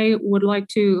 And I would like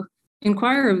to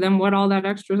inquire of them what all that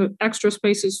extra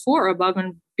space is for above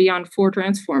and beyond 4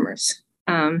 transformers.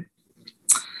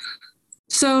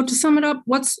 So to sum it up,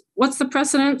 what's the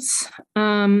precedence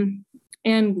and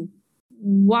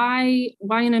why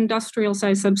an industrial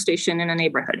size substation in a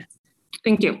neighborhood?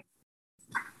 Thank you.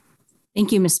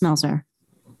 Thank you, Ms. Melzer.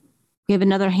 We have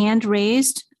another hand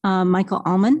raised, Michael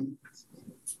Allman.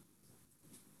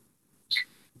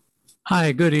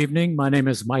 Hi, good evening. My name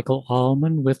is Michael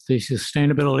Allman with the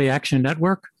Sustainability Action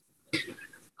Network.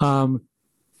 Our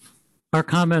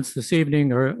comments this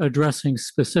evening are addressing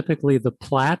specifically the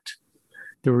plat,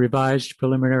 the revised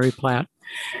preliminary plat.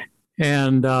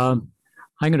 And I'm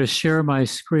going to share my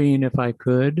screen if I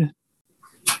could.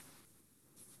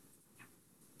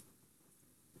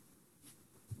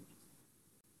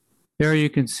 There you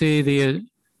can see the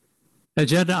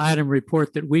agenda item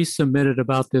report that we submitted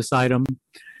about this item.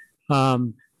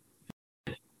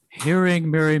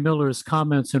 Hearing Mary Miller's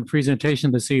comments and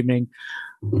presentation this evening,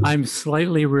 I'm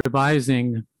slightly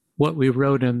revising what we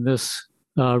wrote in this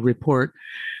report.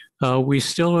 We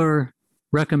still are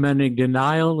recommending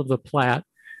denial of the plat,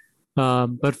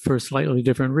 but for slightly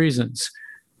different reasons.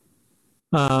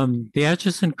 The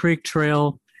Atchison Creek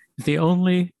Trail is the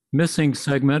only missing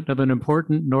segment of an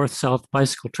important north-south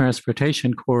bicycle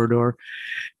transportation corridor.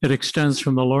 It extends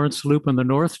from the Lawrence Loop on the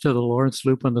north to the Lawrence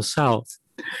Loop on the south.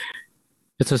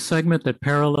 It's a segment that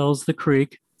parallels the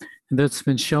creek and that's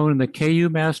been shown in the KU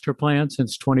Master Plan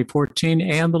since 2014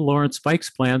 and the Lawrence Bikes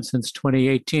Plan since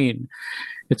 2018.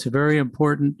 It's a very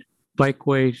important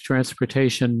bikeway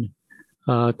transportation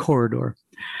corridor.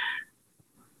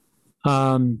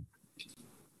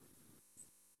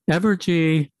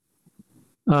 Evergy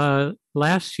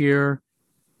last year,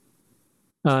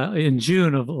 in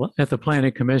June at the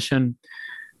Planning Commission,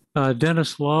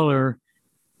 Dennis Lawler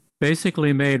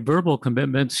basically made verbal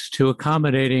commitments to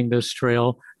accommodating this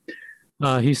trail.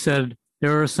 He said,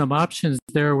 there are some options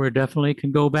there we definitely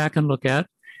can go back and look at,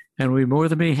 and we'd more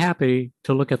than be happy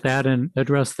to look at that and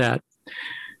address that.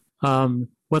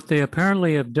 What they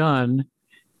apparently have done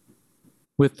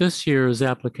with this year's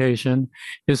application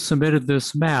is submitted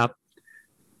this map,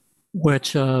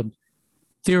 which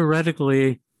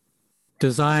theoretically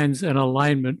designs an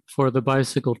alignment for the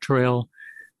bicycle trail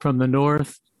from the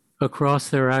north across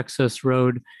their access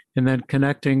road and then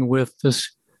connecting with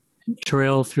this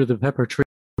trail through the Pepper Tree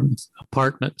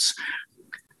apartments.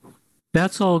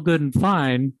 That's all good and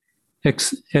fine,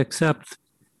 except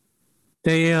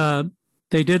they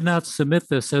did not submit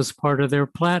this as part of their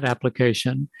plat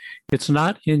application. It's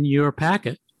not in your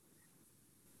packet.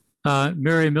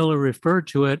 Mary Miller referred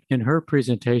to it in her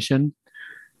presentation.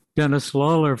 Dennis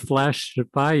Lawler flashed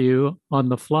it by you on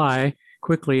the fly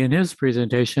quickly in his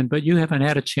presentation, but you haven't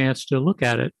had a chance to look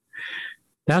at it.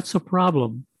 That's a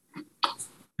problem.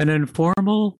 An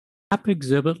informal map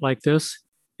exhibit like this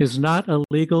is not a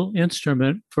legal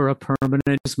instrument for a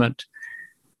permanent easement.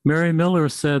 Mary Miller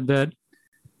said that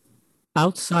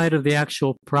outside of the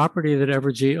actual property that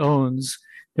Evergy owns,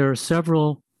 there are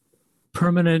several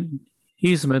permanent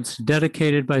easements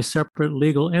dedicated by separate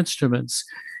legal instruments.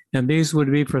 And these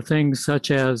would be for things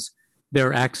such as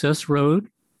their access road,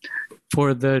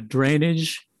 for the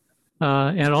drainage,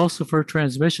 and also for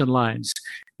transmission lines.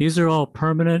 These are all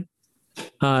permanent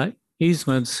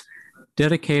easements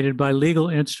dedicated by legal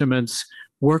instruments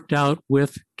worked out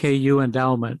with KU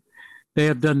Endowment. They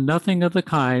have done nothing of the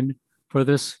kind for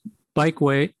this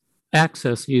bikeway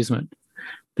access easement.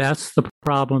 That's the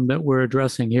problem that we're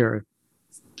addressing here.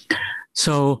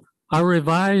 So our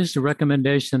revised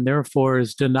recommendation, therefore,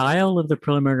 is denial of the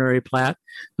preliminary plat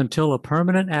until a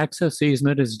permanent access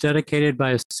easement is dedicated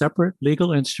by a separate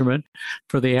legal instrument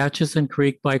for the Atchison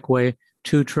Creek Bikeway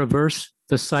to traverse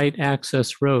the site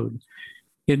access road.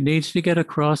 It needs to get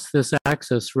across this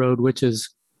access road, which is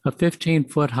a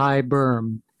 15-foot high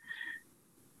berm.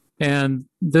 And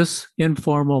this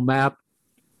informal map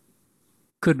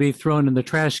could be thrown in the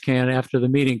trash can after the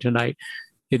meeting tonight.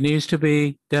 It needs to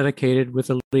be dedicated with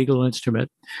a legal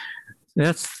instrument.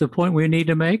 That's the point we need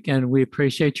to make, and we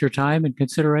appreciate your time and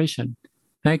consideration.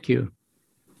 Thank you.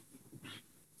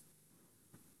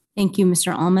 Thank you,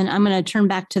 Mr. Allman. I'm going to turn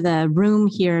back to the room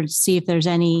here to see if there's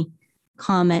any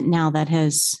comment now that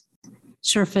has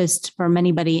surfaced from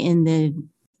anybody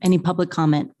any public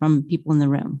comment from people in the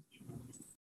room.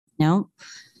 No?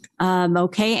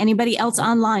 Okay, anybody else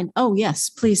online? Oh, yes,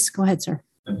 please go ahead, sir.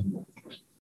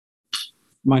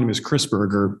 My name is Chris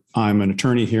Berger. I'm an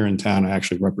attorney here in town. I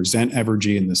actually represent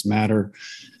Evergy in this matter.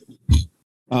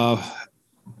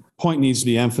 Point needs to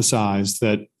be emphasized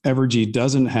that Evergy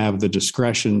doesn't have the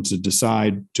discretion to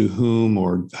decide to whom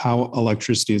or how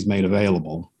electricity is made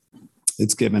available.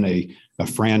 It's given a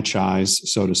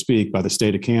franchise, so to speak, by the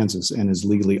state of Kansas and is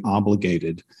legally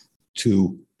obligated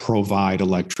to provide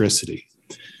electricity.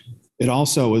 It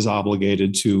also is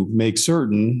obligated to make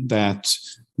certain that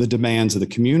the demands of the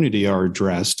community are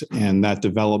addressed and that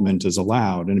development is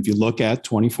allowed. And if you look at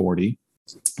 2040,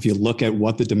 if you look at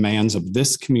what the demands of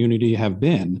this community have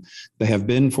been, they have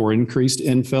been for increased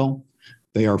infill.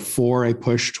 They are for a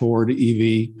push toward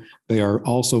EV. They are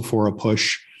also for a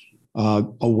push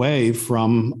away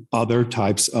from other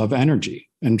types of energy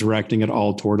and directing it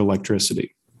all toward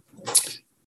electricity.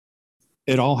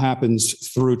 It all happens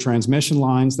through transmission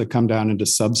lines that come down into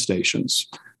substations.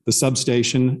 The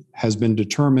substation has been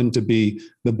determined to be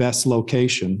the best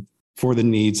location for the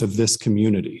needs of this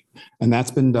community. And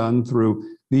that's been done through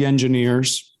the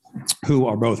engineers who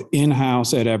are both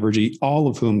in-house at Evergy, all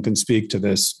of whom can speak to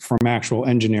this from actual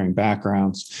engineering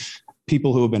backgrounds,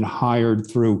 people who have been hired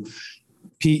through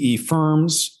PE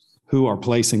firms who are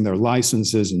placing their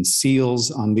licenses and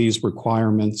seals on these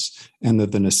requirements and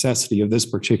the necessity of this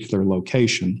particular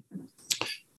location.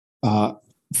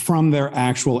 From their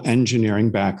actual engineering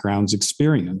backgrounds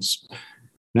experience.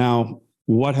 Now,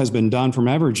 what has been done from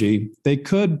Evergy, they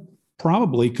could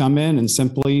probably come in and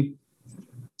simply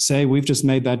say, we've just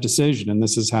made that decision and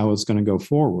this is how it's going to go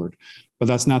forward. But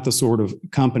that's not the sort of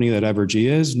company that Evergy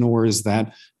is, nor is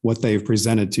that what they've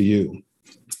presented to you.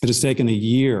 It has taken a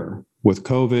year with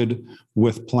COVID,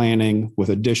 with planning, with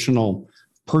additional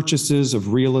purchases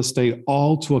of real estate,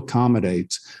 all to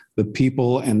accommodate the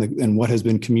people and what has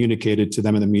been communicated to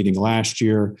them in the meeting last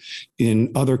year, in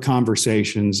other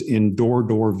conversations, in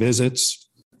door-to-door visits.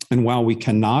 And while we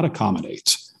cannot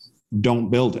accommodate, don't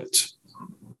build it,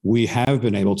 we have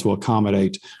been able to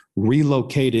accommodate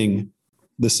relocating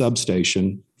the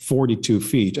substation 42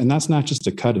 feet. And that's not just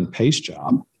a cut and paste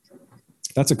job.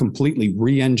 That's a completely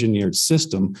re-engineered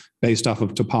system based off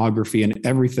of topography and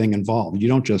everything involved. You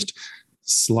don't just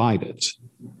slide it.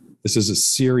 This is a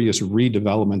serious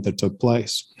redevelopment that took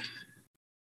place.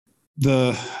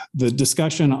 The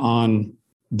discussion on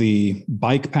the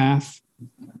bike path,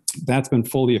 that's been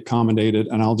fully accommodated.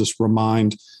 And I'll just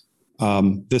remind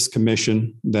this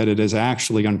commission that it is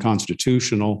actually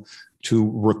unconstitutional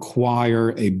to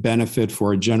require a benefit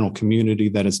for a general community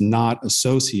that is not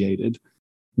associated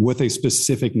with a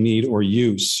specific need or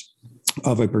use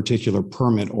of a particular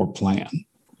permit or plan.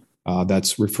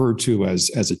 That's referred to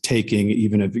as a taking,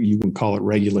 even if you can call it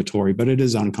regulatory, but it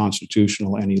is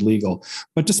unconstitutional and illegal.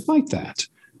 But despite that,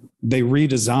 they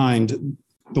redesigned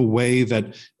the way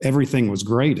that everything was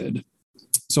graded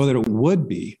so that it would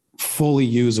be fully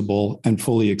usable and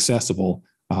fully accessible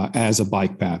as a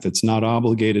bike path. It's not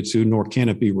obligated to, nor can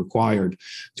it be required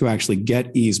to actually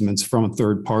get easements from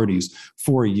third parties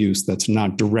for a use that's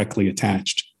not directly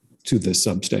attached to this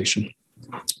substation.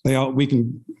 We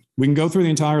can go through the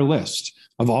entire list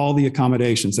of all the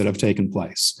accommodations that have taken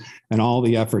place and all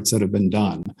the efforts that have been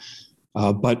done.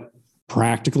 But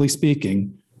practically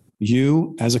speaking,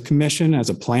 you as a commission, as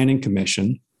a planning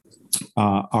commission,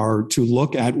 are to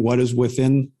look at what is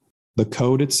within the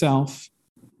code itself.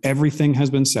 Everything has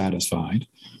been satisfied.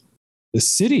 The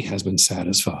city has been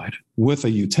satisfied with a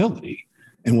utility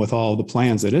and with all the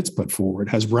plans that it's put forward,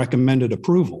 has recommended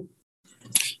approval.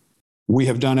 We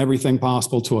have done everything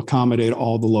possible to accommodate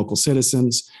all the local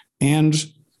citizens and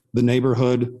the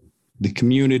neighborhood, the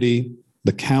community,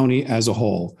 the county as a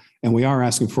whole. And we are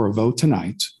asking for a vote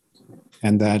tonight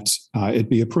and that it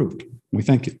be approved. We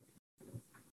thank you.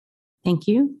 Thank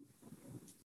you.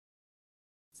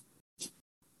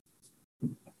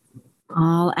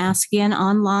 I'll ask again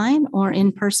online or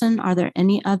in person. Are there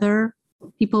any other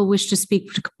people who wish to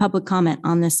speak for public comment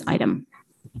on this item?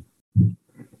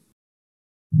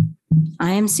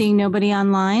 I am seeing nobody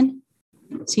online,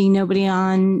 seeing nobody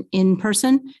on in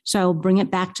person. So I'll bring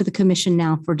it back to the commission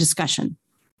now for discussion.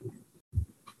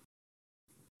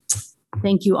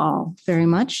 Thank you all very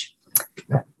much.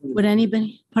 Would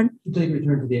anybody, pardon? Take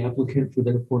return to the applicant for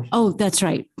their portion. Oh, that's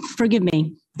right. Forgive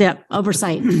me. The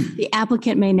oversight. The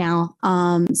applicant may now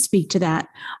speak to that,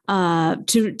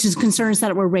 to concerns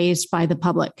that were raised by the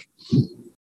public.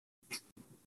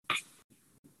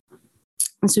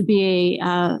 This would be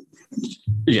a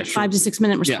yeah, sure. 5 to 6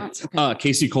 minute response. Yeah. Okay.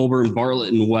 Casey Colburn,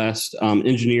 Bartlett and West,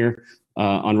 engineer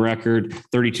on record,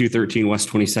 3213 West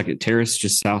 22nd Terrace,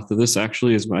 just south of this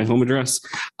actually is my home address.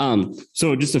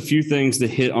 So just a few things to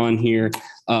hit on here.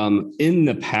 In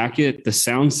the packet, the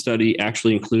sound study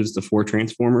actually includes the 4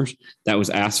 transformers that was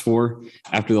asked for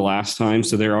after the last time.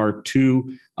 So there are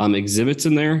 2 exhibits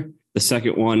in there. The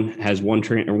second one has one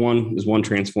is one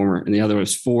transformer and the other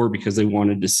is 4 because they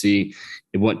wanted to see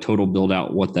what total build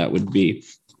out, what that would be.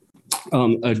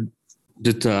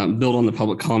 Just build on the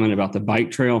public comment about the bike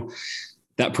trail.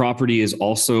 That property is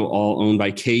also all owned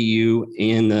by KU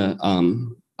and the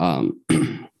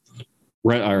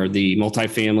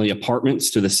multifamily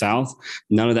apartments to the south.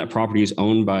 None of that property is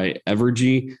owned by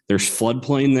Evergy. There's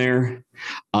floodplain there.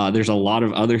 There's a lot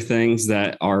of other things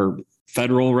that are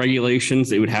federal regulations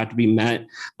that would have to be met.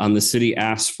 The city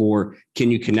asked for,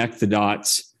 can you connect the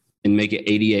dots and make it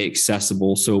ADA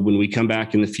accessible? So when we come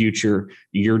back in the future,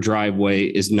 your driveway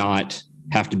is not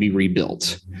have to be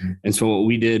rebuilt. And so what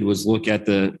we did was looked at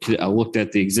the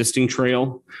existing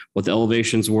trail, what the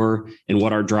elevations were, and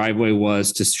what our driveway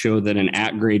was to show that an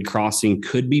at-grade crossing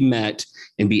could be met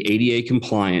and be ADA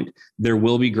compliant. There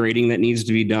will be grading that needs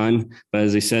to be done, but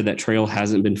as I said, that trail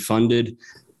hasn't been funded.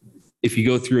 If you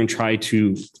go through and try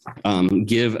to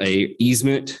give a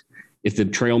easement, if the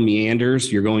trail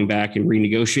meanders, you're going back and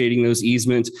renegotiating those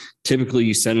easements. Typically,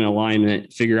 you set an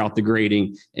alignment, figure out the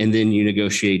grading, and then you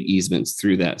negotiate easements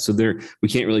through that. So we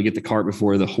can't really get the cart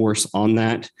before the horse on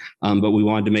that. But we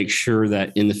wanted to make sure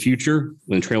that in the future,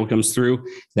 when the trail comes through,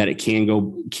 that it can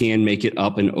make it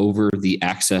up and over the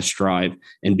access drive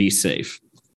and be safe.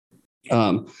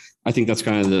 I think that's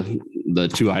kind of the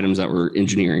 2 items that were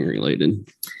engineering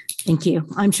related. Thank you.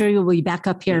 I'm sure you'll be back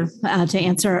up here to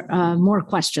answer more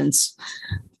questions.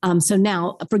 So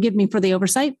now, forgive me for the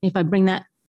oversight if I bring that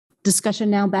discussion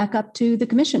now back up to the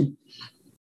commission.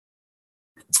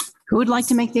 Who would like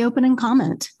to make the opening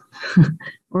comment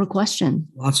or a question?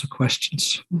 Lots of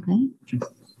questions. Okay.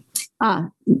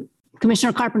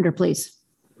 Commissioner Carpenter, please.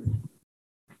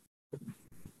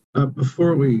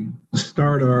 Before we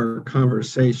start our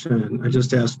conversation, I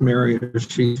just asked Mary if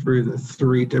she threw the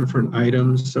 3 different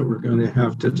items that we're going to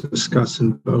have to discuss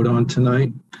and vote on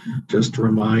tonight, just to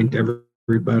remind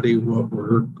everybody what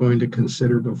we're going to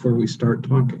consider before we start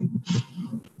talking.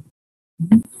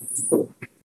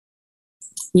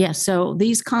 Yes, so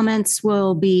these comments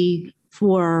will be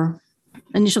for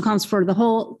initial comments for the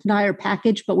whole entire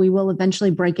package, but we will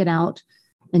eventually break it out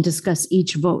and discuss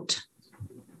each vote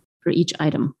for each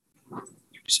item.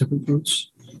 Separate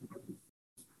votes.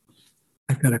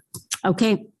 I've got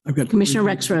Commissioner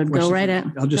Rexroad, go right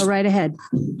ahead.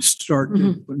 Start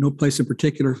no place in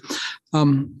particular.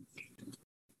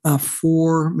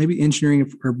 For maybe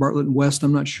engineering or Bartlett and West,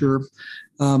 I'm not sure.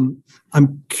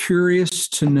 I'm curious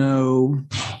to know.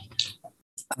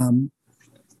 I'm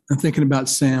thinking about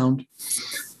sound.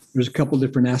 There's a couple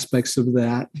different aspects of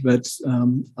that, but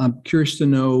I'm curious to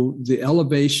know the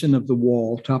elevation of the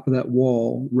wall, top of that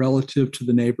wall, relative to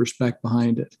the neighbors back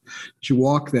behind it. As you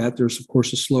walk that, there's of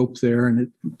course a slope there, and it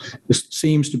just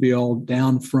seems to be all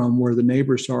down from where the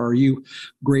neighbors are. Are you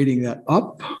grading that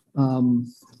up?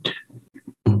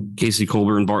 Casey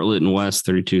Colburn, Bartlett and West,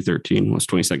 3213 West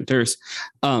 22nd Terrace.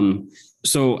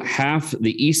 So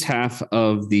the east half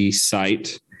of the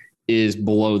site is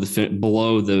below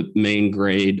the main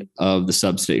grade of the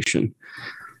substation.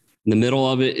 The middle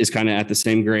of it is kind of at the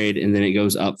same grade, and then it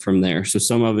goes up from there. So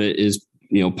some of it is,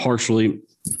 partially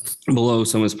below,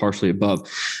 some is partially above.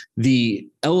 The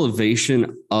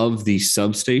elevation of the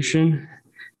substation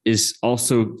is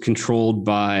also controlled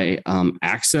by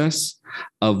access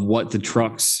of what the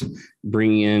trucks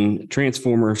bring in,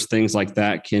 transformers, things like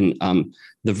that can,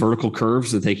 the vertical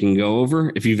curves that they can go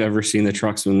over. If you've ever seen the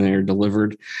trucks when they're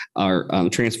delivered, or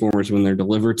transformers when they're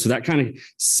delivered. So that kind of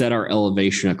set our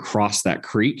elevation across that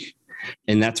creek.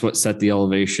 And that's what set the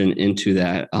elevation into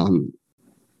that,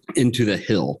 into the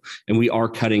hill. And we are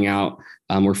cutting out,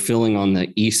 we're filling on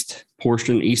the east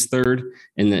portion, east third,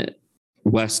 and the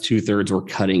west 2/3 we're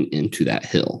cutting into that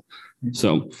hill.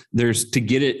 So there's, to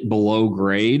get it below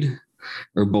grade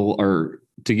or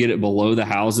to get it below the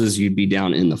houses, you'd be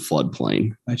down in the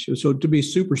floodplain. So to be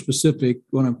super specific,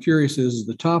 what I'm curious is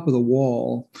the top of the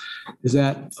wall, is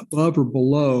that above or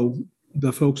below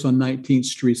the folks on 19th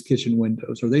Street's kitchen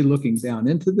windows? Are they looking down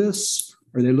into this?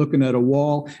 Are they looking at a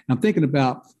wall? And I'm thinking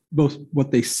about both what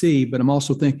they see, but I'm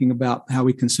also thinking about how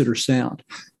we consider sound.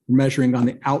 We're measuring on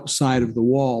the outside of the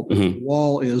wall, but the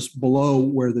wall is below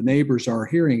where the neighbors are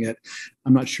hearing it.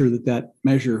 I'm not sure that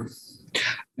measure.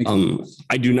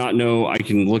 I do not know. I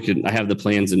have the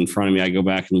plans in front of me. I go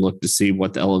back and look to see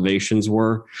what the elevations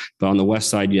were, but on the west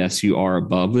side, yes, you are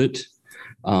above it.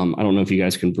 I don't know if you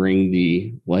guys can bring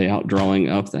the layout drawing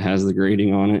up that has the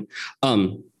grading on it.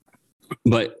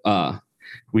 But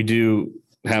we do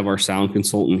have our sound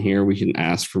consultant here. We can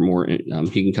ask for more.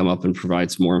 He can come up and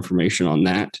provide some more information on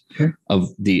that, of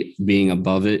the being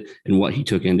above it and what he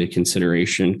took into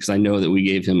consideration. Because I know that we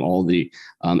gave him all the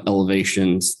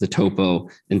elevations, the topo,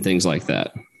 and things like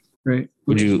that. Great.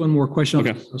 One more question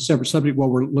on a separate subject while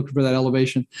we're looking for that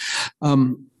elevation.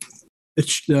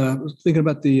 Thinking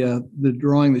about the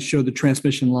drawing that showed the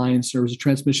transmission lines. There was a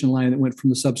transmission line that went from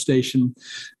the substation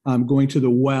going to the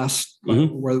west,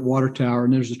 where the water tower,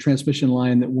 and there's a transmission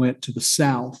line that went to the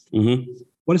south.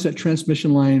 What is that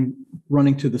transmission line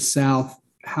running to the south?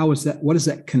 How is that? What is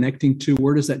that connecting to?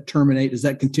 Where does that terminate? Does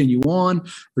that continue on,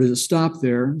 or does it stop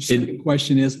there? Second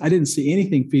question is, I didn't see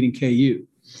anything feeding KU.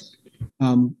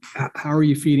 How are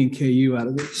you feeding KU out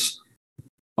of this?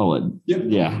 Oh,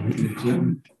 yeah.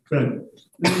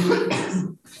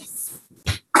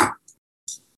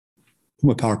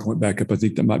 My PowerPoint back up. I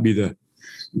think that might be the.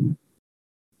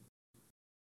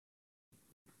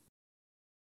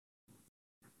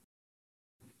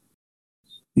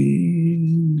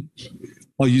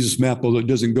 I'll use this map, although it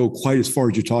doesn't go quite as far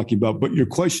as you're talking about. But your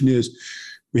question is,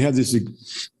 we have this.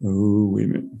 Oh, wait a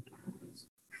minute.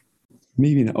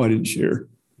 Maybe not. Oh, I didn't share.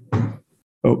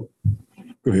 Oh,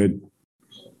 go ahead.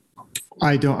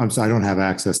 I'm sorry, I don't have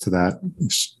access to that.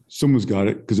 Someone's got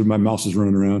it because my mouse is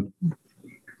running around.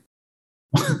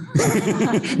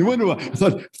 You wonder why? I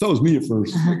thought it was me at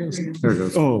first. There it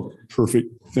goes. Oh,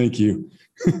 perfect. Thank you.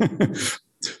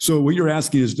 So what you're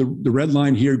asking is the red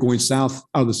line here going south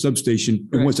out of the substation,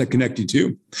 and what's that connected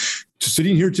to?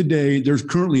 Sitting here today, there's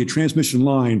currently a transmission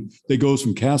line that goes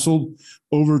from Castle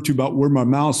over to about where my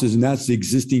mouse is, and that's the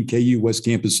existing KU West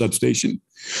Campus substation.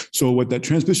 So what that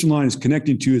transmission line is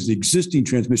connecting to is the existing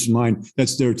transmission line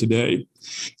that's there today.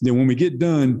 Then when we get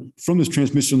done from this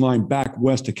transmission line back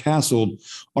west to Castle,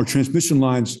 our transmission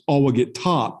lines all will get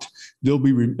topped. They'll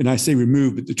be, and I say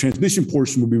removed, but the transmission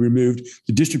portion will be removed.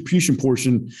 The distribution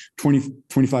portion,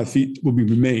 25 feet, will be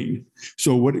remain.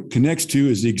 So what it connects to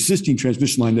is the existing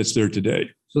transmission line that's there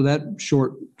today. So that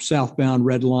short southbound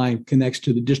red line connects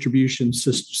to the distribution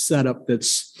setup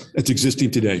that's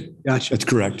existing today. Gotcha. That's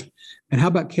correct. And how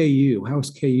about KU? How is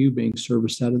KU being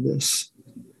serviced out of this?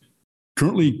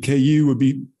 Currently, KU would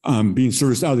be being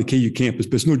serviced out of the KU campus,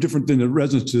 but it's no different than the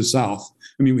residents to the south.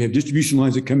 I mean, we have distribution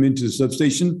lines that come into the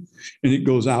substation, and it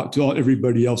goes out to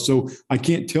everybody else. So I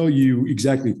can't tell you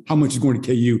exactly how much is going to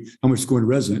KU, how much is going to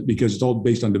resident, because it's all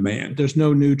based on demand. There's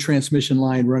no new transmission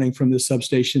line running from the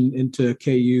substation into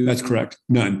KU? That's correct.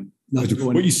 None.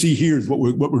 What you see here is what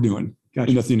we're doing.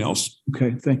 Gotcha. Nothing else.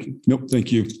 Okay, thank you. Nope,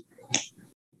 thank you.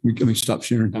 Let me stop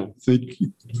sharing. Thank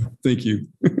you. Thank you.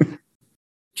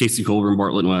 Casey Colburn,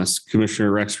 Bartlett West, Commissioner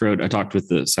Rexroad. I talked with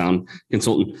the sound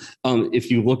consultant.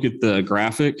 If you look at the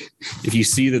graphic, if you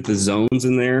see that the zones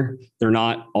in there, they're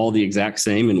not all the exact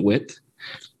same in width.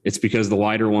 It's because the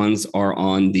wider ones are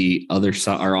on the other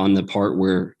side, are on the part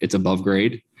where it's above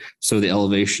grade. So the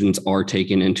elevations are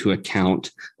taken into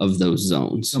account of those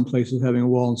zones. Some places having a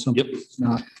wall and some places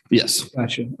not. Yes.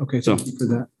 Gotcha. Okay, thank you for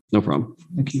that. No problem.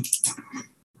 Thank you.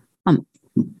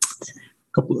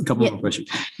 Couple more questions.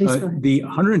 The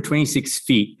 126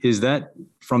 feet, is that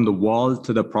from the wall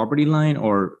to the property line,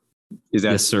 or is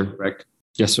that yes, sir. correct?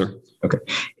 Yes, sir. Okay.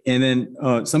 And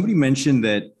then somebody mentioned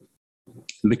that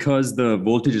because the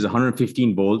voltage is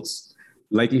 115 volts,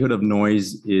 likelihood of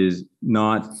noise is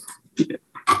not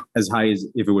as high as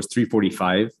if it was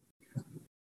 345.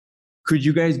 Could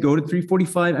you guys go to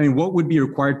 345? I mean, what would be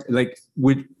required? Like,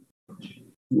 can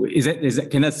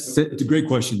that? It's a great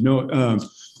question. No.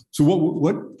 So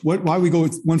why we go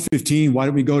with 115? Why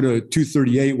don't we go to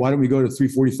 238? Why don't we go to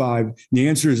 345? And the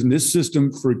answer is, in this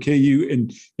system for KU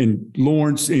in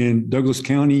Lawrence and Douglas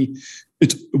County,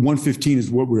 it's 115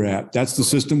 is what we're at. That's the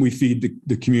system we feed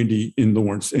the community in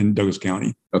Lawrence and Douglas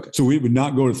County. Okay. So we would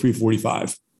not go to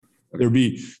 345.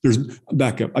 There's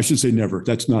backup. I should say never.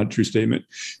 That's not a true statement.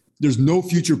 There's no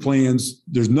future plans.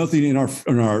 There's nothing in our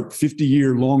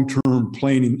 50-year long-term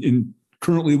plan in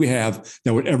currently we have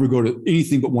that would ever go to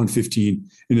anything but 115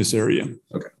 in this area.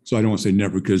 Okay. So I don't want to say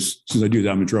never, because since I do that,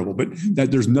 I'm in trouble, but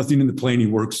that there's nothing in the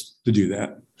planning works to do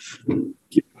that.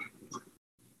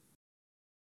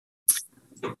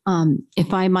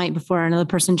 If I might, before another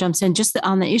person jumps in, just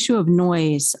on the issue of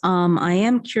noise, I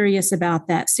am curious about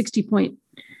that 62.3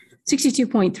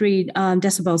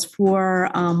 decibels for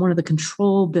one of the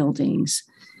control buildings.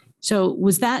 So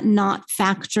was that not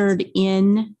factored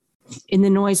in the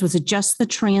noise? Was it just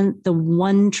wait a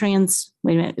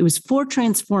minute, it was 4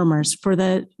 transformers for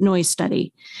the noise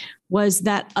study. Was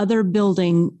that other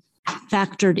building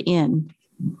factored in?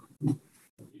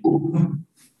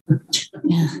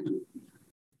 Yeah.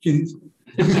 Good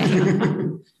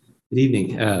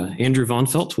evening. Andrew Von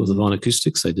Felt with Von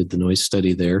Acoustics. I did the noise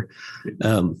study there.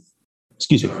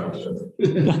 Excuse me.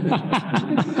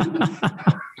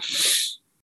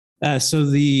 So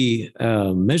the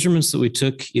measurements that we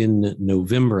took in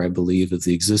November, I believe, of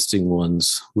the existing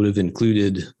ones would have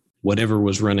included whatever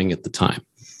was running at the time.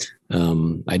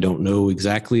 I don't know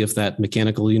exactly if that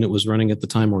mechanical unit was running at the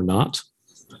time or not,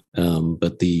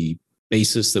 but the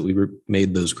basis that we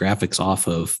made those graphics off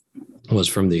of was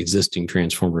from the existing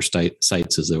transformer sites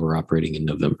as they were operating in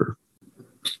November.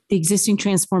 The existing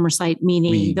transformer site,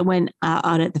 meaning the one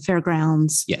out at the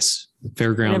fairgrounds? Yes,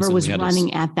 fairgrounds. Whatever was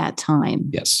running at that time?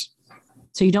 Yes.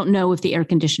 So you don't know if the air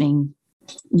conditioning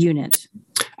unit?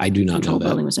 I do not know that.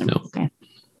 Building was no. Okay.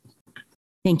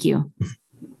 Thank you.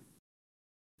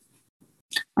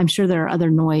 I'm sure there are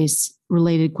other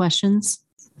noise-related questions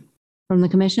from the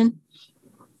commission.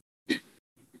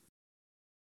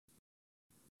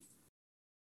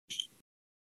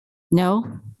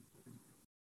 No?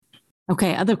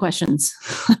 Okay, other questions?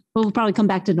 We'll probably come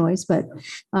back to noise, but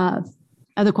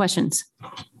other questions?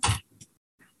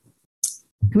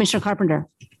 Commissioner Carpenter.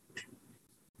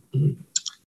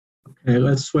 Okay,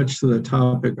 let's switch to the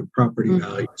topic of property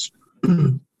values.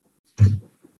 In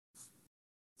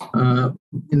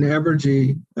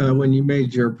Evergy, when you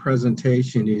made your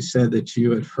presentation, you said that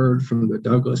you had heard from the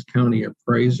Douglas County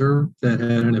appraiser that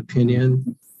had an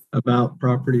opinion about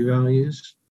property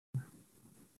values.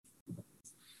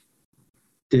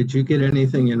 Did you get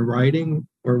anything in writing,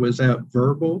 or was that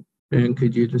verbal? And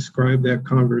could you describe that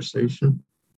conversation?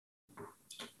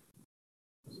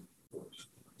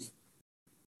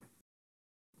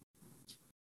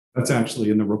 That's actually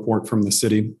in the report from the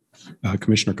city,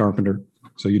 Commissioner Carpenter.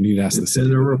 So you need to ask the city.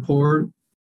 In the report?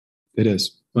 It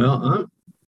is. Well,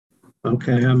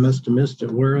 okay, I must have missed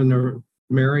it. Where in the,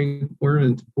 Mary, where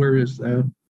is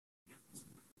that?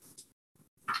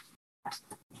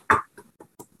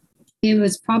 It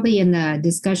was probably in the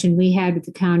discussion we had with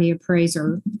the county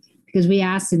appraiser, because we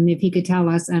asked him if he could tell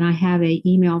us, and I have an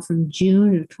email from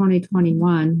June of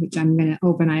 2021, which I'm going to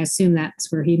open. I assume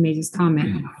that's where he made his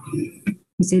comment.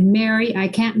 He said, Mary, I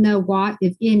can't know what,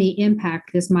 if any,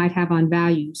 impact this might have on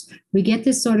values. We get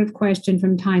this sort of question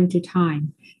from time to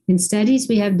time. In studies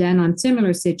we have done on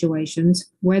similar situations,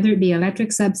 whether it be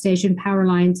electric substation, power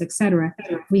lines, etc.,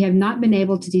 we have not been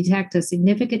able to detect a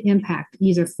significant impact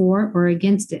either for or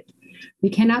against it.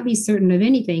 We cannot be certain of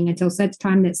anything until such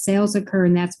time that sales occur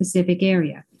in that specific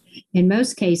area. In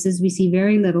most cases, we see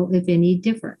very little, if any,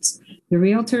 difference. The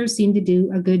realtors seem to do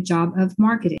a good job of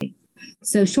marketing.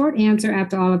 So short answer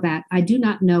after all of that, I do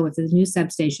not know if the new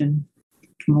substation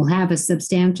will have a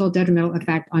substantial detrimental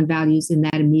effect on values in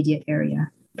that immediate area.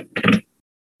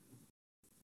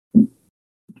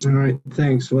 All right,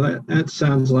 thanks. Well, that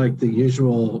sounds like the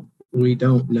usual we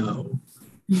don't know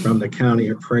from the county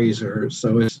appraiser.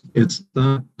 So it's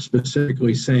not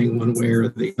specifically saying one way or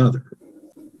the other.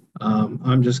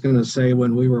 I'm just going to say,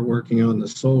 when we were working on the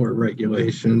solar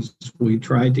regulations, we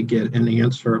tried to get an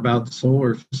answer about the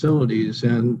solar facilities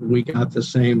and we got the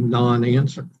same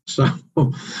non-answer. So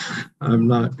I'm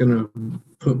not going to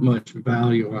put much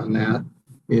value on that.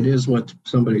 It is what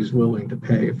somebody's willing to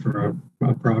pay for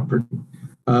a property.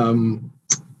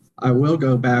 I will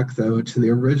go back, though, to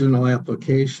the original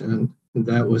application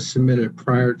that was submitted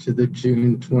prior to the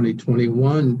June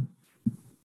 2021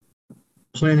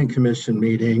 Planning Commission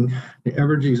meeting.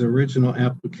 Evergy's original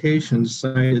application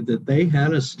cited that they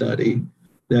had a study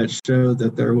that showed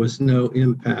that there was no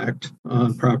impact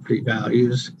on property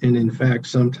values. And in fact,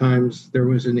 sometimes there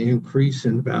was an increase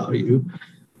in value.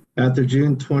 At the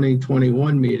June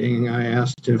 2021 meeting, I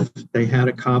asked if they had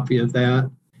a copy of that,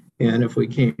 and if we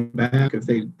came back, if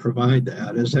they'd provide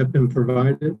that. Has that been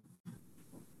provided?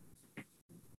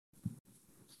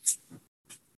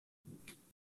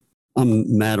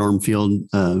 I'm Matt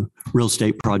Armfield, real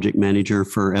estate project manager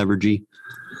for Evergy.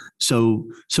 So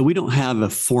we don't have a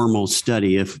formal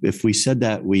study. If we said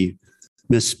that, we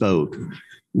misspoke.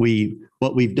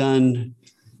 What we've done,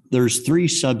 there's 3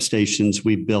 substations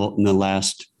we've built in the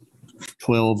last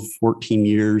 12, 14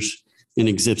 years in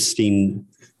existing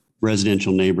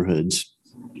residential neighborhoods.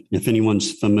 If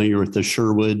anyone's familiar with the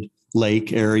Sherwood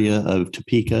Lake area of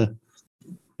Topeka,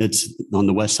 it's on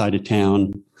the west side of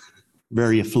town,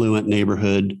 very affluent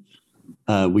neighborhood.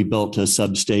 We built a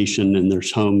substation and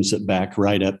there's homes that back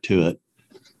right up to it.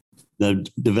 The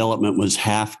development was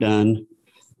half done.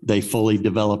 They fully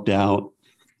developed out.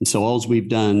 And so all we've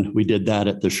done, we did that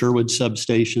at the Sherwood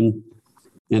substation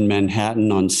in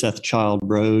Manhattan on Seth Child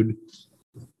Road.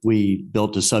 We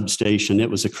built a substation. It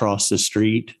was across the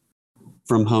street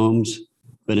from homes,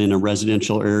 but in a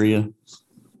residential area.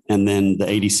 And then the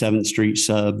 87th Street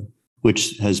sub,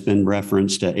 which has been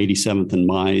referenced at 87th and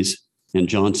Mize in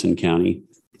Johnson County.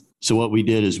 So what we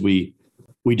did is we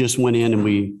just went in and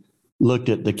we looked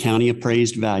at the county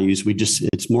appraised values.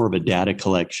 It's more of a data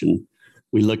collection.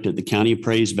 We looked at the county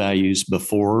appraised values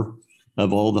before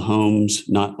of all the homes,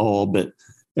 not all, but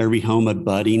every home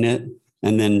abutting it,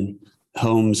 and then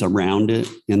homes around it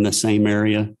in the same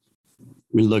area.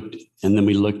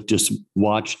 Just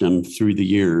watched them through the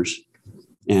years,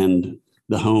 and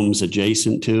the homes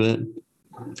adjacent to it,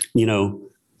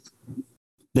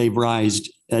 they've rised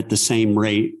at the same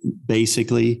rate,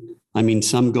 basically. I mean,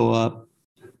 some go up,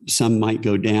 some might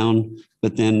go down,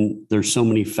 but then there's so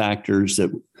many factors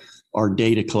that our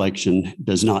data collection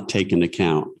does not take into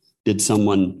account. Did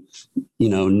someone,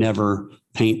 never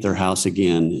paint their house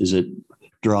again? Is it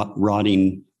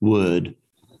rotting wood?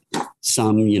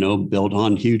 Some, built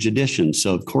on huge additions.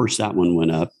 So of course that one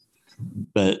went up,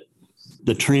 but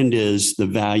the trend is the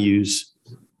values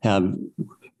have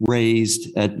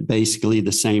raised at basically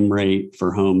the same rate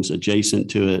for homes adjacent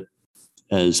to it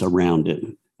as around it.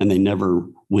 And they never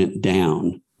went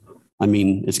down. I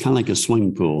mean, it's kind of like a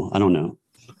swimming pool. I don't know.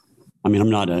 I mean, I'm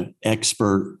not an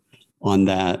expert on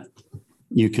that.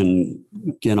 You can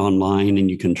get online and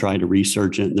you can try to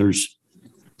research it.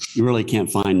 You really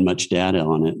can't find much data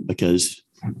on it because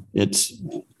it's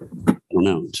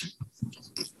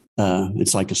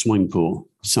like a swimming pool.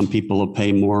 Some people will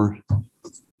pay more.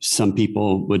 Some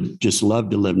people would just love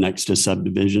to live next to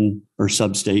subdivision or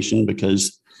substation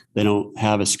because they don't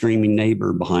have a screaming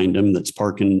neighbor behind them that's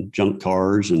parking junk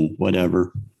cars and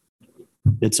whatever.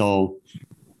 It's all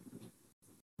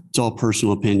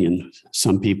personal opinion.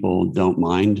 Some people don't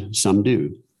mind, some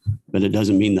do, but it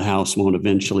doesn't mean the house won't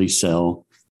eventually sell.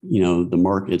 The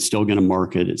market, it's still going to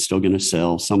market, it's still going to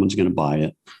sell, someone's going to buy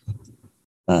it.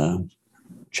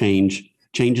 Change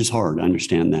is hard. I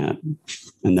understand that.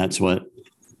 And that's what,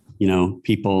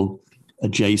 people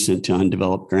adjacent to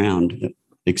undeveloped ground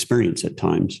experience at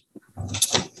times.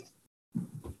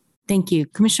 Thank you.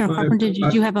 Commissioner Carpenter,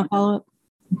 did you have a follow-up?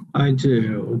 I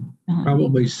do,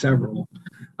 probably several.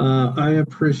 I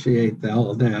appreciate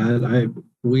all that.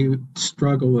 We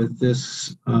struggle with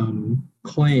this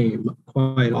claim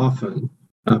quite often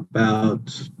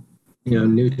about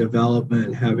new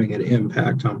development having an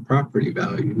impact on property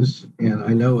values. And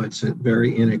I know it's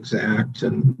very inexact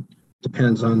and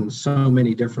depends on so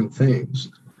many different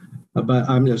things. But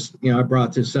I'm just, I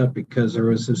brought this up because there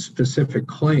was a specific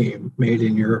claim made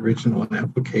in your original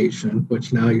application,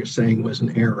 which now you're saying was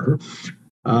an error.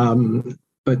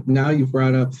 But now you've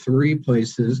brought up 3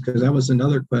 places, because that was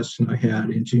another question I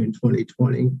had in June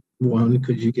 2021.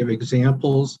 Could you give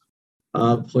examples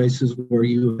of places where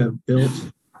you have built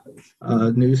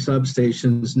new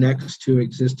substations next to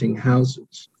existing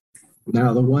houses?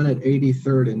 Now, the one at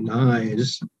 83rd and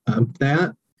Nyes,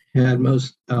 that had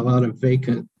a lot of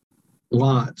vacant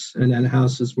lots, and then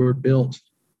houses were built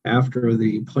after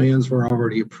the plans were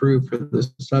already approved for the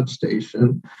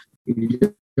substation. You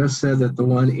just said that the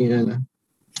one in,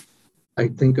 I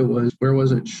think it was, where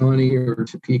was it, Shawnee or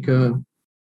Topeka?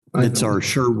 It's our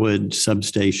Sherwood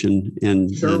substation in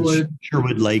the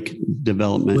Sherwood Lake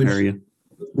development area,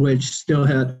 which still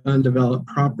had undeveloped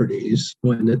properties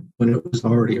when it was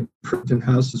already approved and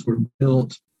houses were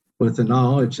built with the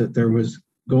knowledge that there was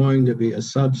going to be a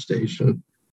substation.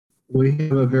 We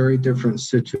have a very different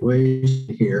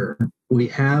situation here. We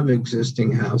have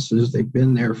existing houses. They've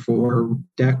been there for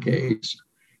decades,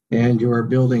 and you are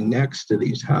building next to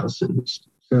these houses.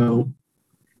 So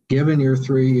given your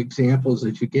three examples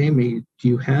that you gave me, do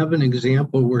you have an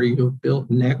example where you have built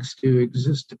next to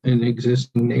an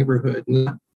existing neighborhood,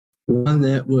 not one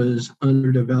that was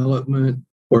under development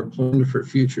or planned for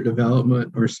future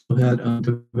development or still had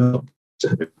undeveloped?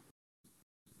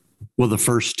 Well, the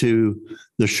first two,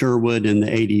 the Sherwood and the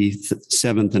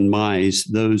 87th and Mize,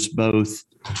 those both,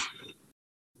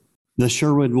 the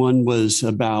Sherwood one was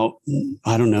about,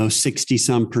 60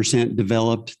 some percent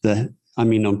developed.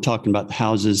 I'm talking about the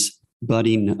houses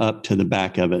butting up to the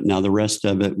back of it. Now the rest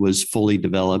of it was fully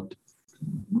developed,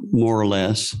 more or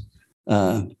less.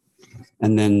 And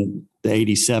then the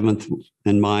 87th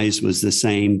and Mize was the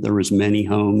same. There was many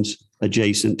homes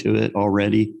adjacent to it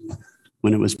already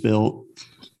when it was built.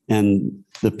 And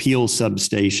the Peel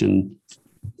substation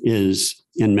is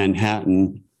in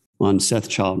Manhattan on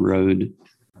Sethchild Road,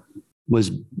 was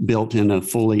built in a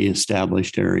fully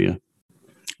established area.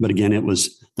 But again,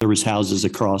 there was houses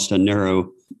across a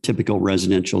narrow, typical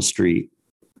residential street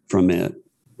from it.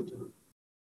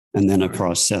 And then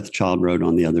across Sethchild Road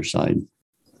on the other side.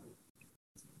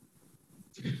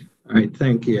 All right,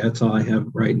 thank you. That's all I have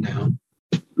right now.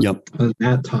 Yep. On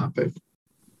that topic.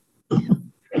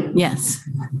 Yes.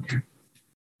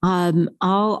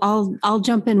 I'll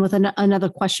jump in with another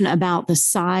question about the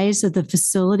size of the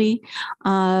facility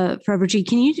for Evergy.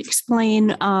 Can you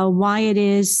explain why it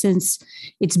is, since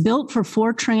it's built for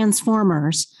 4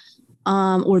 transformers,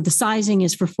 or the sizing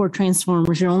is for 4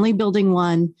 transformers, you're only building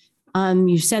one.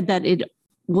 You said that it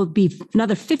will be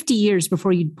another 50 years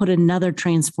before you put another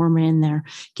transformer in there.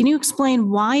 Can you explain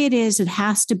why it is it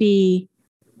has to be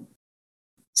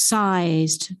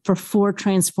sized for 4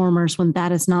 transformers when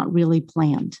that is not really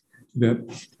planned? The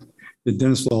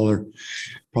Dennis Lawler,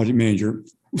 project manager.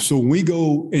 So when we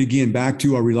go, and again, back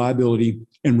to our reliability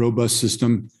and robust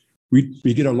system, we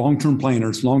get our long-term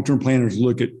planners. Long-term planners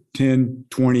look at 10,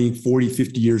 20, 40,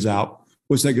 50 years out.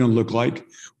 What's that going to look like?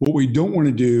 What we don't want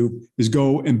to do is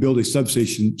go and build a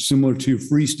substation similar to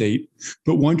Free State,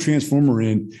 put one transformer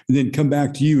in, and then come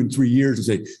back to you in 3 years and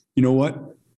say, you know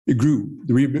what? It grew.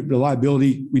 The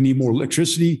reliability, we need more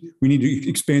electricity. We need to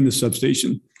expand the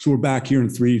substation. So we're back here in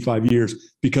 3 to 5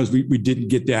 years because we didn't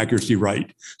get the accuracy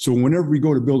right. So whenever we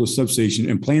go to build a substation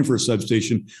and plan for a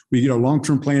substation, we get our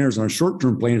long-term planners and our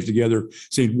short-term planners together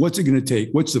saying, what's it going to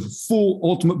take? What's the full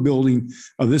ultimate building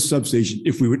of this substation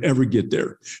if we would ever get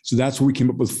there? So that's what we came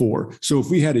up with 4. So if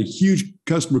we had a huge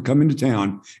customer come into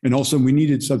town and all of a sudden we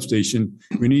needed substation,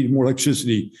 we needed more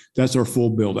electricity, that's our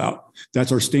full build out.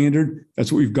 That's our standard.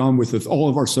 That's what we've gone with all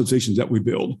of our substations that we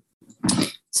build.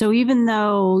 So even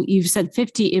though you've said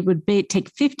 50, it would take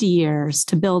 50 years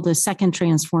to build a second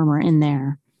transformer in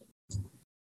there.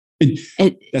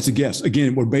 That's a guess.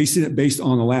 Again, we're basing it based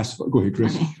on the last. Go ahead,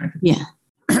 Chris. Okay. Yeah.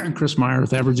 Chris Meyer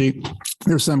with Evergy.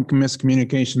 There's some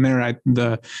miscommunication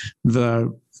there.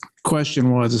 The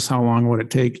question is how long would it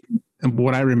take? And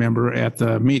what I remember at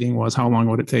the meeting was how long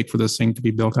would it take for this thing to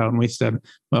be built out? And we said,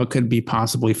 well, it could be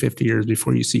possibly 50 years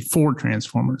before you see 4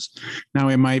 transformers. Now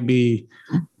it might be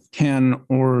 10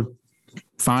 or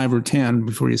 5 or 10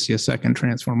 before you see a second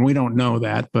transformer. We don't know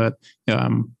that, but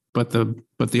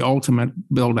the ultimate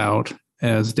build out,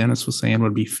 as Dennis was saying,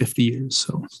 would be 50 years.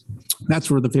 So that's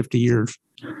where the 50 years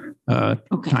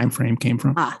time frame came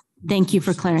from. Thank you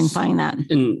for clarifying that.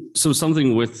 And so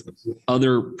something with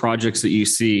other projects that you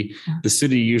see, the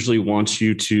city usually wants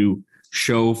you to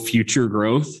show future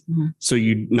growth. Mm-hmm. So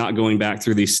you're not going back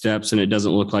through these steps and it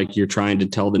doesn't look like you're trying to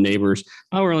tell the neighbors,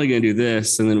 oh, we're only going to do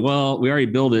this. And then, well, we already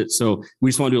built it. So we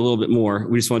just want to do a little bit more.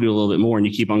 We just want to do a little bit more. And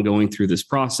you keep on going through this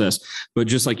process. But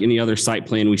just like any other site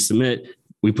plan we submit,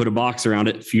 we put a box around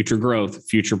it, future growth,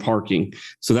 future parking.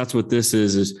 So that's what this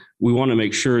is we want to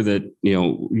make sure that,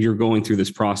 you're going through this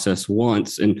process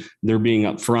once and they're being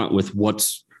upfront with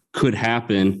what's could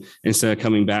happen instead of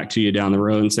coming back to you down the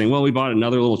road and saying, well, we bought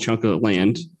another little chunk of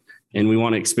land and we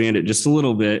want to expand it just a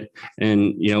little bit.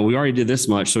 And, we already did this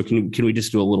much. So can we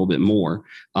just do a little bit more?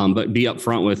 But be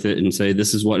upfront with it and say,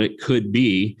 this is what it could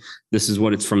be. This is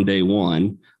what it's from day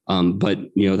one. But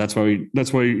that's why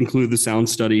we include the sound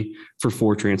study for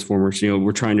 4 transformers.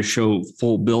 We're trying to show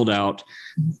full build out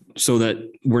so that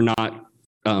we're not,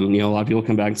 a lot of people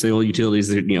come back and say, well, utilities,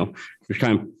 we're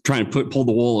kind of trying to pull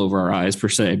the wool over our eyes per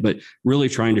se, but really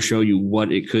trying to show you what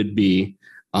it could be.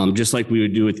 Just like we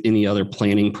would do with any other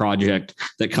planning project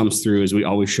that comes through, is we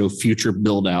always show future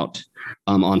build out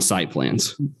on site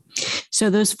plans. So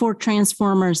those 4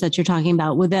 transformers that you're talking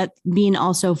about, would that mean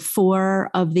also 4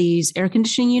 of these air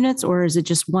conditioning units, or is it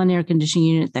just 1 air conditioning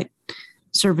unit that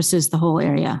services the whole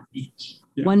area?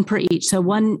 Yeah. 1 per each. So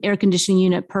 1 air conditioning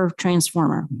unit per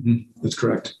transformer. That's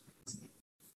correct.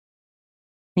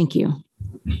 Thank you.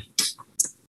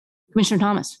 Commissioner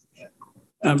Thomas.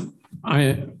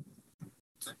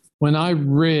 When I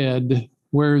read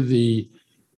where the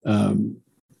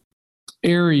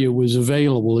area was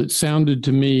available, it sounded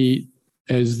to me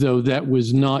as though that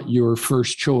was not your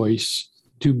first choice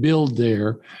to build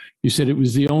there. You said it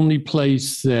was the only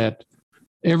place that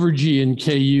Evergy and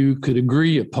KU could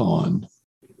agree upon.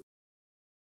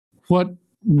 What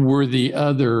were the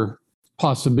other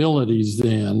possibilities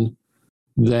then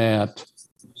that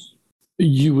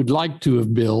you would like to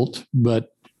have built,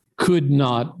 but could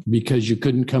not because you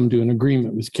couldn't come to an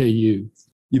agreement with KU?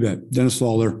 You bet. Dennis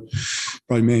Lawler,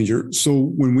 project manager. So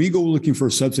when we go looking for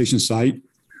a substation site,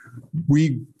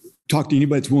 we talk to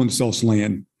anybody that's willing to sell us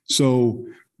land. So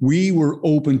we were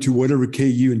open to whatever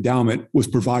KU endowment was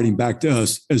providing back to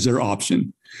us as their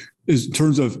option. In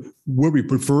terms of where we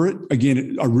prefer it,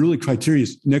 again, our really criteria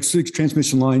is next to the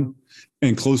transmission line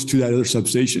and close to that other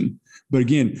substation. But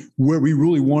again, where we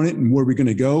really want it and where we're going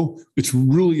to go, it's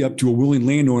really up to a willing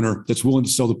landowner that's willing to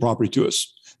sell the property to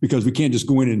us, because we can't just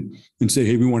go in and say,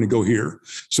 hey, we want to go here.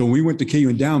 So when we went to KU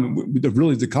Endowment,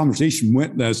 really the conversation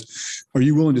went as, are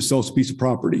you willing to sell us a piece of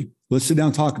property? Let's sit down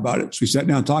and talk about it. So we sat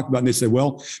down and talked about it, and they said,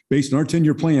 well, based on our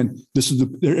 10-year plan, this is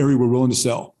the area we're willing to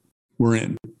sell. We're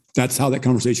in. That's how that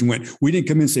conversation went. We didn't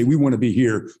come in and say, we want to be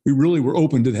here. We really were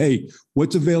open to, hey,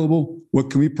 what's available? What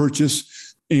can we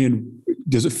purchase? And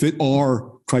does it fit our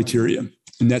criteria?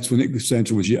 And that's when the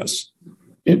answer was yes.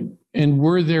 And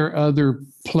were there other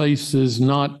places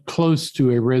not close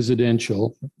to a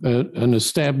residential, an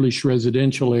established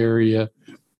residential area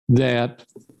that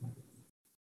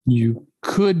you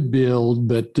could build,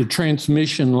 but the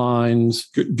transmission lines?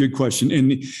 Good question.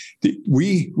 And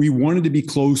we wanted to be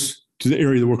close to the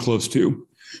area that we're close to.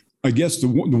 I guess the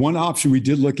one option we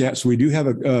did look at, so we do have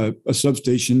a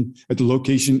substation at the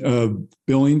location of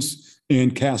Billings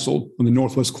and Castle on the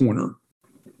northwest corner,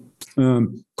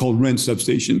 called Wren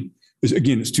Substation.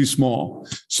 Again, it's too small.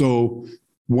 So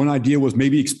one idea was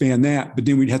maybe expand that, but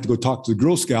then we'd have to go talk to the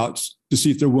Girl Scouts to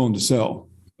see if they're willing to sell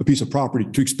a piece of property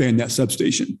to expand that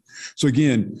substation. So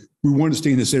again, we wanted to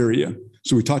stay in this area.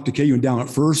 So we talked to KU Endowment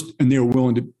first, and they were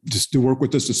willing to work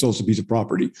with us to sell us a piece of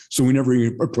property. So we never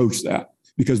even approached that,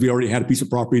 because we already had a piece of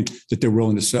property that they're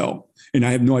willing to sell. And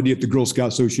I have no idea if the Girl Scout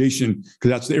Association, because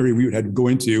that's the area we would have to go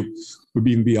into, would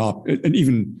even be up and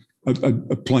even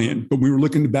a plan. But we were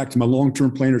looking back to my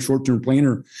long-term planner, short-term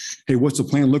planner. Hey, what's the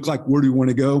plan look like? Where do we want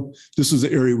to go? This is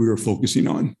the area we were focusing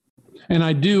on. And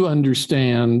I do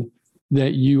understand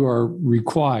that you are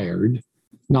required,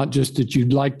 not just that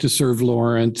you'd like to serve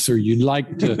Lawrence or you'd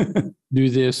like to do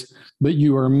this, but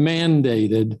you are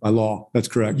mandated by law. That's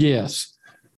correct. Yes.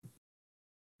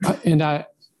 And I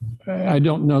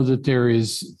don't know that there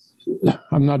is,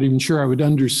 I'm not even sure I would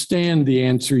understand the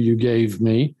answer you gave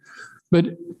me, but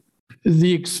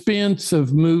the expense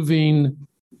of moving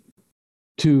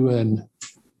to a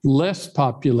less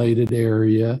populated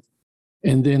area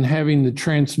and then having the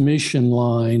transmission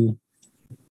line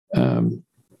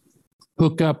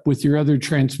hook up with your other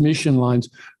transmission lines,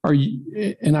 I'll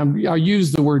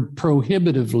use the word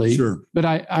prohibitively, sure, but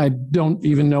I don't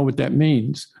even know what that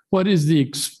means. What is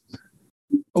the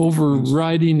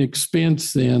overriding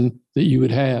expense then that you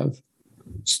would have?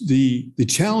 The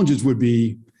challenges would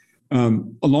be,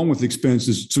 along with the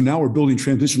expenses, so now we're building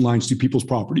transmission lines to people's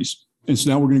properties. And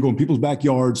so now we're going to go in people's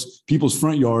backyards, people's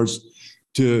front yards,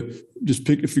 to just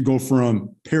pick, if you go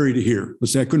from Perry to here.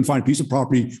 Let's say I couldn't find a piece of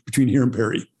property between here and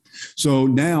Perry. So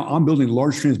now I'm building a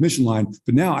large transmission line,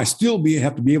 but now I still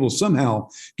have to be able to somehow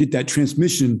get that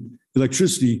transmission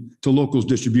electricity to locals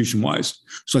distribution wise.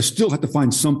 So I still have to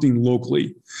find something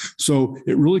locally. So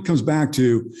it really comes back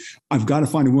to, I've got to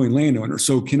find a willing landowner.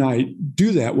 So can I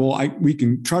do that? Well, we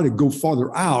can try to go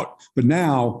farther out, but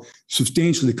now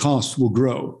substantially the costs will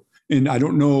grow. And I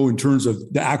don't know in terms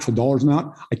of the actual dollars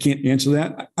amount. I can't answer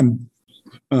that.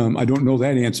 I don't know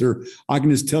that answer. I can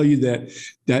just tell you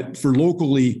that for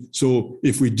locally, so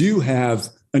if we do have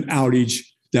an outage,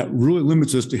 that really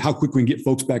limits us to how quick we can get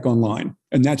folks back online.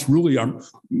 And that's really our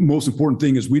most important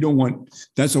thing, is we don't want,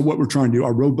 that's what we're trying to do,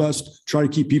 our robust, try to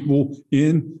keep people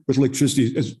in with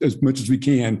electricity as much as we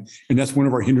can. And that's one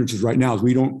of our hindrances right now, is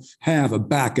we don't have a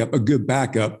good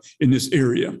backup in this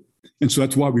area. And so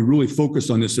that's why we really focused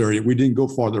on this area. We didn't go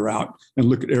farther out and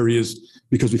look at areas,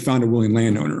 because we found a willing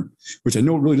landowner, which I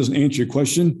know really doesn't answer your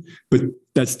question, but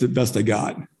that's the best I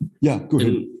got. Yeah, go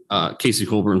ahead. Casey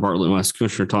Colburn, Bartlett West,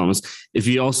 Commissioner Thomas, if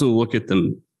you also look at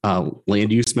the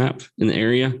land use map in the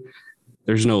area,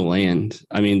 there's no land.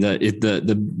 I mean,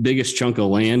 the biggest chunk of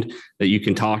land that you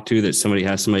can talk to that somebody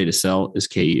to sell is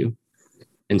KU.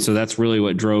 And so that's really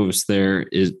what drove us there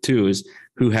is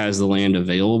who has the land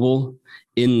available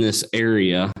in this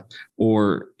area,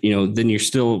 or, then you're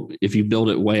still, if you build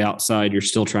it way outside, you're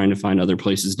still trying to find other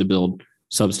places to build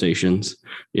substations.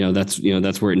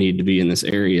 That's where it needed to be in this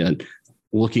area.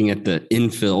 Looking at the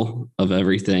infill of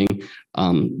everything,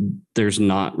 there's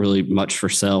not really much for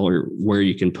sale or where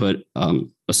you can put a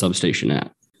substation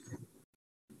at.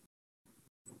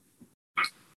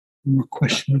 More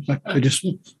question.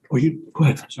 You go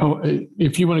ahead. Oh,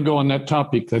 if you want to go on that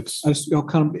topic, that's I'll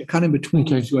kind of in between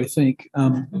you two, I think.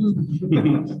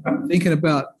 Thinking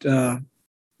about that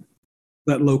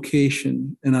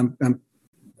location, and I'm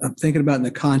thinking about in the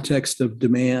context of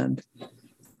demand.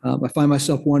 I find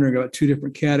myself wondering about two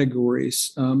different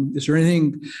categories. Is there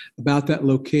anything about that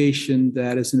location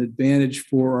that is an advantage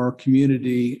for our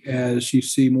community as you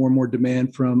see more and more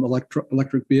demand from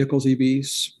electric vehicles,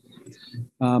 EVs?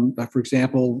 For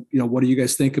example, what do you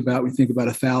guys think about? We think about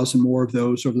 1,000 more of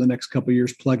those over the next couple of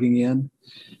years plugging in.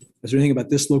 Is there anything about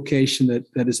this location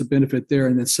that is a benefit there?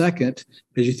 And then second,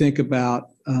 as you think about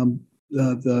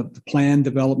the planned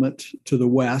development to the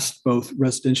west, both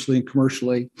residentially and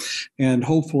commercially, and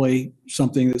hopefully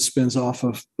something that spins off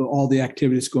of all the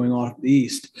activities going on at the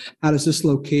east, how does this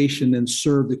location then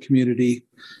serve the community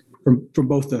from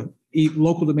both the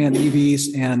local demand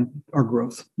EVs and our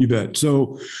growth? You bet.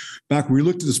 So back when we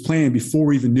looked at this plan before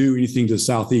we even knew anything to the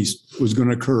southeast was going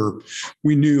to occur,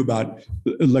 we knew about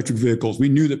electric vehicles. We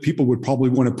knew that people would probably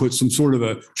want to put some sort of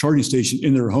a charging station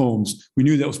in their homes. We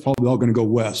knew that was probably all going to go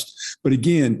west. But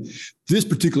again, this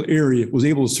particular area was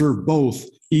able to serve both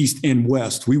east and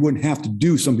west. We wouldn't have to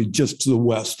do something just to the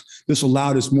west. This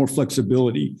allowed us more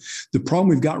flexibility. The problem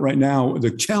we've got right now,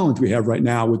 the challenge we have right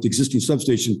now with the existing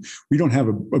substation, we don't have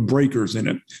a breakers in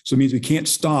it. So it means we can't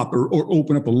stop or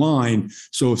open up a line.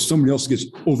 So if somebody else gets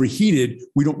overheated,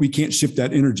 we can't shift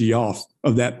that energy off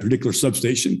of that particular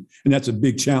substation. And that's a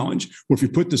big challenge. Well, if we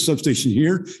put the substation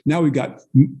here, now we've got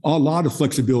a lot of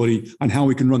flexibility on how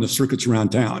we can run the circuits around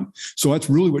town. So that's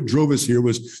really what drove us here,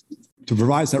 was to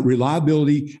provide that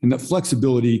reliability and that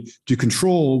flexibility to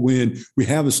control when we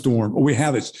have a storm or we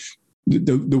have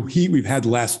the heat we've had the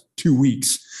last 2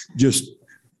 weeks. Just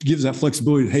gives that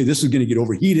flexibility. Hey, this is going to get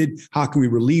overheated. How can we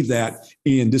relieve that?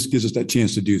 And this gives us that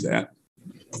chance to do that.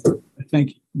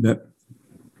 Thank you.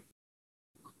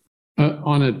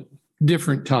 On a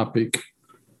different topic,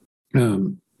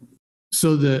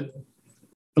 so the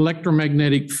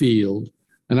electromagnetic field,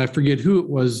 and I forget who it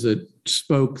was that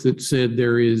spoke that said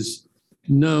there is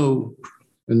no,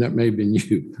 and that may have been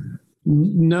you,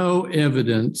 no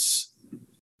evidence,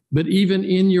 but even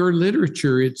in your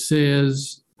literature, it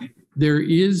says there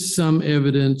is some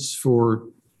evidence for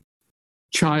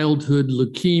childhood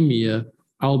leukemia,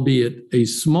 albeit a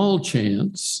small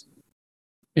chance.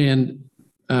 And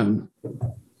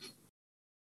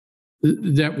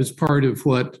that was part of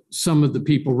what some of the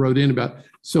people wrote in about.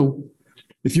 So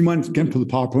if you mind, can put the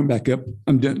PowerPoint back up.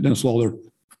 I'm Dennis Lawler.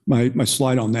 My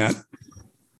slide on that.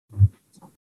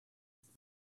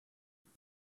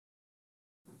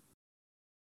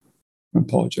 I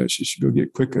apologize. You should go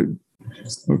get quick.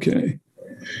 Okay.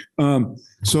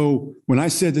 So when I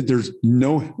said that there's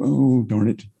no, oh, darn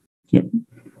it. Yep.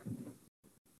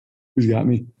 Who's got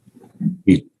me?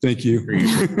 Thank you.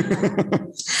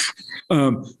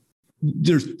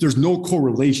 There's no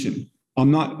correlation.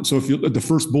 I'm not, so if you the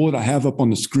first bullet I have up on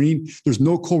the screen, there's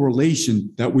no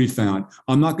correlation that we found.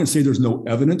 I'm not going to say there's no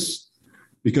evidence,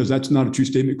 because that's not a true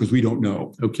statement, because we don't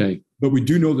know. Okay. But we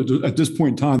do know that at this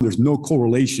point in time, there's no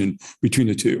correlation between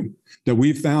the two that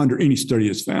we've found or any study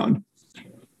has found.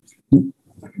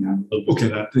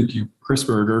 Okay, thank you. Chris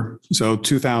Berger. So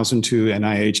 2002,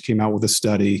 NIH came out with a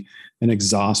study, an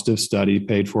exhaustive study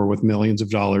paid for with millions of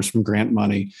dollars from grant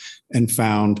money, and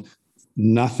found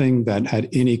nothing that had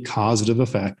any causative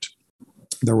effect.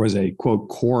 There was a, quote,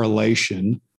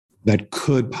 correlation that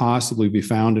could possibly be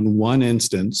found in one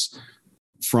instance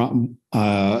from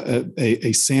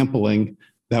a sampling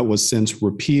that was since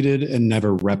repeated and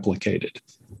never replicated.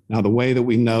 Now, the way that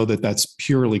we know that that's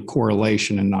purely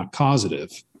correlation and not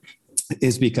causative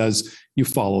is because you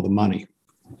follow the money.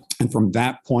 And from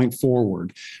that point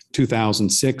forward,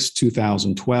 2006,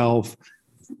 2012,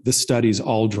 the studies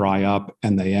all dry up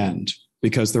and they end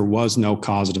because there was no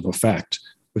causative effect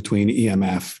between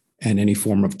EMF and any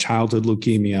form of childhood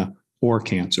leukemia or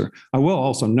cancer. I will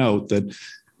also note that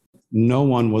no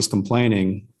one was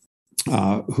complaining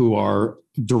who are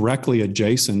directly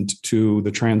adjacent to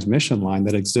the transmission line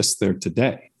that exists there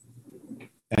today.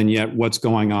 And yet what's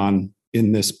going on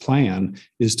in this plan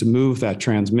is to move that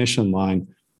transmission line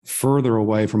further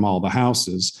away from all the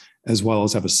houses, as well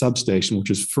as have a substation,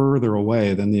 which is further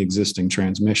away than the existing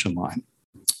transmission line.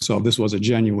 So if this was a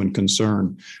genuine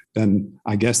concern, then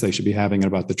I guess they should be having it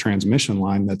about the transmission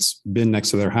line that's been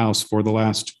next to their house for the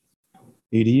last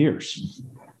 80 years.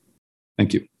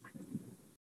 Thank you.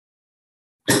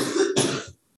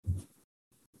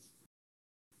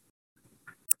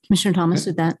 Commissioner Thomas,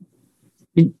 did that?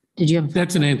 Did you have?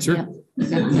 That's an answer.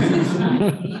 Yeah.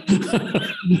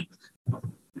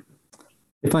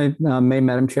 If I may,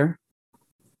 Madam Chair.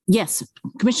 Yes,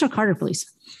 Commissioner Carter,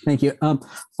 please. Thank you.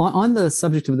 On the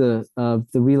subject of the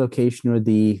relocation or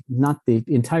not the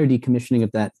entire decommissioning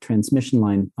of that transmission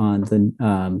line on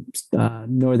the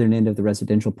northern end of the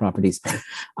residential properties,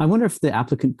 I wonder if the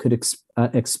applicant could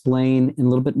explain in a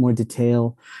little bit more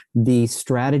detail the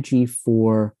strategy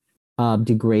for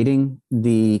degrading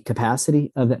the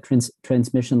capacity of that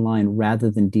transmission line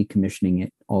rather than decommissioning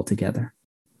it altogether.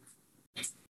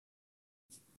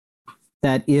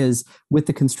 That is, with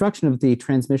the construction of the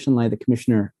transmission line that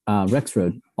Commissioner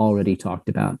Rexroad already talked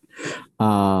about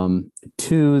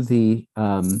to the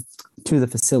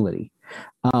facility.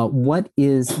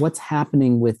 What's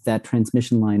happening with that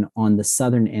transmission line on the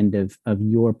southern end of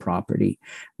your property?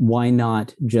 Why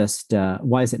not just?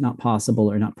 Why is it not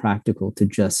possible or not practical to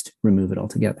just remove it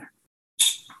altogether?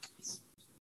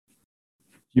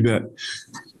 You bet.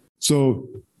 So,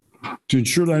 to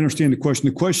ensure that I understand the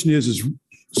question is.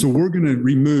 So we're going to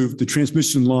remove the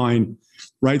transmission line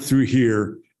right through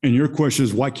here. And your question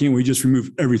is, why can't we just remove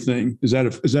everything? Is that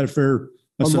a fair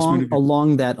assessment?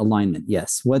 Along that alignment,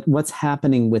 yes. What's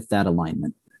happening with that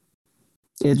alignment?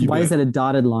 Why is that a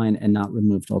dotted line and not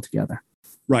removed altogether?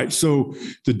 Right. So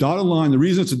the dotted line, the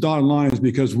reason it's a dotted line is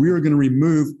because we are going to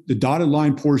remove the dotted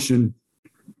line portion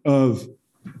of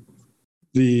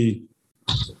the.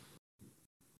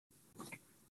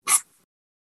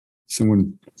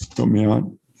 Someone help me out.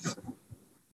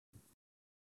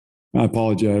 I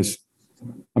apologize.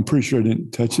 I'm pretty sure I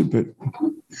didn't touch it, but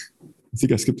I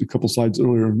think I skipped a couple slides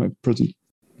earlier in my present.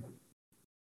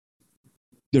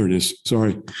 There it is.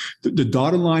 Sorry. The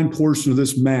dotted line portion of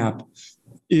this map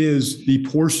is the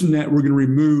portion that we're going to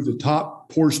remove the top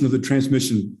portion of the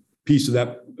transmission piece of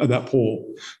that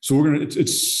pole. So we're going to,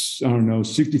 it's I don't know,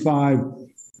 65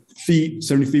 feet,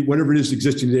 70 feet, whatever it is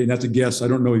existing today. And that's a guess. I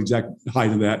don't know the exact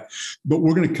height of that, but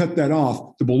we're going to cut that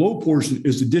off. The below portion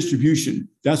is the distribution.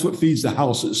 That's what feeds the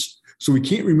houses. So we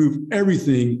can't remove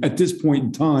everything at this point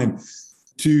in time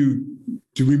to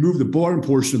remove the bottom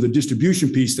portion of the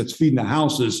distribution piece that's feeding the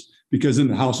houses, because then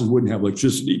the houses wouldn't have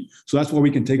electricity. So that's why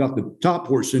we can take off the top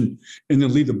portion and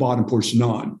then leave the bottom portion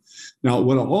on. Now,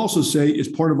 what I'll also say is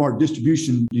part of our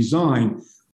distribution design,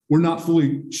 we're not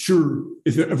fully sure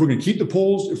if we're going to keep the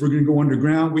poles, if we're going to go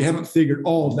underground. We haven't figured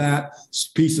all of that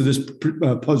piece of this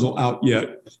puzzle out yet.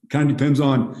 It kind of depends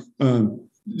on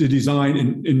the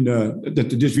design that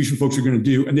the distribution folks are going to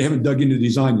do. And they haven't dug into the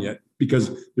design yet because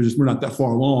we're not that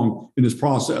far along in this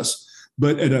process.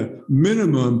 But at a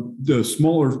minimum, the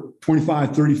smaller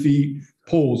 25, 30 feet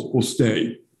poles will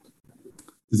stay.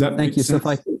 Does that make sense?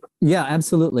 So yeah,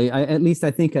 absolutely. At least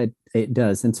I think it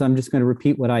does. And so I'm just going to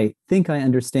repeat what I think I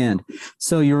understand.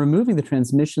 So you're removing the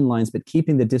transmission lines, but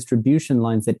keeping the distribution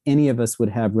lines that any of us would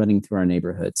have running through our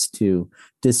neighborhoods to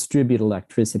distribute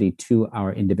electricity to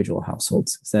our individual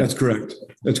households. That's correct.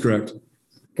 That's correct.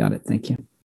 Got it. Thank you.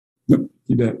 Yep,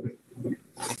 you bet.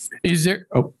 Is there?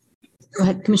 Oh. Go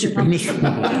ahead, Commissioner.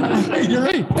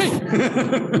 Hey.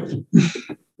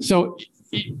 So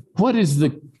what is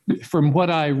from what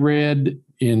I read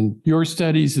in your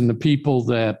studies and the people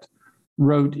that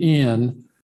wrote in,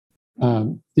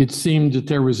 it seemed that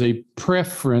there was a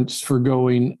preference for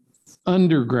going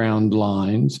underground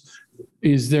lines.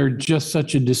 Is there just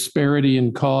such a disparity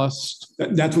in cost?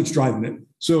 That's what's driving it.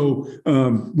 So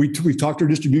we've talked to our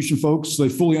distribution folks. So they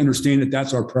fully understand that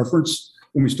that's our preference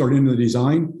when we start into the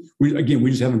design. We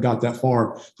just haven't got that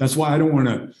far. That's why I don't want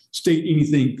to state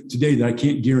anything today that I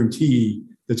can't guarantee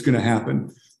that's going to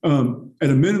happen. At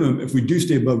a minimum, if we do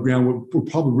stay above ground, we'll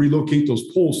probably relocate those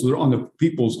poles so they're on the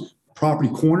people's property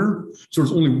corner. So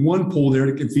there's only one pole there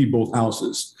that can feed both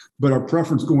houses. But our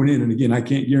preference going in, and again, I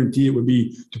can't guarantee it, would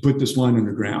be to put this line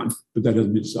underground, but that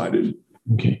hasn't been decided.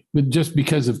 Okay. But just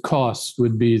because of costs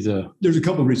would be There's a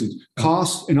couple of reasons.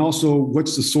 Cost, and also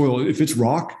what's the soil. If it's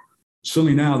rock,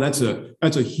 certainly now that's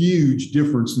a huge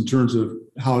difference in terms of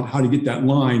how to get that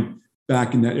line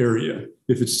back in that area.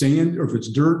 If it's sand or if it's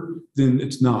dirt, then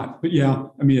it's not. But yeah,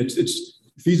 I mean, it's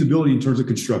feasibility in terms of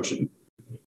construction.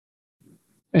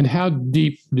 And how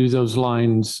deep do those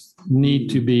lines need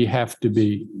to be, have to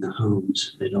be? The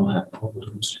homes, they don't have all the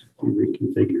homes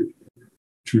reconfigured.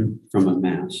 True. From a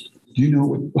mast. Do you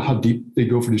know how deep they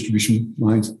go for distribution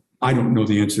lines? I don't know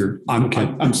the answer.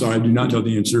 I'm sorry, I do not know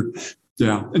the answer.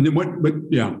 Yeah. And then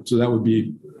so that would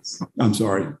be, I'm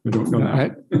sorry, I don't know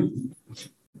that.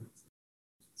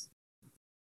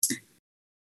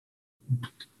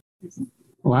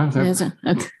 Wow.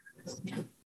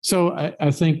 So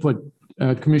I think what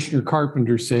Commissioner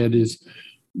Carpenter said is,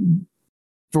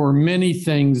 for many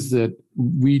things that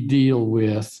we deal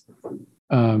with,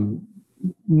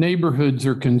 neighborhoods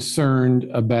are concerned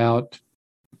about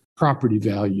property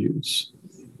values.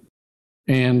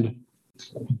 And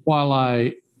while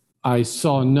I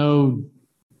saw no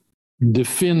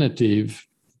definitive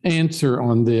answer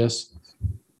on this,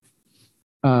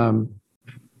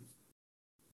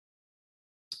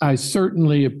 I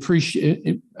certainly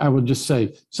appreciate, I would just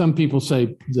say, some people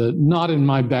say not in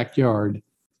my backyard.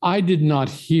 I did not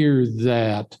hear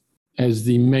that as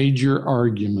the major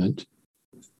argument,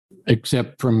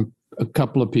 except from a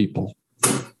couple of people.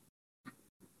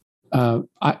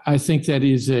 I think that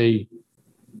is a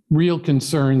real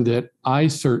concern that I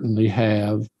certainly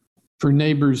have for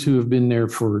neighbors who have been there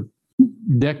for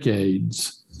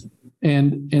decades.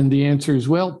 And the answer is,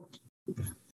 well,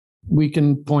 we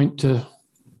can point to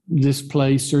this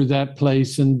place or that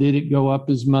place, and did it go up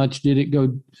as much? Did it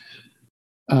go?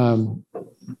 I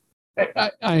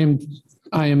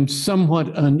am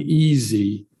somewhat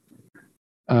uneasy,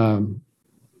 I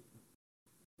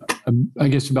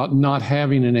guess, about not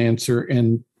having an answer,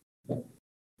 and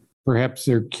perhaps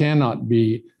there cannot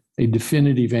be a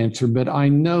definitive answer, but I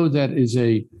know that is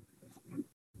a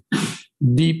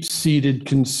deep-seated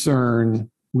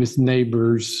concern with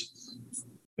neighbors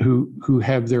who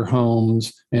have their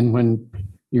homes, and when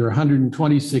you're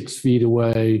 126 feet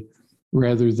away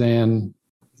rather than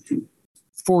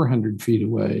 400 feet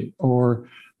away or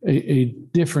a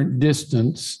different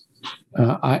distance,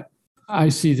 I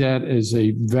see that as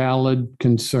a valid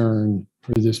concern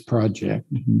for this project.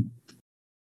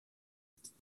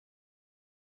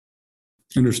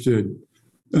 Understood.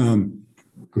 Go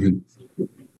ahead.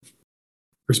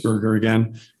 Chris Berger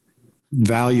again.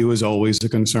 Value is always a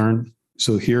concern.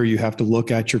 So here you have to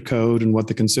look at your code and what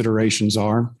the considerations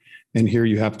are. And here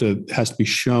you has to be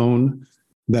shown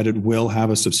that it will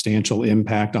have a substantial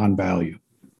impact on value.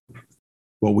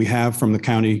 What we have from the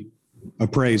county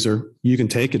appraiser, you can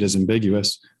take it as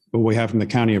ambiguous, but what we have from the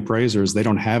county appraiser is they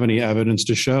don't have any evidence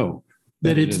to show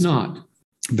that it's not.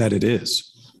 That it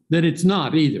is. That it's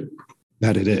not either.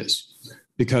 That it is.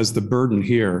 Because the burden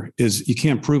here is you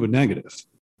can't prove a negative.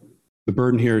 The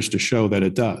burden here is to show that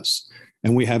it does.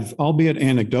 And we have, albeit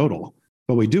anecdotal,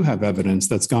 but we do have evidence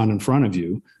that's gone in front of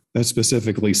you that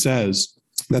specifically says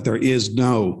that there is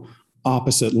no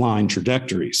opposite line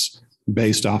trajectories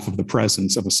based off of the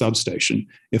presence of a substation.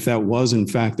 If that was in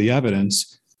fact the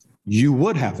evidence, you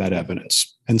would have that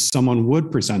evidence and someone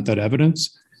would present that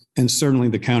evidence, and certainly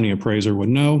the county appraiser would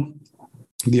know.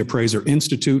 The Appraiser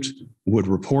Institute would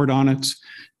report on it.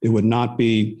 It would not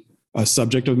be a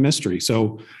subject of mystery.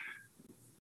 So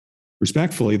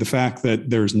respectfully, the fact that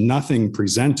there's nothing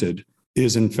presented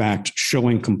is in fact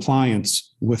showing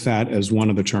compliance with that as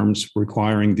one of the terms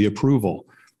requiring the approval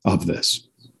of this.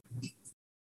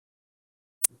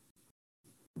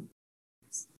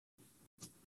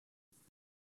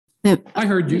 I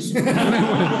heard you.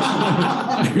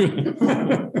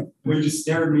 You just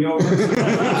stared me over.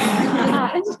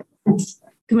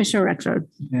 Commissioner Rexroad.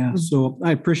 Yeah, so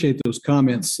I appreciate those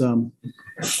comments. I'm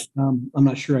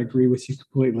not sure I agree with you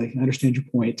completely. I understand your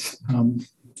point.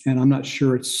 And I'm not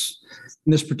sure it's,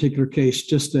 in this particular case,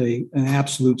 just an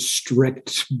absolute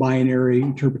strict binary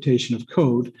interpretation of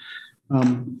code.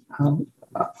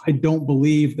 I don't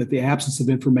believe that the absence of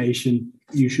information,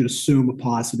 you should assume a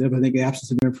positive. I think the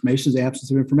absence of information is the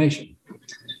absence of information.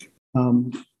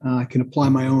 I can apply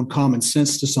my own common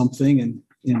sense to something and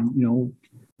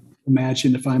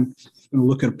imagine if I'm going to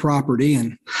look at a property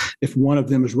and if one of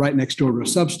them is right next door to a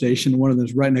substation, one of them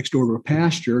is right next door to a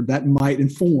pasture, that might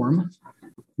inform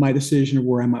my decision of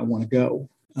where I might want to go.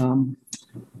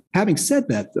 Having said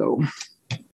that, though,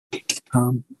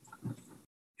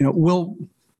 will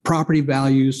property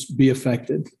values be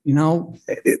affected?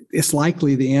 It's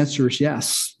likely the answer is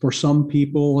yes. For some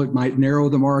people, it might narrow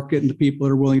the market into people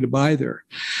that are willing to buy there.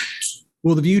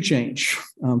 Will the view change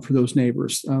for those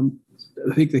neighbors?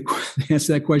 I think the answer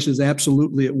to that question is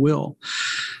absolutely it will.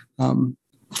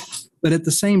 But at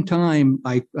the same time,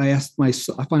 I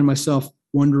find myself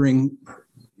wondering,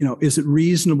 is it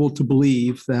reasonable to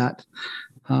believe that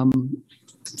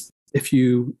if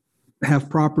you have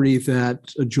property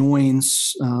that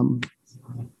adjoins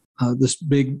this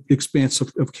big expanse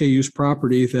of KU's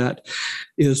property that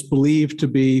is believed to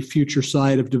be future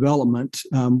site of development.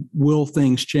 Will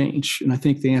things change? And I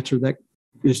think the answer to that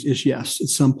is yes, at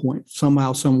some point,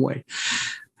 somehow, some way.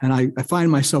 And I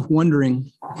find myself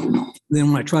wondering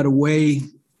then when I try to weigh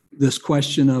this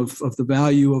question of the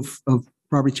value of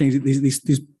property change,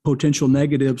 these potential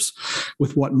negatives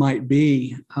with what might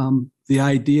be, the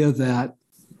idea that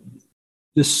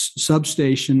this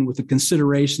substation, with the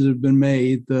considerations that have been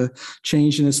made, the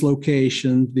change in its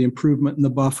location, the improvement in the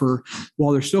buffer,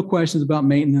 while there's still questions about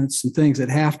maintenance and things that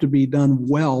have to be done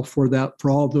well for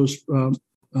all of those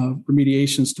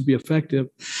remediations to be effective,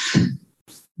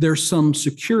 there's some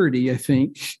security, I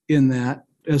think, in that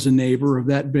as a neighbor, of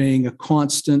that being a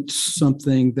constant,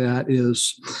 something that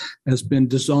has been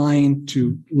designed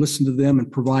to listen to them and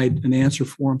provide an answer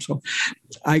for them. So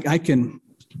I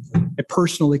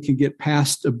personally can get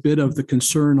past a bit of the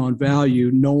concern on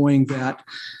value, knowing that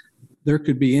there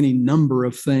could be any number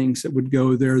of things that would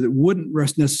go there that wouldn't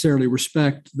necessarily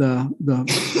respect the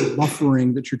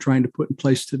buffering that you're trying to put in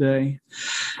place today.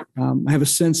 I have a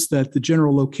sense that the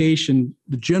general location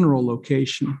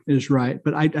is right,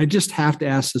 but I just have to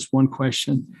ask this one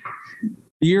question.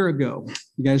 A year ago,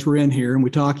 you guys were in here and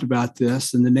we talked about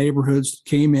this, and the neighborhoods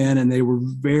came in and they were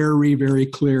very, very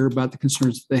clear about the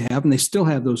concerns that they have, and they still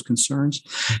have those concerns.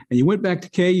 And you went back to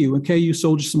KU, and KU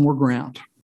sold you some more ground,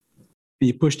 and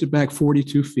you pushed it back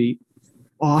 42 feet.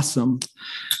 Awesome.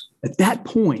 At that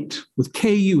point, with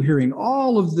KU hearing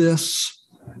all of this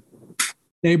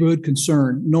neighborhood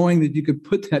concern, knowing that you could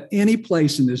put that any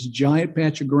place in this giant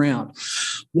patch of ground,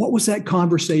 what was that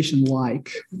conversation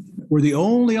like, where the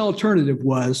only alternative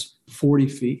was 40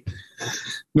 feet?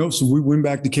 No, so we went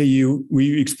back to KU.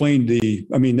 We explained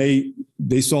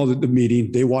they saw the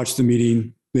meeting, they watched the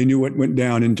meeting, they knew what went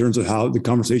down in terms of how the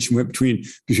conversation went between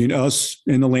us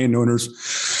and the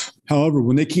landowners. However,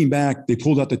 when they came back, they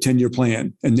pulled out the 10-year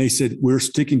plan and they said, we're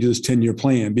sticking to this 10-year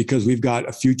plan because we've got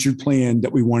a future plan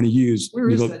that we want to use. Where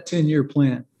is that 10-year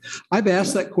plan? I've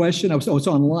asked that question. It's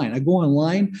online. I go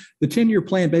online. The 10-year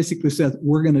plan basically says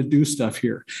we're going to do stuff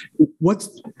here.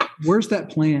 Where's that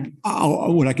plan?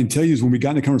 What I can tell you is when we got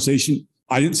in the conversation,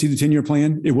 I didn't see the 10-year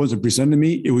plan. It wasn't presented to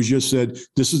me. It was just said,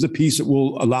 this is a piece that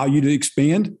will allow you to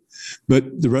expand,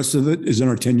 but the rest of it is in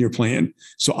our 10-year plan.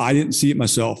 So I didn't see it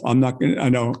myself. I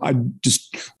know. I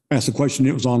just asked the question.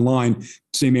 It was online.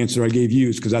 Same answer I gave you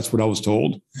is because that's what I was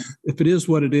told. If it is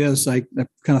what it is, I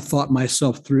kind of thought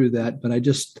myself through that, but I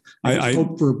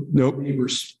hope for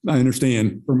neighbors. I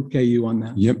understand. From KU on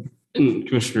that. Yep. And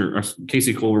Commissioner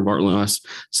Casey Colbert Bartlett asked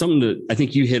something that I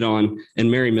think you hit on,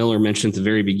 and Mary Miller mentioned at the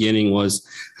very beginning, was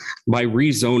by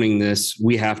rezoning this,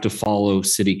 we have to follow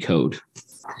city code.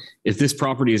 If this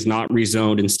property is not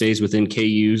rezoned and stays within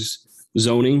KU's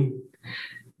zoning,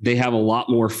 they have a lot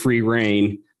more free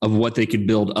reign of what they could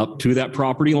build up to that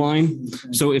property line.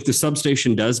 So if the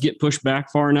substation does get pushed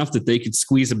back far enough that they could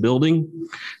squeeze a building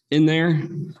in there,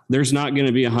 there's not going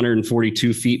to be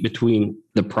 142 feet between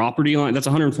the property line. That's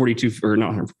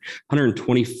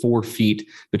 124 feet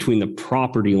between the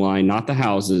property line, not the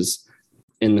houses,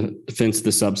 and the fence of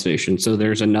the substation. So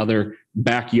there's another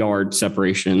backyard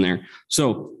separation in there.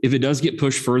 So if it does get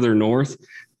pushed further north,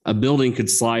 a building could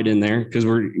slide in there because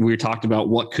we talked about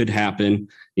what could happen,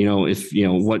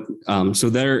 so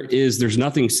there's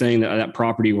nothing saying that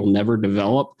property will never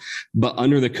develop, but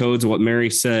under the codes of what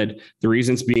Mary said, the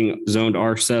reason it's being zoned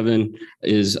RS7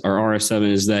 is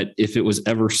that if it was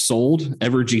ever sold,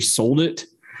 Evergy sold it,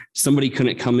 somebody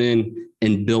couldn't come in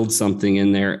and build something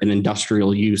in there, an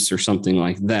industrial use or something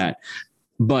like that.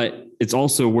 But it's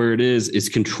also where it is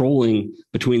controlling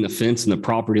between the fence and the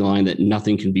property line that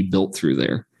nothing can be built through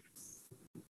there.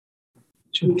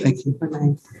 Thank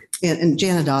you. And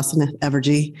Jana Dawson at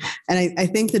Evergy. And I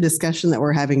think the discussion that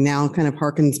we're having now kind of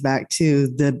harkens back to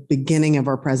the beginning of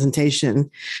our presentation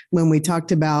when we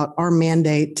talked about our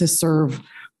mandate to serve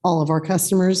all of our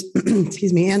customers,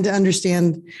 excuse me, and to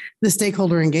understand the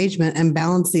stakeholder engagement and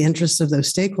balance the interests of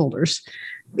those stakeholders.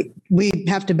 We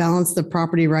have to balance the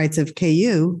property rights of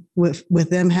KU with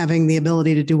them having the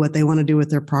ability to do what they want to do with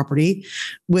their property,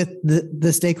 with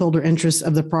the stakeholder interests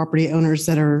of the property owners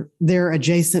that are there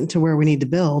adjacent to where we need to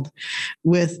build,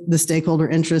 with the stakeholder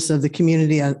interests of the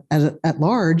community at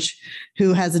large,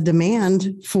 who has a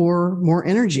demand for more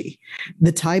energy.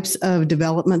 The types of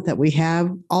development that we have,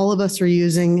 all of us are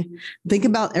using. Think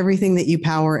about everything that you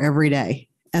power every day.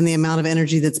 and the amount of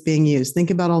energy that's being used. Think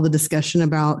about all the discussion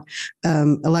about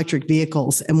electric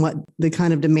vehicles and what the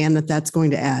kind of demand that that's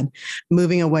going to add.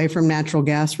 Moving away from natural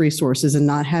gas resources and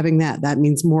not having that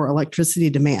means more electricity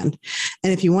demand.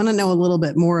 And if you want to know a little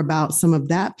bit more about some of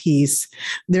that piece,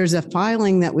 there's a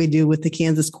filing that we do with the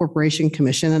Kansas Corporation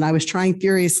Commission. And I was trying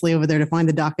furiously over there to find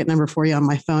the docket number for you on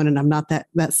my phone, and I'm not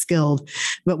that skilled,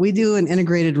 but we do an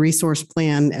integrated resource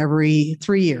plan every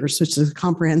 3 years, which is a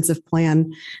comprehensive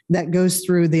plan that goes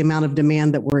through the amount of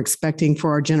demand that we're expecting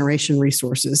for our generation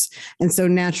resources. And so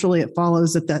naturally it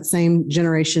follows that same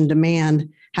generation demand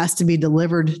has to be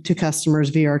delivered to customers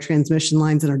via our transmission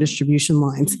lines and our distribution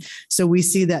lines. So we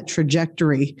see that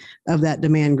trajectory of that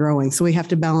demand growing. So we have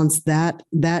to balance that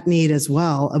need as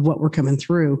well of what we're coming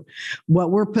through.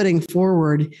 What we're putting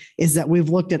forward is that we've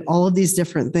looked at all of these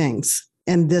different things.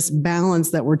 And this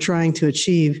balance that we're trying to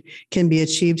achieve can be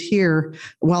achieved here.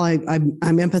 While I'm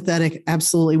empathetic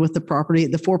absolutely with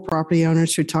the 4 property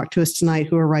owners who talked to us tonight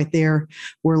who are right there,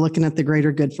 we're looking at the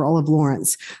greater good for all of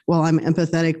Lawrence. While I'm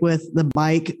empathetic with the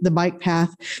bike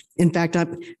path. In fact,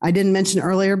 I didn't mention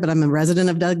earlier, but I'm a resident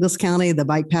of Douglas County. The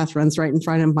bike path runs right in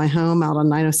front of my home out on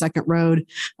 902nd Road.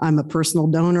 I'm a personal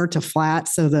donor to FLAT,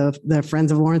 so the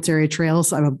Friends of Lawrence Area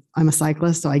Trails. I'm a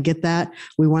cyclist, so I get that.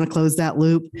 We want to close that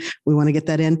loop. We want to get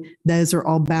that in. Those are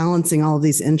all balancing all of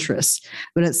these interests.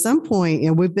 But at some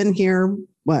point, we've been here,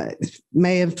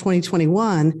 May of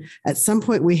 2021, at some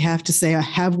point we have to say,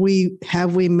 have we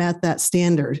met that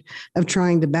standard of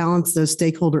trying to balance those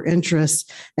stakeholder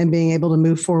interests and being able to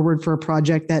move forward for a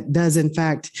project that does in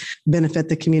fact benefit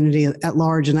the community at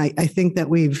large? And I think that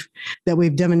we've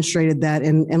demonstrated that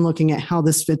in looking at how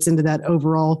this fits into that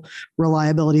overall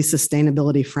reliability,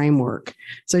 sustainability framework.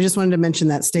 So I just wanted to mention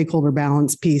that stakeholder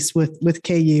balance piece with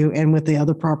KU and with the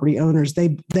other property owners.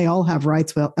 They all have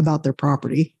rights about their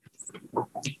property.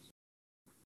 I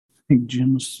think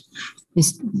Jim was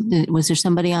there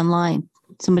somebody online?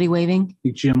 Somebody waving? I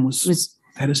think Jim was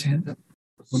had his hand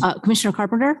up. Commissioner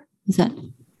Carpenter? Is that?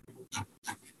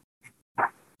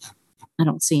 I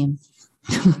don't see him.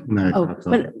 No,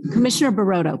 but Commissioner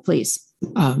Baroto, please.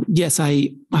 Yes, I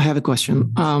have a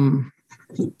question.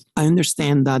 I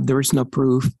understand that there is no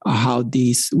proof of how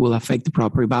this will affect the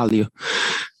property value.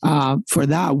 For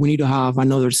that, we need to have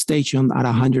another station at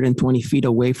 120 feet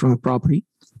away from a property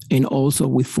and also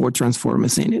with 4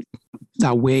 transformers in it.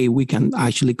 That way we can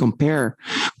actually compare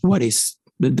what's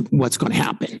going to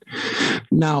happen.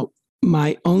 Now,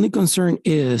 my only concern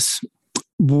is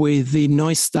with the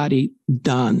noise study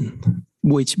done,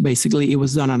 which basically it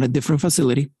was done on a different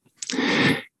facility.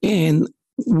 And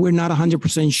we're not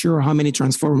 100% sure how many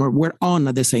transformers were on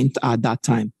at that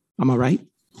time. Am I right?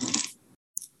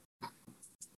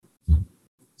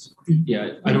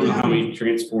 Yeah, I don't know how many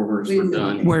transformers were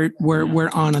done. We're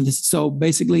on this. So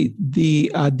basically,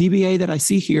 the DBA that I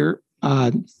see here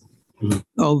of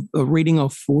a rating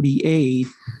of 48,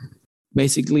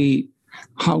 basically,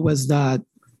 how was that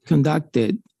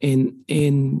conducted?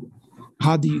 And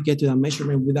how do you get to that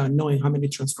measurement without knowing how many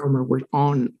transformers were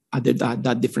on at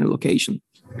that different location?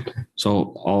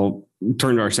 So I'll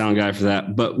turn to our sound guy for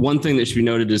that. But one thing that should be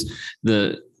noted is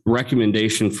the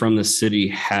recommendation from the city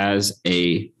has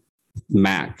a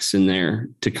max in there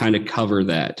to kind of cover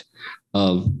that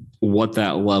of what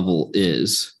that level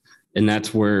is. And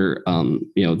that's where,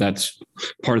 that's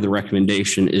part of the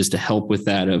recommendation is to help with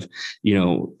that of,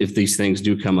 if these things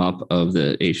do come up of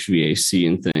the HVAC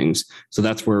and things. So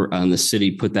that's where the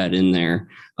city put that in there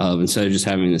of instead of just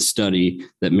having the study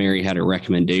that Mary had a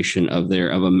recommendation of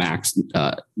a max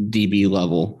dB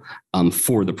level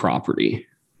for the property.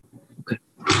 Okay.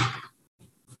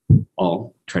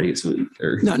 I'll try to get some.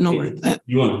 No worries.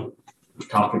 You want to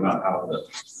talk about how that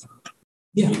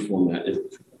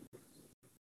is?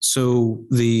 So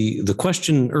the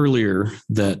question earlier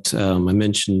that I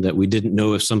mentioned that we didn't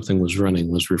know if something was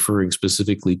running was referring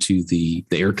specifically to the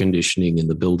air conditioning in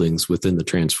the buildings within the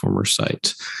transformer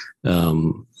site.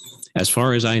 As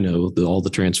far as I know, all the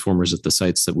transformers at the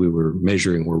sites that we were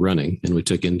measuring were running, and we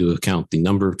took into account the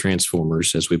number of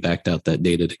transformers as we backed out that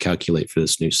data to calculate for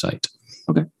this new site.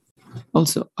 Okay.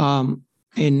 Also,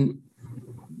 in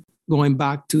going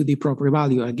back to the property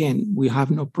value, again, we have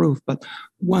no proof, but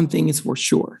one thing is for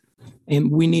sure,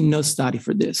 and we need no study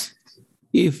for this.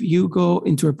 If you go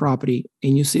into a property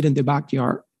and you sit in the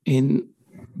backyard and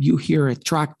you hear a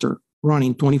tractor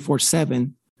running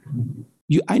 24/7,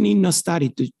 I need no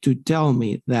study to tell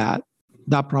me that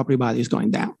property value is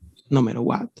going down, no matter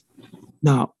what.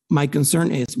 Now, my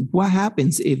concern is what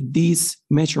happens if these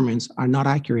measurements are not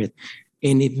accurate?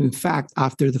 And if, in fact,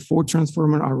 after the 4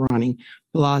 transformers are running,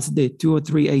 plus the 2 or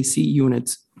 3 AC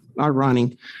units are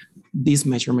running, these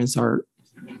measurements are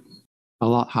a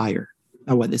lot higher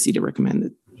than what the city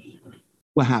recommended.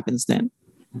 What happens then?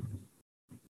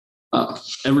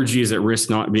 Evergy is at risk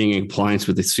not being in compliance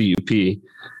with the CUP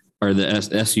or the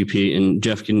SUP. And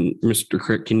Jeff, Mr.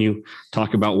 Crick, can you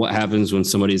talk about what happens when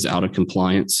somebody's out of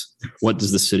compliance? What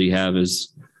does the city have as?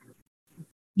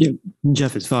 Yeah,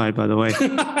 Jeff is fine, by the way.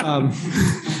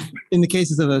 In the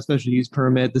cases of a special use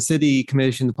permit, the city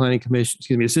commission,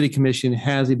 the city commission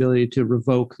has the ability to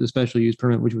revoke the special use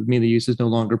permit, which would mean the use is no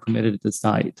longer permitted at the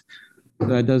site.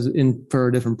 That does, for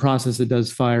a different process, it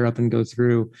does fire up and go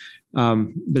through.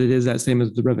 But it is that same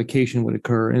as the revocation would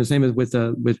occur. And the same as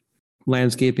with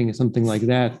landscaping and something like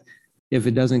that. If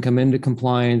it doesn't come into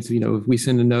compliance, if we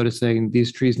send a notice saying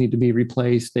these trees need to be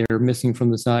replaced, they're missing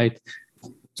from the site,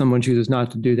 someone chooses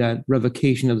not to do that,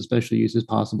 revocation of the special use is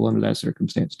possible under that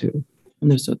circumstance too.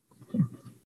 Understood.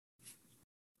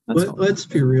 Let's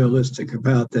be realistic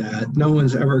about that. No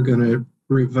one's ever going to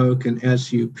revoke an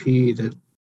SUP that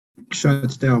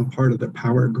shuts down part of the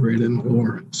power grid in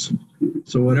Lawrence.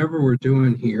 So whatever we're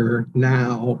doing here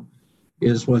now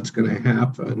is what's going to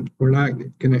happen. We're not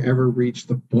going to ever reach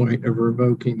the point of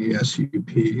revoking the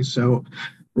SUP. So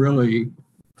really,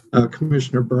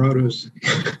 Commissioner Barado's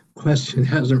question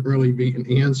hasn't really been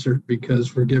answered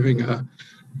because we're giving a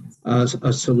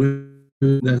solution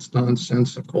that's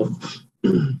nonsensical.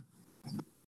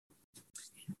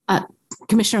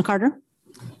 Commissioner Carter?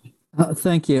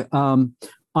 Thank you.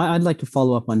 I'd like to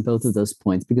follow up on both of those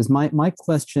points because my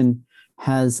question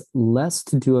has less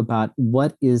to do about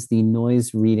what is the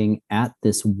noise reading at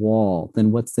this wall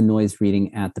than what's the noise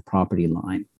reading at the property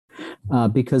line.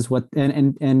 Because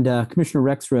Commissioner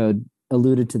Rexroad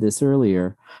alluded to this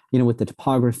earlier, with the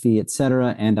topography, et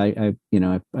cetera. And I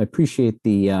appreciate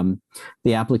the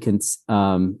applicant's,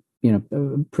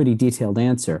 pretty detailed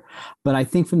answer. But I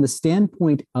think from the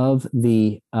standpoint of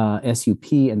the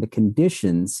SUP and the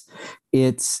conditions,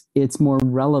 it's more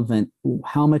relevant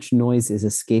how much noise is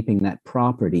escaping that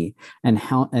property and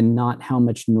not how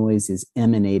much noise is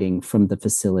emanating from the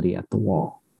facility at the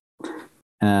wall.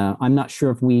 I'm not sure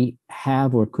if we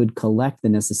have or could collect the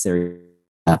necessary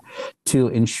to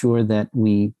ensure that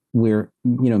we're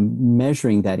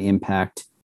measuring that impact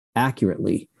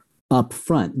accurately up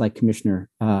front, like Commissioner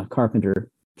Carpenter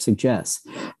suggests.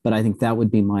 But I think that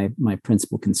would be my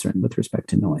principal concern with respect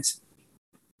to noise.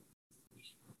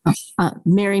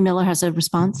 Mary Miller has a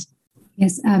response.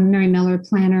 Yes, Mary Miller,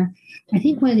 planner. I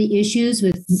think one of the issues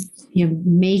with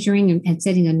measuring and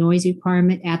setting a noise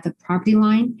requirement at the property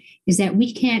line is that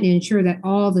we can't ensure that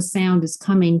all the sound is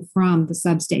coming from the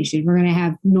substation. We're going to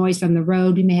have noise from the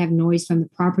road. We may have noise from the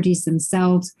properties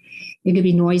themselves. It could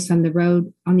be noise from the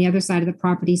road on the other side of the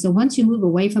property. So once you move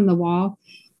away from the wall,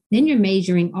 then you're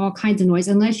measuring all kinds of noise,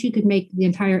 unless you could make the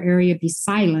entire area be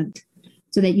silent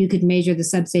so that you could measure the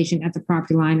substation at the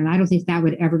property line. And I don't think that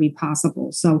would ever be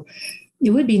possible. So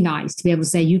it would be nice to be able to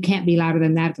say you can't be louder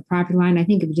than that at the property line. I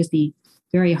think it would just be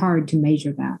very hard to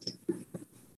measure that.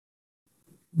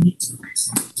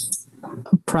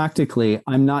 Practically,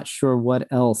 I'm not sure what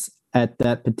else at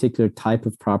that particular type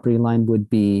of property line would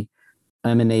be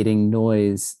emanating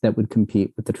noise that would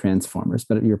compete with the transformers,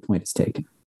 but your point is taken.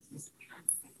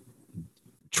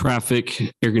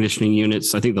 Traffic, air conditioning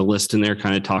units. I think the list in there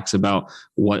kind of talks about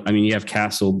you have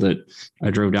Castle that I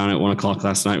drove down at 1:00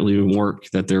 last night leaving work,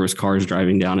 that there was cars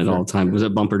driving down at all the time. Was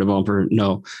it bumper to bumper?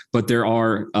 No, but there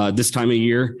are this time of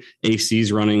year,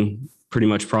 AC's running pretty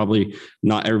much, probably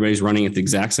not everybody's running at the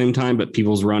exact same time, but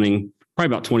people's running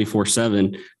probably about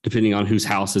 24/7, depending on whose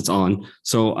house it's on.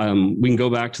 So we can go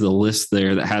back to the list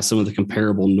there that has some of the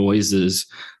comparable noises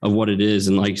of what it is.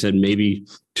 And like you said, maybe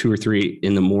 2 or 3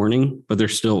 in the morning, but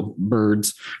there's still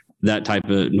birds, that type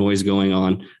of noise going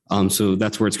on. So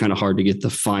that's where it's kind of hard to get the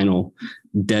final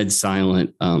dead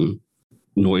silent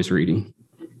noise reading.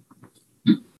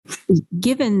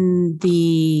 Given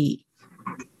the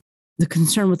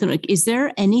concern with it, is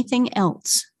there anything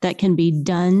else that can be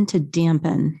done to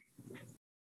dampen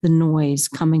the noise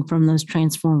coming from those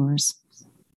transformers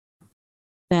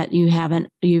that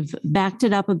you've backed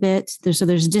it up a bit?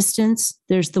 There's distance,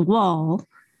 there's the wall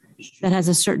that has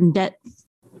a certain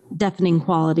deafening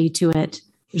quality to it.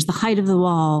 There's the height of the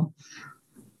wall.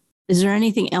 Is there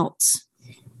anything else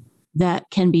that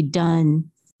can be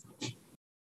done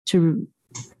to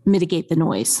mitigate the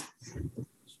noise?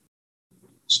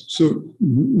 So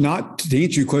not to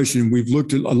answer your question, we've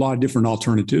looked at a lot of different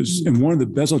alternatives. And one of the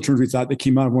best alternatives we thought that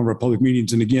came out of one of our public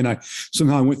meetings, and again, I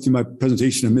somehow went through my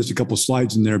presentation and missed a couple of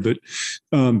slides in there, but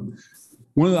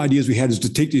one of the ideas we had is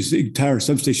to take this entire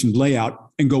substation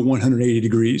layout and go 180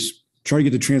 degrees, try to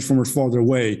get the transformers farther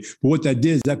away. But what that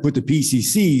did is that put the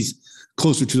PCCs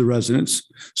closer to the residents.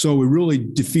 So we really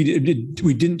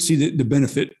we didn't see the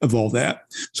benefit of all that.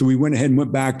 So we went ahead and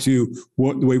went back to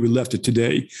the way we left it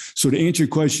today. So to answer your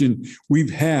question, we've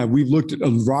looked at a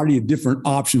variety of different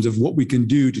options of what we can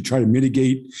do to try to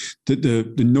mitigate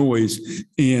the noise.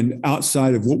 And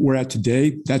outside of what we're at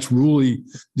today, that's really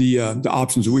the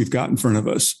options that we've got in front of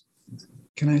us.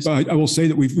 I will say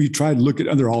that we've tried to look at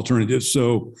other alternatives.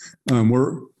 So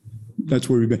that's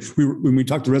where we've been. When we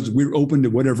talked to residents, we were open to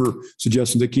whatever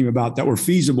suggestions that came about that were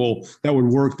feasible, that would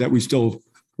work, that we still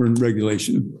were in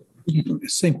regulation.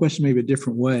 Same question, maybe a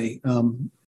different way.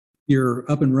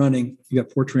 You're up and running. You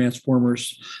got 4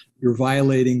 transformers. You're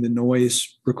violating the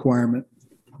noise requirement.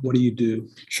 What do you do?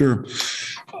 Sure.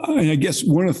 And I guess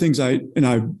one of the things I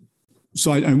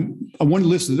want to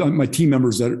list my team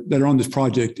members that are on this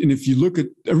project. And if you look at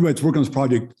everybody that's working on this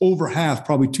project, over half,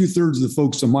 probably 2/3 of the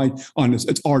folks on this,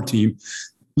 it's our team,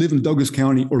 live in Douglas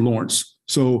County or Lawrence.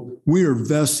 So we are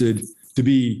vested to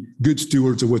be good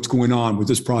stewards of what's going on with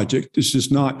this project. It's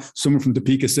just not someone from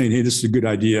Topeka saying, hey, this is a good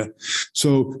idea.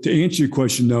 So to answer your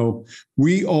question, though,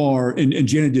 we are, and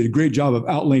Janet did a great job of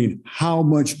outlaying how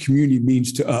much community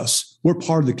means to us. We're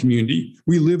part of the community.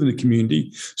 We live in the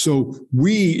community. So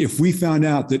if we found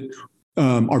out that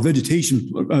our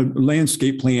vegetation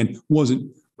landscape plan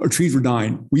wasn't, our trees were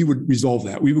dying, we would resolve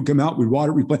that. We would come out, we'd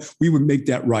water, we would make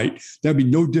that right. That'd be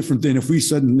no different than if we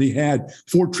suddenly had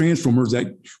 4 transformers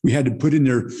that we had to put in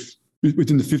there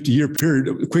within the 50-year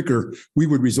period quicker, we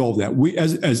would resolve that. We,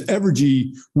 as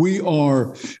Evergy, we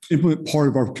are implement part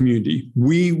of our community.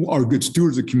 We are good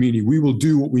stewards of the community. We will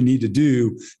do what we need to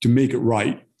do to make it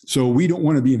right. So we don't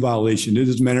want to be in violation. It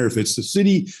doesn't matter if it's the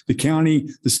city, the county,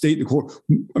 the state, the court.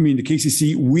 I mean, the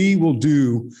KCC. We will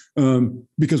do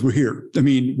because we're here. I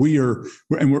mean,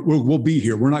 we'll be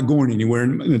here. We're not going anywhere.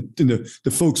 And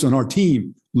the folks on our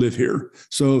team live here.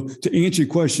 So to answer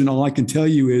your question, all I can tell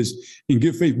you is, in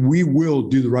good faith, we will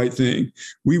do the right thing.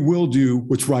 We will do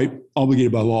what's right,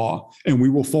 obligated by law, and we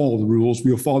will follow the rules.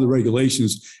 We will follow the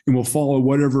regulations, and we'll follow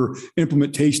whatever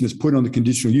implementation is put on the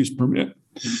conditional use permit.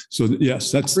 So yes,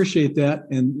 that's appreciate that.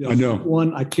 And I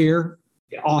know I care.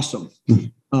 Awesome.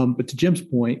 But to Jim's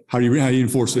point, how do you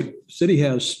enforce it? City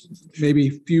has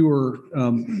maybe fewer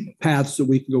paths that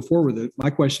we can go forward with it. My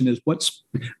question is,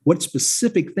 what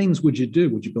specific things would you do?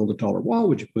 Would you build a taller wall?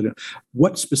 Would you put in?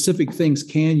 What specific things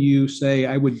can you say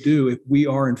I would do if we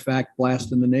are in fact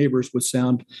blasting the neighbors with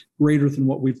sound greater than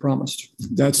what we promised?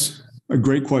 That's a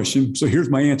great question. So here's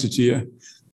my answer to you.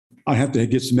 I have to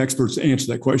get some experts to answer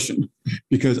that question,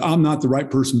 because I'm not the right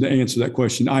person to answer that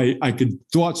question. I could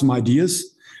throw out some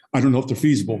ideas. I don't know if they're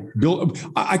feasible.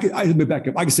 I could back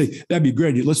up. I could say that'd be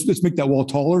great. Let's make that wall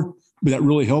taller. Would that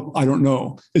really help? I don't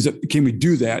know. Can we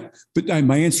do that? But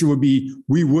my answer would be,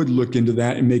 we would look into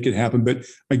that and make it happen. But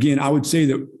again, I would say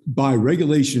that by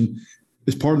regulation,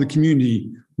 as part of the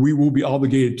community, we will be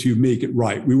obligated to make it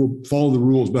right. We will follow the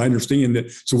rules, but I understand that.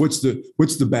 So what's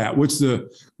the bat? What's the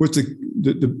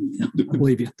I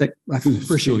believe you. I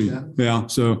appreciate that. Yeah.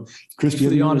 So Chris,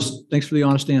 thanks for the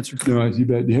honest answer. No, you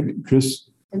bet. Do you have Chris?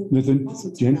 Nathan?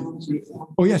 Jen?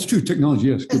 Oh, yeah, it's true. Technology.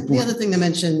 Yes. Good point. The other thing to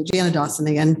mention, Jana Dawson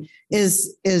again,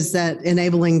 is that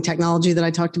enabling technology that I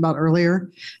talked about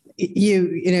earlier.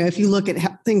 You know, if you look at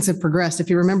how things have progressed, if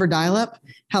you remember dial-up,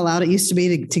 how loud it used to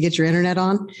be to get your internet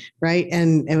on, right?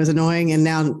 And it was annoying. And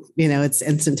now, you know, it's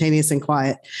instantaneous and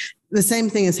quiet. The same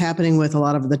thing is happening with a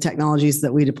lot of the technologies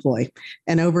that we deploy.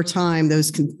 And over time,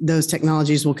 those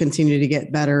technologies will continue to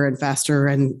get better and faster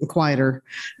and quieter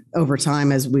over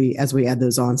time as we add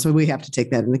those on. So we have to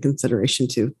take that into consideration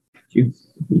too. Thank you.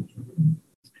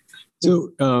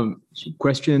 So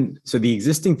question, so the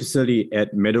existing facility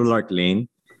at Meadowlark Lane,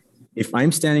 if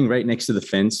I'm standing right next to the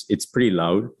fence, it's pretty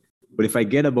loud. But if I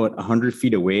get about 100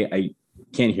 feet away, I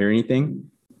can't hear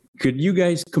anything. Could you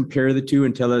guys compare the two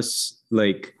and tell us,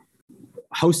 like,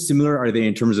 how similar are they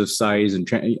in terms of size and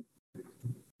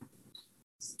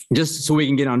just so we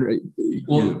can get under?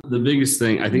 Well, the biggest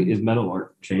thing I think is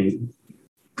Meadowlark chain.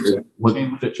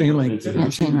 Chain link.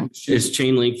 Is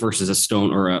chain link versus a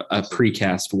stone or a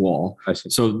precast wall.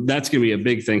 So that's going to be a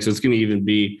big thing. So it's going to even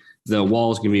be, the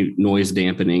wall is going to be noise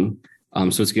dampening. So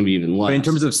it's going to be even less. But in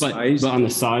terms of size, but on the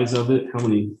size of it, how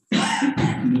many?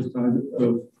 I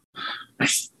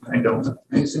don't.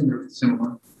 I assume they're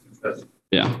similar.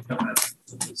 Yeah.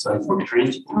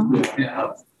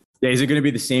 Yeah, is it going to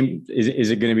be the same?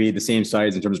 Is it going to be the same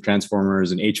size in terms of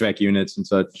transformers and HVAC units and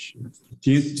such?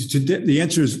 The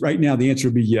answer is right now. The answer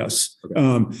would be yes.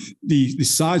 The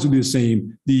size will be the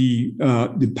same. The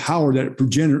power that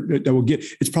that will get,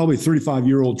 it's probably a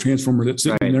 35-year-old transformer that's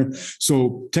sitting in there.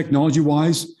 So technology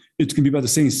wise, it's going to be about the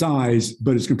same size,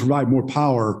 but it's going to provide more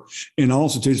power. And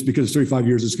also just because it's 35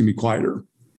 years, it's going to be quieter.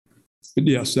 But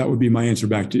yes, that would be my answer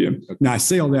back to you. Now I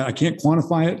say all that, I can't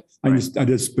quantify it. I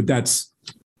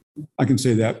can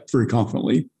say that very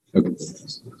confidently. Okay.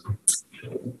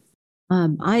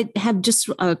 I have just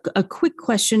a quick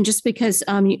question, just because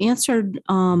you answered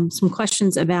some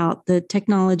questions about the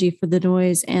technology for the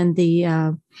noise and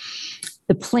the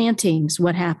plantings,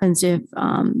 what happens if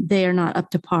they are not up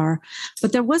to par.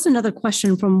 But there was another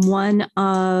question from one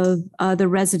of the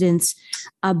residents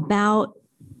about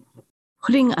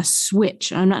putting a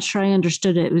switch. I'm not sure I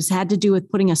understood it. It had to do with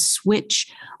putting a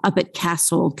switch up at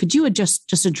Castle. Could you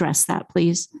just address that,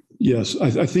 please? Yes,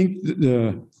 I think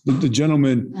the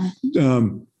gentleman,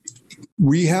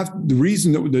 we have, the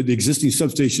reason that the existing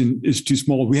substation is too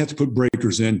small, we have to put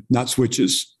breakers in, not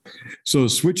switches. So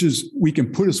switches, we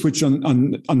can put a switch on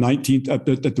 19th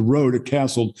at the road at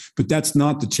Castle, but that's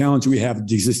not the challenge we have at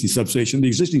the existing substation. The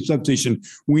existing substation,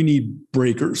 we need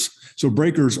breakers. So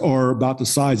breakers are about the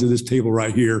size of this table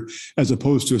right here, as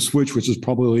opposed to a switch, which is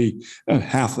probably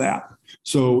half that.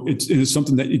 So it is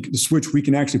something that the switch we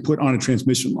can actually put on a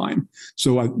transmission line.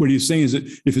 So what he's saying is that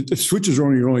if switches are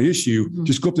only your only issue,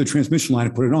 just go up to the transmission line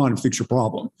and put it on and fix your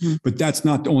problem. But that's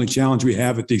not the only challenge we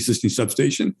have at the existing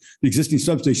substation. The existing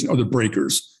substation are the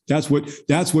breakers. That's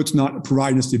what's not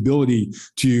providing us the ability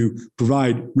to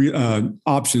provide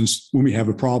options when we have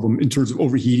a problem in terms of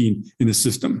overheating in the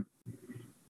system.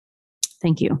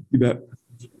 Thank you. You bet.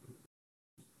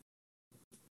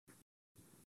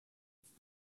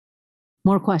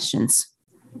 More questions?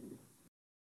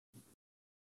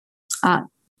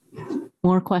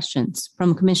 More questions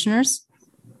from commissioners?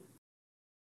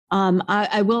 I'll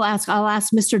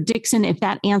ask Mr. Dixon if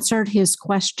that answered his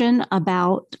question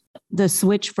about the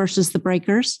switch versus the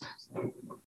breakers.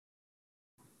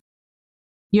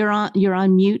 You're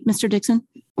on mute, Mr. Dixon.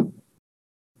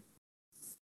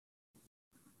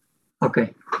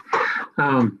 Okay.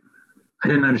 I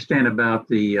didn't understand about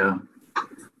the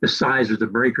size of the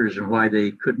breakers and why they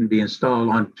couldn't be installed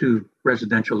on two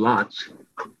residential lots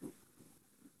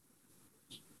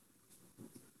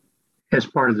as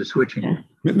part of the switching.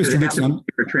 Mr. Dixon,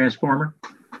 a transformer?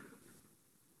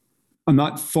 I'm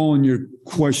not following your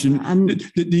question.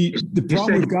 The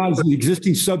problem we've got is the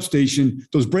existing substation,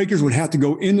 those breakers would have to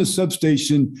go in the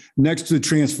substation next to the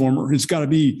transformer. It's got to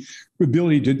be the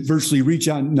ability to virtually reach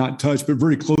out and not touch, but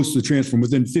very close to the transformer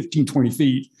within 15, 20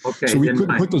 feet. Okay, so we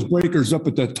couldn't put those breakers up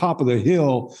at the top of the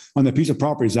hill on the piece of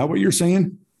property. Is that what you're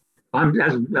saying?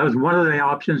 That was one of the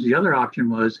options. The other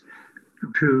option was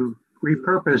to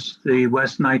repurpose the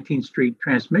West 19th Street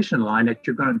transmission line that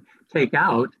you're going to take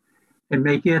out and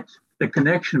make it the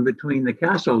connection between the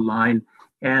Castle line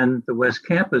and the West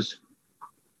Campus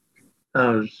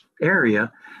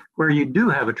area, where you do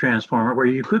have a transformer where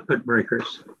you could put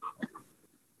breakers.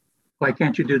 Why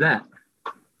can't you do that?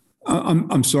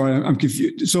 I'm sorry, I'm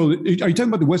confused. So are you talking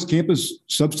about the West Campus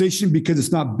substation? Because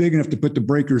it's not big enough to put the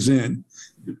breakers in.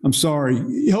 I'm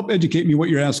sorry. Help educate me what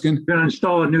you're asking. You're going to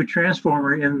install a new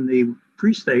transformer in the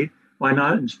Free-State. Why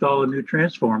not install a new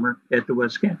transformer at the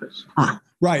West Campus?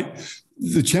 Right.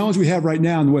 The challenge we have right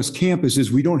now in the West Campus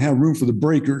is we don't have room for the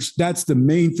breakers. That's the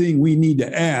main thing we need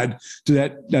to add to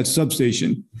that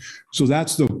substation. So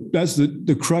that's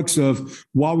the crux of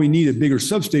why we need a bigger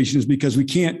substation, is because we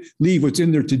can't leave what's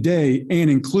in there today and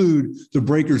include the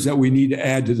breakers that we need to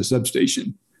add to the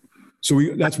substation. So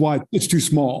that's why it's too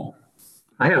small.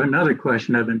 I have another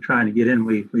question I've been trying to get in.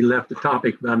 We left the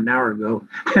topic about an hour ago.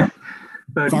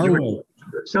 But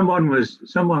someone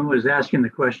was asking the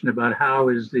question about how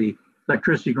is the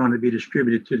electricity going to be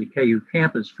distributed to the KU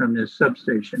campus from this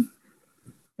substation,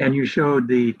 and you showed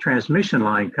the transmission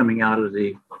line coming out of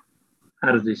the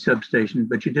substation,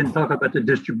 but you didn't talk about the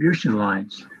distribution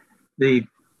lines. The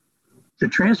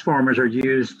transformers are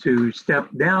used to step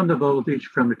down the voltage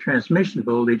from the transmission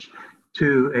voltage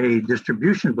to a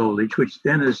distribution voltage, which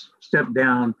then is stepped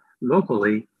down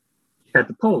locally at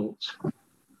the poles.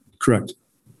 Correct.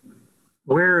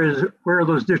 Where are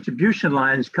those distribution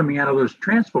lines coming out of those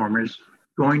transformers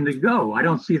going to go? I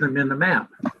don't see them in the map.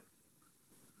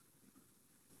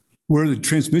 Where are the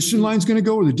transmission lines going to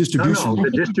go, or the distribution? No,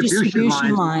 the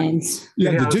distribution lines.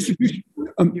 Yeah, the distribution.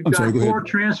 You've got 4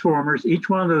 transformers. Each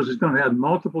one of those is going to have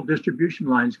multiple distribution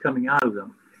lines coming out of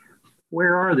them.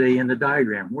 Where are they in the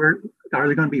diagram? Where are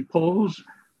they going to be poles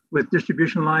with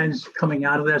distribution lines coming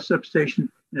out of that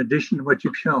substation in addition to what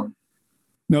you've shown?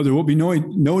 No, there will be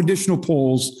no additional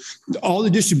poles. All the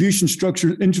distribution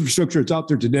infrastructure that's out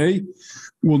there today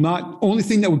will not. Only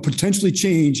thing that would potentially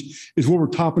change is where we're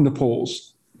topping the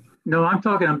poles. No, I'm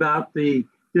talking about the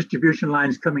distribution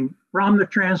lines coming from the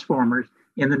transformers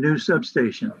in the new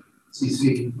substation?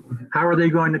 How are they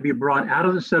going to be brought out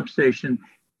of the substation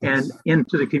and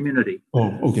into the community?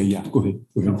 Oh, okay, yeah, go ahead.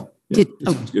 Go ahead.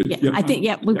 Yeah, Yep. I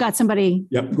think, we've got somebody.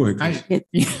 Yep, go ahead. Go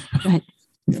ahead.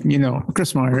 You know,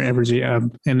 Chris Meyer, Evergy,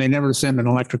 and they never send an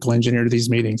electrical engineer to these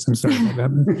meetings. I'm sorry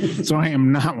about that. So I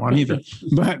am not one either.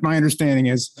 But my understanding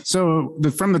is, so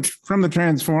from the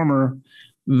transformer,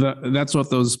 that's what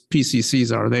those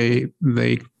PCCs are.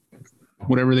 They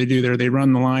whatever they do there, they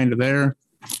run the line to there,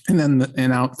 and then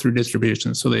and out through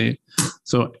distribution. So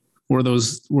where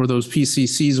those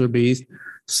PCCs would be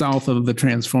south of the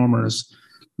transformers,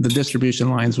 the distribution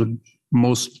lines would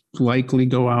most likely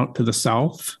go out to the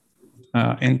south.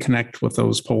 And connect with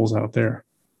those poles out there.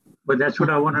 But that's what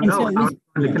I want to know. How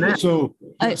to connect. So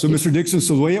Mr. Dixon,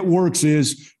 so the way it works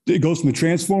is it goes from the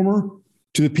transformer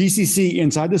to the PCC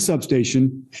inside the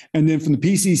substation. And then from the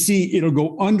PCC, it'll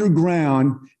go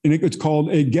underground and it's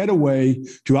called a getaway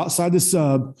to outside the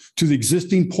sub to the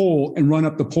existing pole and run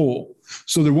up the pole.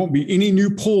 So there won't be any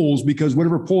new poles because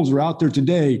whatever poles are out there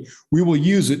today, we will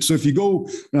use it. So if you go,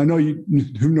 and I know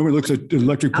nobody looks at the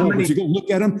electric pole, but if you go look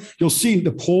at them, you'll see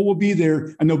the pole will be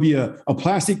there and there'll be a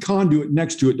plastic conduit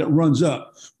next to it that runs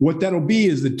up. What that'll be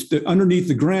is that underneath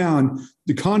the ground,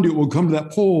 the conduit will come to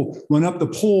that pole, run up the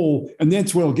pole, and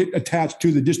that's where it'll get attached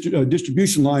to the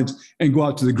distribution lines and go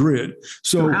out to the grid.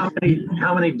 So how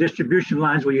many distribution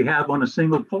lines will you have on a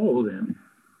single pole then?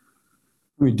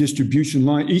 Distribution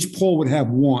line, each pole would have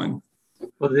one.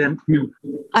 Well, then,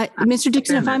 Mr.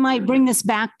 Dixon, if I might bring this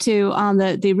back to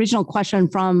the original question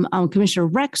from Commissioner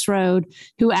Rexroad,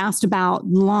 who asked about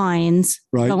lines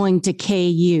going to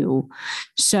KU.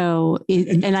 So,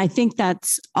 and I think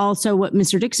that's also what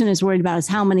Mr. Dixon is worried about is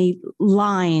how many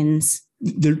lines.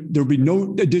 There'll be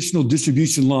no additional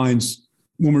distribution lines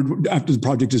after the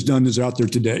project is done as out there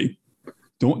today.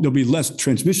 There'll be less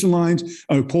transmission lines,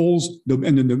 poles,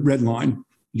 and then the red line.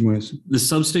 The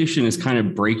substation is kind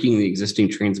of breaking the existing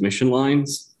transmission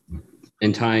lines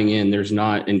and tying in.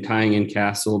 Tying in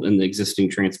Castle and the existing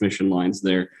transmission lines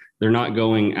there. They're not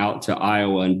going out to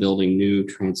Iowa and building new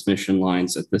transmission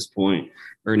lines at this point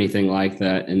or anything like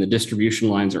that. And the distribution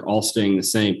lines are all staying the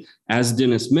same. As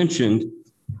Dennis mentioned,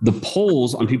 the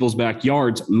poles on people's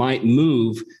backyards might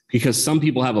move because some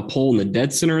people have a pole in the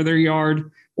dead center of their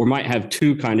yard or might have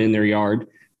two kind of in their yard.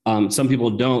 Some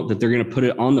people don't, that they're going to put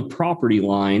it on the property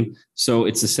line. So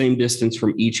it's the same distance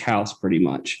from each house pretty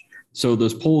much. So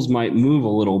those poles might move a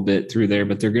little bit through there,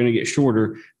 but they're going to get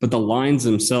shorter. But the lines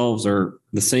themselves are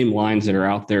the same lines that are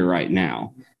out there right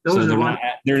now. So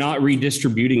they're not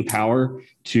redistributing power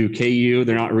to KU.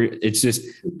 They're not. It's just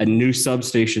a new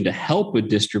substation to help with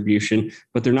distribution,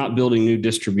 but they're not building new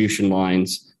distribution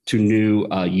lines to new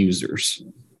users.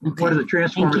 Okay. What are the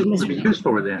transformers going to be used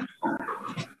for then?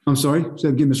 I'm sorry? Say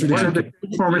again, Mr. What are the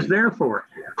transformers there for?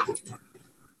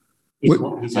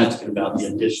 He's asking about the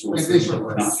additional.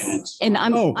 And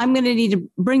I'm going to need to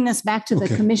bring this back to the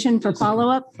commission for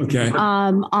follow-up. Okay.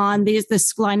 On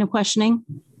this line of questioning.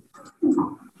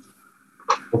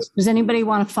 Does anybody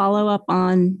want to follow up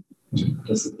on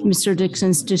Mr.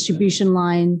 Dixon's distribution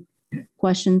line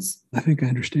questions? I think I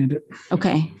understand it.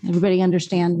 Okay. Everybody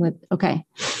understand what? Okay.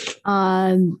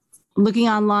 Looking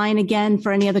online again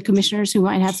for any other commissioners who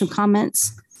might have some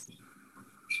comments.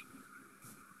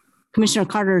 Commissioner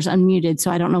Carter is unmuted, so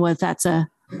I don't know if that's a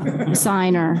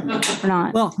sign or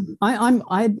not. Well, I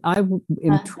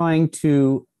am trying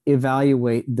to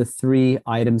evaluate the three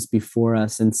items before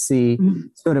us and see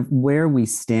sort of where we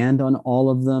stand on all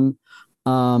of them.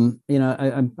 I'm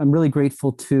really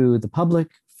grateful to the public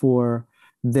for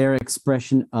their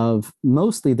expression of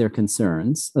mostly their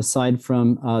concerns. Aside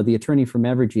from the attorney from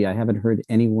Evergy, I haven't heard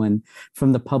anyone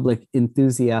from the public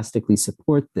enthusiastically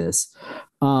support this.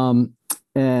 But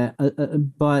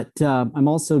I'm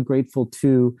also grateful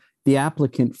to the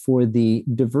applicant for the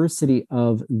diversity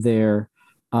of their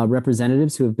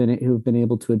representatives who have been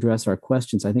able to address our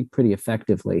questions, I think, pretty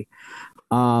effectively.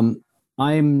 I'm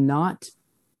not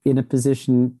in a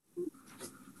position.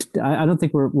 I don't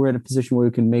think we're in a position where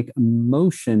we can make a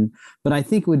motion, but I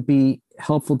think it would be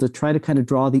helpful to try to kind of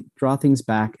draw things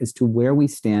back as to where we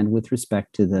stand with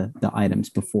respect to the items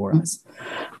before us.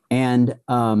 And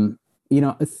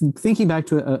thinking back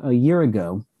to a year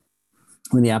ago,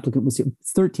 when the applicant was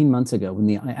 13 months ago, when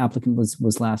the applicant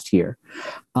was last here,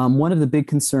 one of the big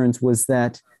concerns was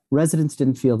that residents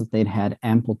didn't feel that they'd had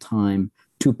ample time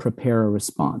to prepare a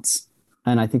response.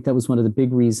 And I think that was one of the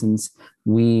big reasons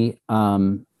we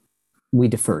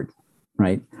deferred,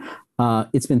 right?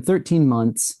 It's been 13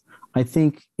 months. I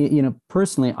think,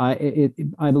 personally,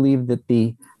 I believe that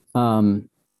the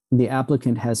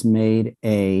applicant has made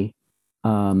a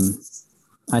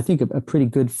I think, a pretty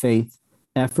good faith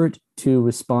effort to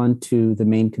respond to the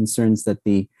main concerns that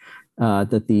the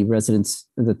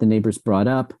neighbors brought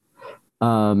up.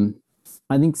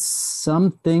 I think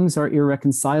some things are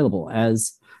irreconcilable,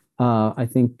 as I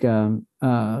think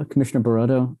Commissioner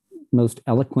Barotto most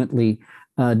eloquently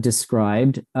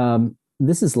described.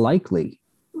 This is likely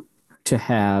to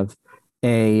have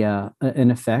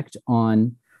an effect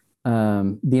on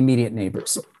the immediate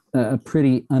neighbors, a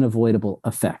pretty unavoidable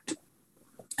effect.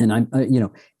 And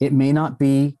it may not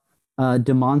be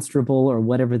demonstrable or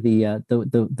whatever the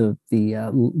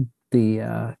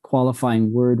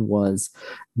qualifying word was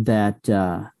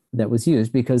that was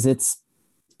used, because it's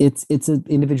an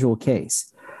individual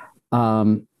case.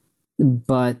 But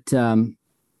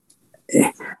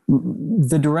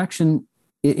the direction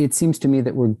it seems to me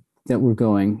that we're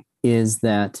going is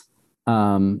that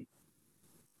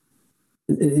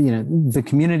the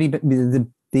community,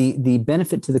 the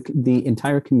benefit to the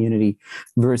entire community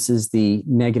versus the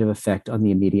negative effect on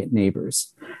the immediate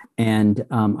neighbors. And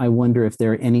I wonder if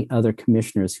there are any other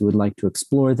commissioners who would like to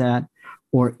explore that,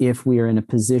 or if we are in a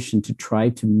position to try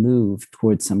to move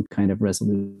towards some kind of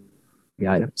resolution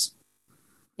items.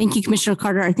 Thank you, Commissioner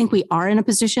Carter. I think we are in a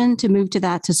position to move to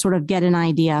that, to sort of get an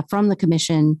idea from the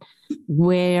commission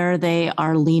where they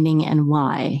are leaning and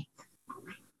why.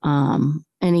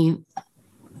 Any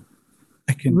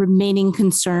remaining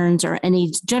concerns or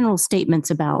any general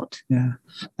statements about? Yeah,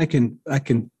 I can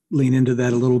lean into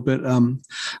that a little bit.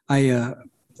 I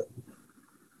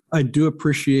do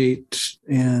appreciate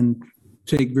and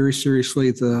take very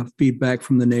seriously the feedback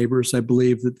from the neighbors. I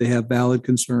believe that they have valid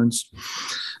concerns.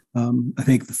 I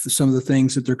think some of the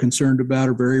things that they're concerned about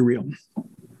are very real.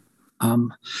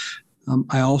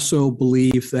 I also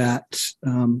believe that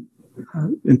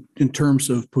in terms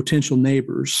of potential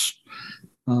neighbors,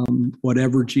 what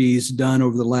Evergy's done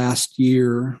over the last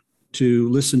year to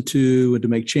listen to and to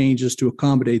make changes to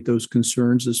accommodate those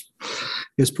concerns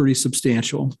is pretty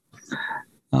substantial.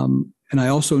 And I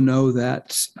also know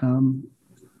that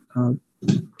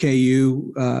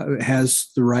KU has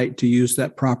the right to use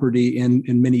that property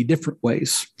in many different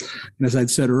ways. And as I'd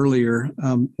said earlier,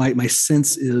 my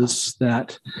sense is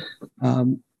that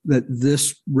that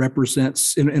this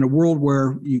represents, in a world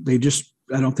where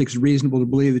I don't think it's reasonable to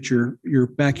believe that your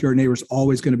backyard neighbor is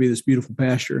always going to be this beautiful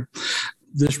pasture.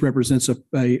 This represents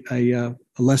a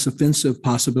less offensive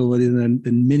possibility than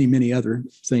many, many other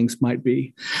things might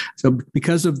be. So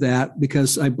because of that,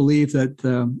 because I believe that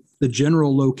the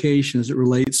general location as it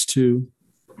relates to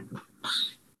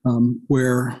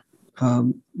where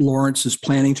Lawrence is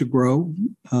planning to grow,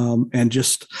 and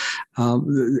just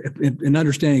and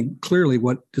understanding clearly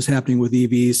what is happening with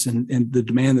EVs and the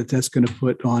demand that's going to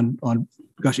put on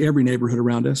every neighborhood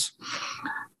around us.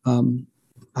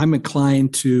 I'm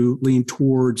inclined to lean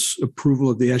towards approval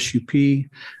of the SUP.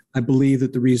 I believe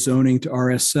that the rezoning to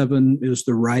RS7 is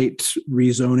the right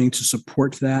rezoning to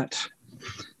support that.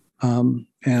 And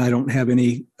I don't have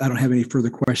any further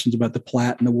questions about the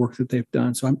plat and the work that they've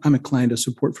done. So I'm inclined to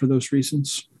support for those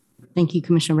reasons. Thank you,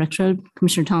 Commissioner Rexroad.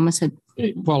 Commissioner Thomas had.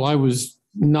 Well, I was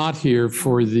not here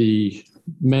for the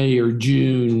May or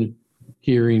June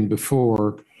hearing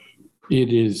before.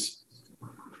 It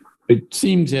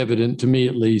seems evident to me,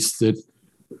 at least, that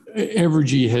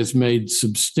Evergy has made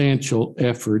substantial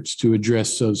efforts to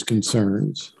address those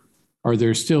concerns. Are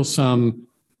there still some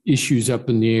issues up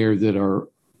in the air that are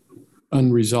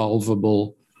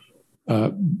unresolvable?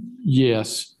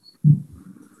 Yes.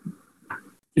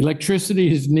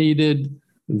 Electricity is needed.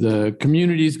 The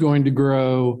community is going to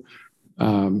grow.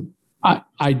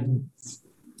 I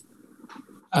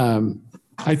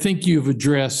think you've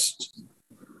addressed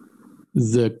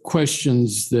the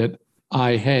questions that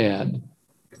I had,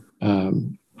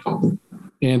 and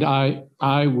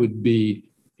I would be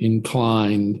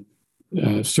inclined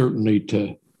certainly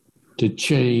to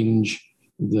change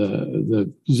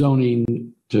the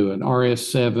zoning to an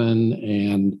RS7,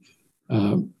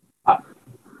 and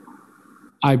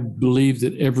I believe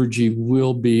that Evergy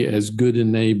will be as good a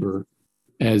neighbor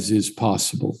as is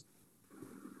possible.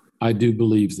 I do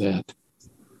believe that,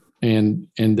 and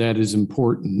that is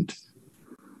important.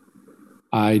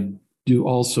 I do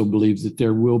also believe that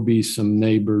there will be some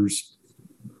neighbors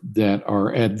that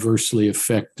are adversely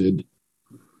affected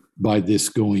by this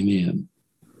going in.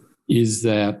 Is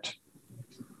that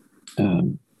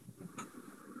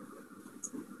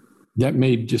that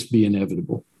may just be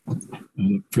inevitable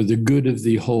for the good of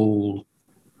the whole,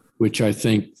 which I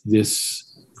think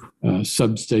this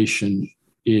substation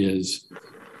is.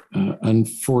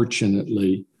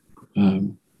 Unfortunately,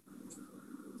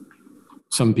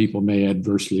 some people may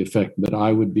adversely affect, but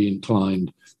I would be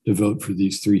inclined to vote for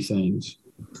these three things.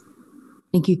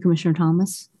 Thank you, Commissioner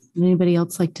Thomas. Would anybody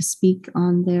else like to speak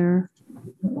on their,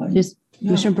 just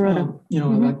Commissioner Barota? I'd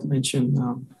like to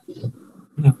mention,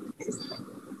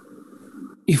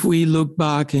 if we look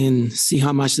back and see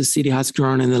how much the city has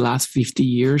grown in the last 50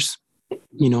 years,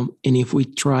 and if we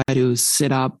try to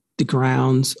set up the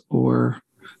grounds or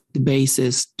the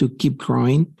basis to keep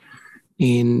growing,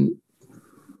 and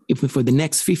if we, for the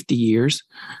next 50 years,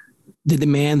 the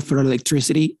demand for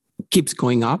electricity keeps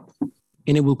going up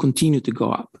and it will continue to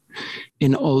go up.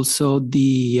 And also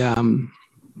the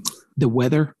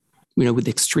weather, with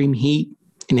extreme heat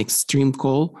and extreme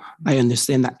cold, I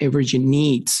understand that Evergy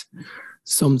needs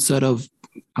some sort of,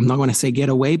 I'm not going to say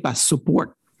getaway, but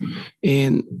support.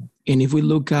 And if we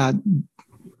look at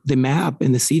the map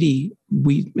in the city,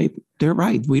 they're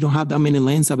right. We don't have that many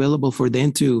lands available for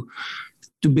them to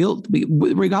build.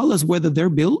 Regardless whether they're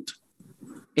built,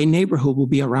 a neighborhood will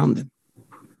be around them.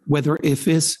 Whether if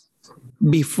it's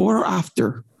before or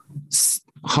after,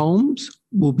 homes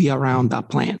will be around that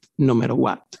plant no matter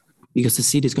what, because the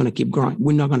city is going to keep growing.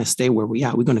 We're not going to stay where we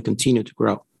are. We're going to continue to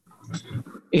grow.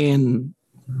 And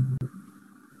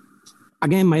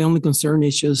again, my only concern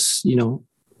is just,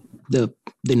 the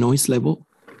noise level,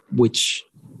 which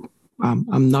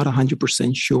I'm not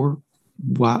 100% sure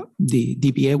what the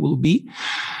DPA will be.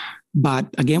 But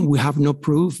again, we have no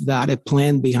proof that a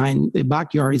plant behind the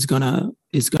backyard is gonna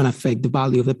affect the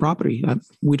value of the property.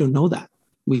 We don't know that.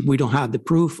 We don't have the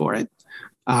proof for it.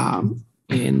 And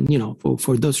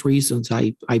for those reasons,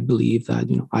 I believe that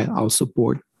I'll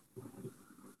support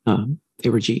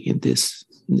Evergy in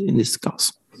this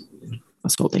cause.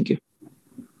 That's all. Thank you.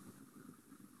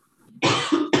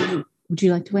 Would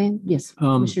you like to weigh in? Yes.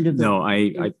 Commissioner DeVille. No,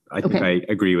 I think I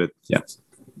agree with, yes.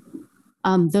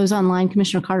 Those online,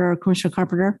 Commissioner Carter or Commissioner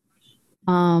Carpenter?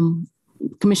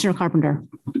 Commissioner Carpenter.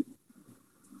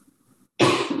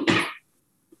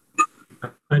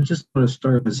 I just want to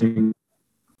start by saying,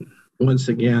 once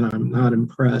again, I'm not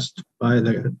impressed by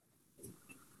the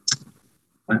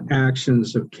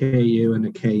actions of KU and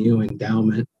the KU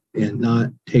endowment and not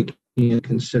taking into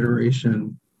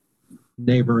consideration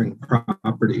neighboring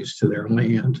properties to their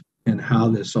land and how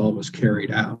this all was carried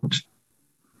out.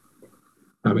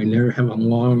 I mean, they have a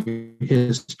long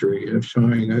history of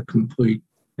showing a complete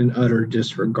and utter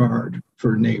disregard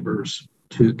for neighbors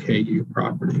to KU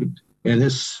property. And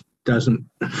this doesn't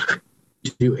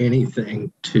do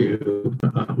anything to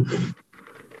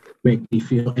make me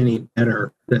feel any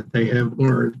better that they have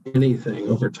learned anything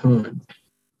over time.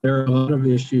 There are a lot of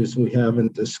issues we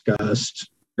haven't discussed.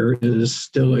 There is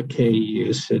still a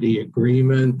KU city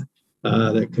agreement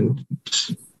that can,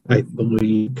 I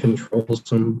believe, control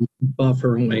some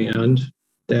buffer land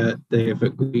that they have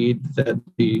agreed that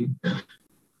the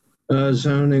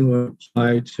zoning will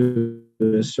apply to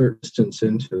a certain distance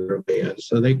into their land.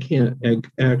 So they can't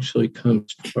actually come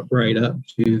right up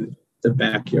to the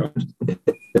backyard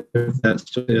if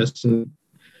that's this and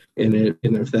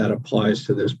if that applies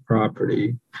to this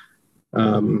property.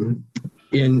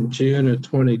 In June of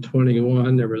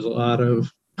 2021, there was a lot of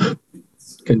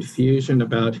confusion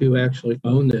about who actually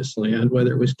owned this land,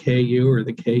 whether it was KU or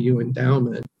the KU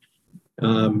endowment,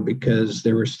 because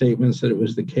there were statements that it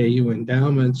was the KU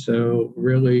endowment. So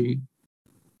really,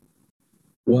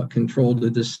 what control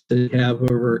did the city have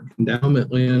over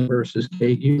endowment land versus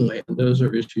KU land? Those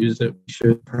are issues that we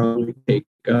should probably take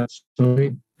up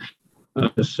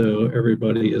so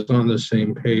everybody is on the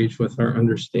same page with our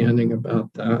understanding about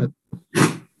that.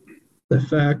 The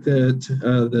fact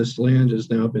that this land has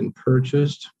now been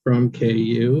purchased from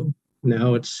KU,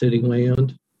 now it's city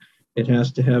land, it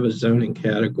has to have a zoning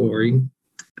category.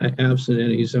 Absent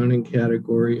any zoning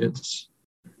category, it's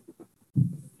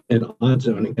an odd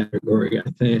zoning category, I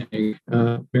think.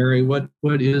 Mary, what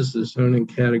is the zoning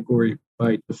category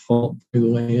by default for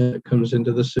land that comes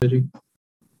into the city?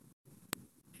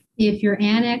 If you're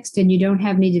annexed and you don't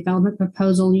have any development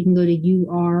proposal, you can go to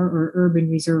UR or urban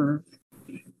reserve.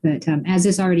 But as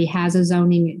this already has a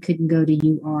zoning, it couldn't go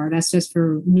to UR. That's just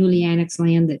for newly annexed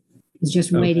land that is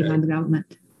just waiting on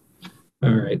development.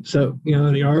 All right. So,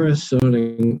 the RS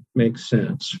zoning makes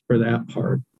sense for that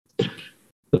part.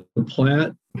 The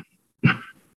plat,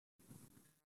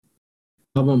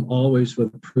 problem always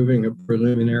with approving a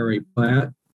preliminary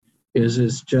plat is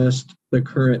it's just the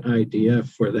current idea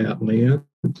for that land.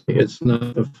 It's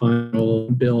not the final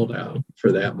build out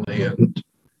for that land.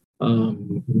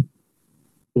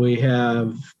 We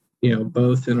have,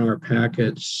 both in our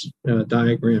packets,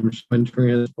 diagrams, one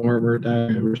transformer,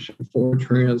 diagrams, 4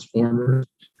 transformers,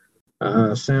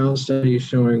 sound study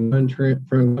showing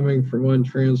coming from one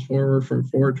transformer from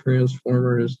 4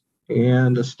 transformers,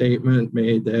 and a statement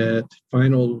made that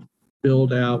final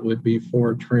build out would be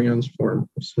 4 transformers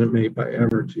made by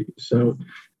Evergy. So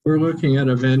we're looking at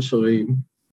eventually,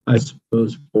 I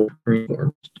suppose, 4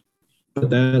 transformers. But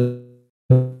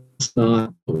that's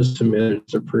not what was submitted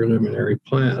as a preliminary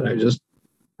plat. I just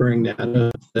bring that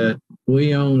up that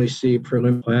we only see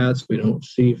preliminary plats. We don't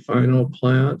see final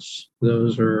plats.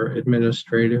 Those are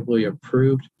administratively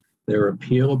approved. They're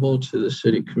appealable to the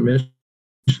city commission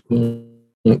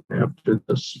after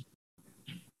this.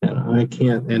 And I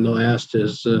can't, and the last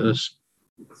is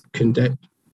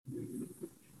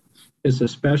it's a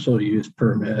special use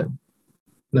permit,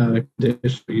 not a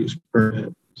conditional use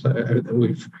permit. So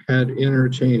we've had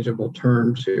interchangeable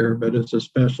terms here, but it's a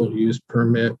special use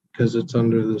permit because it's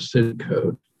under the city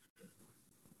code.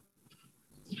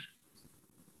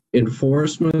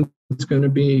 Enforcement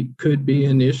could be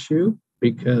an issue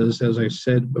because, as I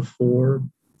said before,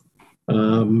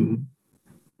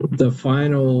 the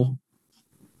final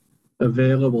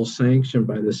available sanction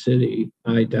by the city,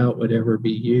 I doubt would ever be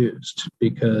used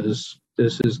because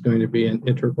this is going to be an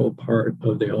integral part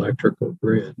of the electrical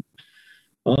grid.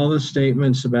 All the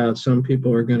statements about some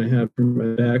people are going to have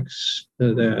effects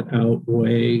that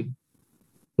outweigh,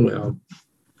 well,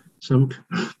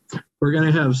 we're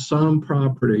going to have some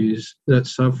properties that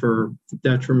suffer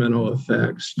detrimental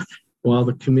effects while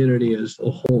the community as a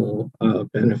whole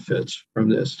benefits from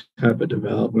this type of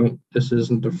development. This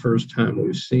isn't the first time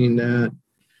we've seen that.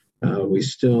 We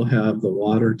still have the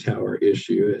water tower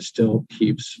issue. It still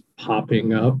keeps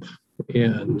popping up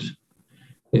and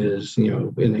is,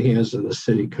 in the hands of the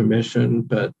city commission.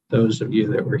 But those of you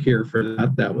that were here for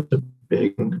that was a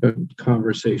big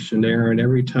conversation there. And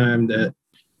every time that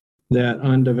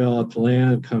undeveloped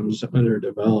land comes under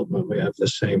development, we have the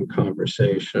same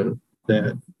conversation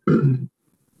that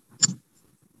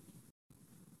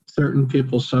certain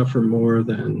people suffer more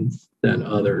than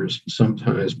others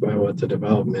sometimes by what the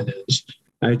development is.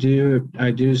 I do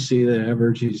see that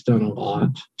Evergy's done a lot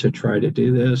to try to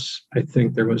do this. I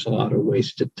think there was a lot of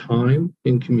wasted time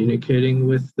in communicating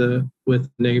with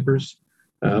neighbors.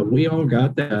 We all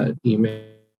got that email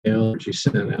Evergy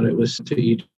sent out. It was to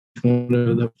each one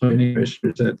of the planning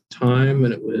commissioners at the time,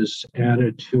 and it was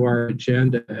added to our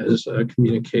agenda as a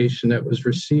communication that was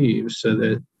received so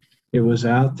that it was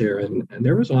out there. And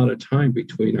there was a lot of time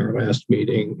between our last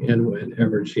meeting and when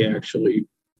Evergy actually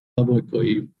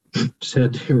publicly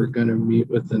said they were going to meet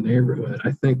with the neighborhood.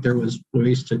 I think there was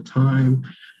wasted time,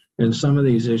 and some of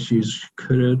these issues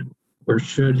could or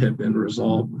should have been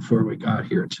resolved before we got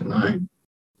here tonight.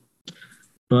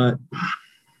 But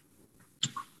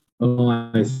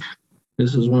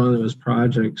this is one of those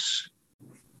projects,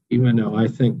 even though I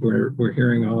think we're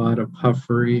hearing a lot of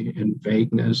puffery and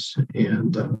vagueness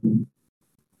and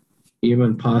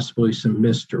even possibly some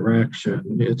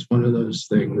misdirection. It's one of those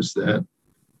things that,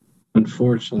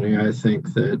 unfortunately, I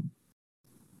think that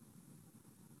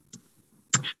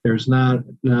there's not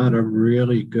a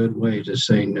really good way to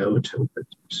say no to it.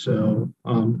 So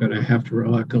I'm going to have to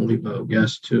reluctantly vote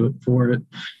yes for it.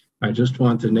 I just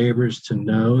want the neighbors to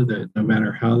know that no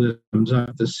matter how this comes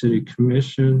out, the city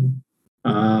commission,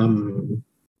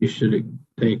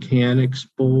 they can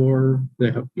explore.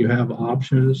 You have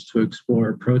options to explore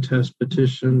a protest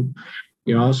petition.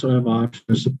 You also have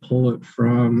options to pull it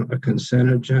from a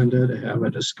consent agenda to have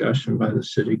a discussion by the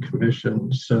city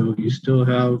commission. So you still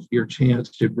have your chance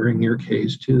to bring your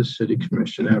case to the city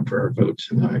commission after our vote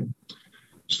tonight.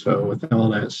 So with all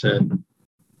that said,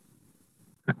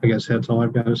 I guess that's all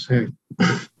I've got to say.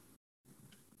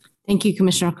 Thank you,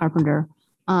 Commissioner Carpenter.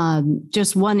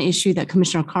 Just one issue that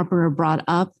Commissioner Carpenter brought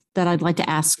up that I'd like to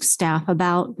ask staff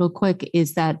about real quick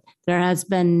is that there has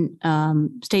been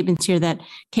statements here that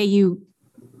KU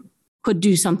could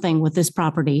do something with this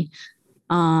property.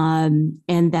 And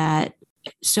that,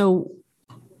 so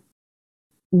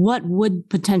what would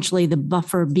potentially the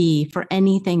buffer be for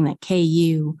anything that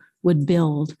KU would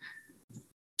build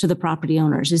to the property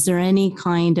owners? Is there any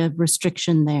kind of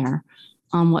restriction there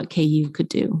on what KU could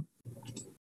do?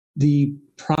 The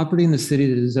property in the city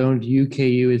that is zoned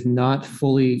UKU is not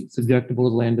fully subjectable to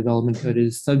the land development code. It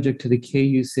is subject to the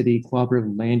KU City Cooperative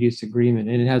Land Use Agreement,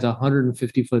 and it has a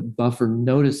 150-foot buffer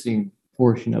noticing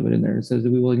portion of it in there. It says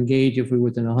that we will engage if we're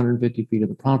within 150 feet of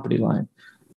the property line.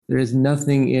 There is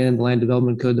nothing in the land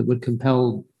development code that would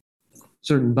compel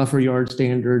certain buffer yard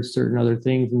standards, certain other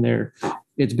things in there.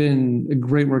 It's been a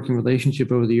great working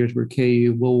relationship over the years where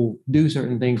KU will do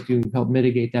certain things to help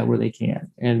mitigate that where they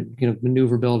can, and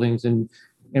maneuver buildings and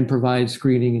provide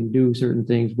screening and do certain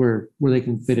things where they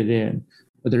can fit it in.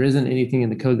 But there isn't anything in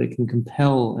the code that can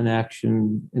compel an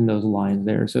action in those lines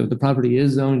there. So if the property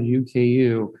is zoned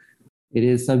UKU, it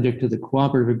is subject to the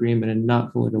cooperative agreement and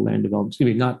not fully to land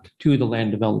development, not to the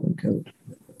land development code.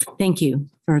 Thank you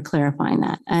for clarifying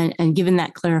that. And given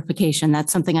that clarification,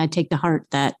 that's something I take to heart,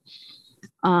 that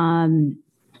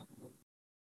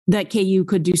that KU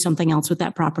could do something else with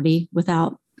that property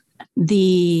without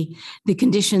the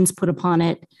conditions put upon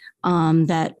it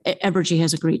that Evergy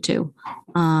has agreed to,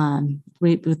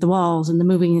 with the walls and the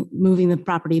moving the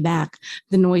property back,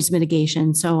 the noise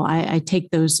mitigation. So I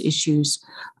take those issues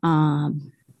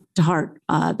to heart,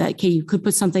 that KU could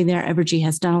put something there. Evergy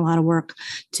has done a lot of work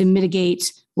to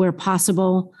mitigate where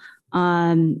possible.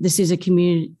 This is a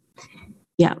community.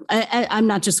 Yeah, I'm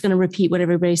not just going to repeat what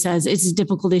everybody says. It's a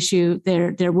difficult issue.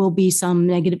 There will be some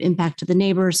negative impact to the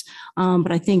neighbors,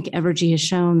 but I think Evergy has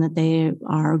shown that they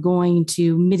are going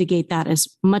to mitigate that as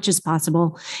much as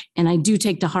possible. And I do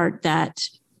take to heart that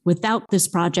without this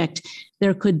project,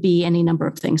 there could be any number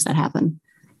of things that happen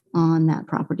on that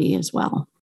property as well.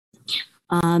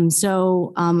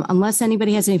 So unless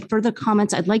anybody has any further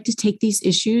comments, I'd like to take these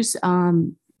issues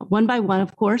one by one,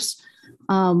 of course.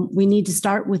 We need to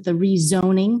start with the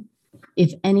rezoning.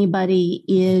 If anybody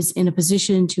is in a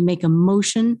position to make a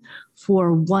motion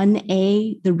for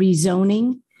 1A, the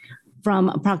rezoning from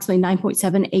approximately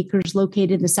 9.7 acres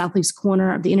located in the southeast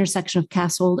corner of the intersection of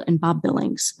Castle and Bob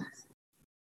Billings.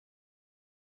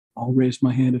 I'll raise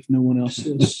my hand if no one else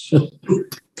is.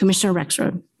 Commissioner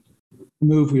Rexroad.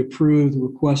 Move we approve the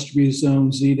request to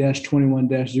rezone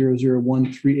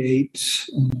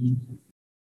Z-21-00138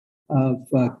 of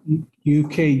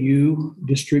UKU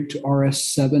district to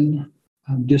RS7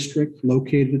 district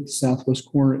located at the southwest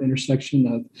corner intersection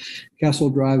of Castle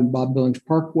Drive and Bob Billings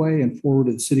Parkway, and forward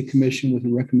to the City Commission with a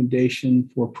recommendation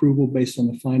for approval based on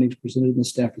the findings presented in the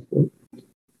staff report.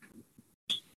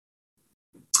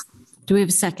 Do we have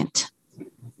a second?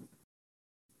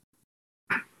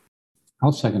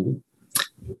 I'll second it.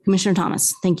 Commissioner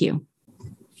Thomas, thank you.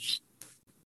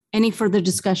 Any further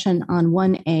discussion on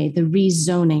 1A, the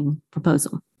rezoning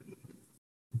proposal?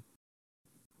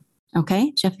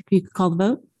 Okay, Jeff, if you could call the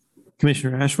vote.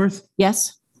 Commissioner Ashworth?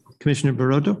 Yes. Commissioner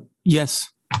Barotto? Yes.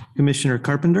 Commissioner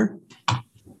Carpenter?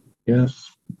 Yes.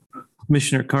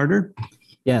 Commissioner Carter?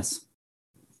 Yes.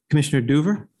 Commissioner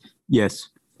Doover? Yes.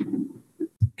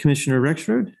 Commissioner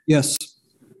Rexroad? Yes.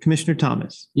 Commissioner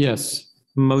Thomas? Yes.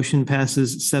 Motion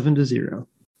passes 7-0.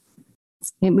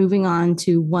 Okay, moving on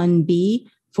to 1B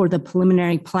for the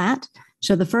preliminary plat.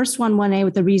 So the first one, 1A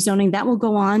with the rezoning, that will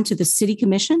go on to the City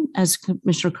Commission as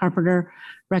Commissioner Carpenter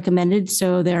recommended.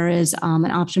 So there is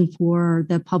an option for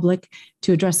the public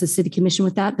to address the City Commission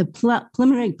with that. The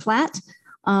preliminary plat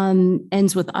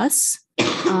ends with us.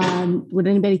 Would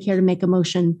anybody care to make a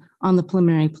motion on the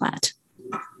preliminary plat?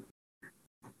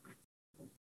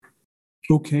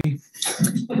 Okay.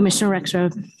 Commissioner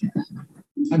Rexroad.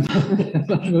 I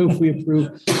move we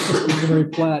approve preliminary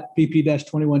plat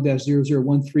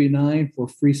PP-21-00139 for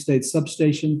Free State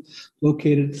Substation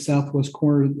located at the southwest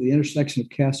corner of the intersection of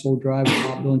Castle Drive and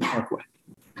Bob Billings Parkway.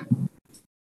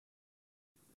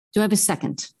 Do I have a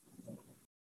second?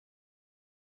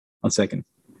 I'll second.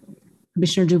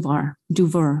 Commissioner Duveur,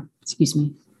 excuse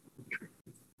me.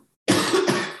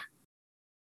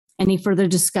 Any further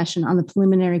discussion on the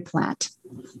preliminary plat?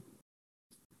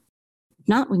 If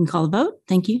not, we can call a vote.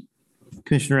 Thank you.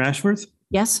 Commissioner Ashworth?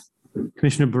 Yes.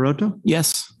 Commissioner Barotto?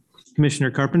 Yes. Commissioner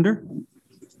Carpenter?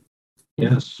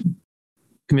 Yes.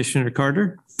 Commissioner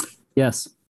Carter? Yes.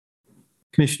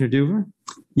 Commissioner Doover?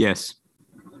 Yes.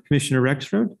 Commissioner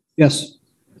Rexroad? Yes.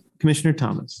 Commissioner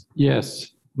Thomas? Yes.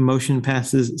 Motion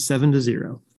passes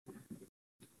 7-0.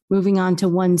 Moving on to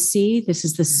 1C, this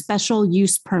is the special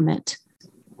use permit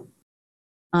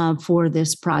for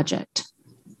this project.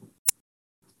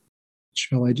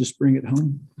 Shall I just bring it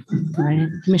home? All right,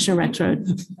 Commissioner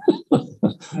Rexroad.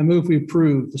 I move we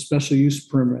approve the special use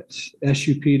permit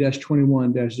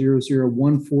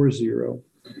SUP-21-00140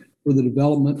 for the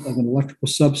development of an electrical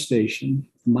substation,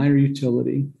 minor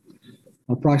utility,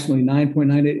 approximately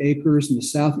 9.98 acres in the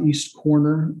southeast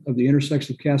corner of the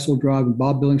intersection of Castle Drive and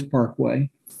Bob Billings Parkway,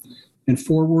 and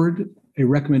forward a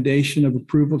recommendation of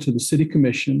approval to the City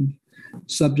Commission,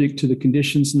 subject to the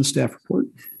conditions in the staff report.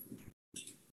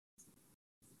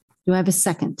 Do I have a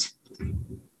second?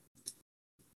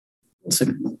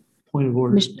 Point of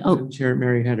order. Oh. Chair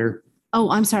Mary Header. Oh,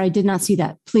 I'm sorry. I did not see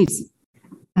that. Please.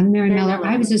 Mary Miller,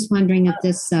 I was just wondering if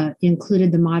this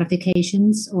included the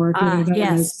modifications or if you're going to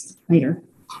yes. later.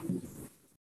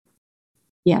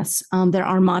 Yes, there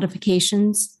are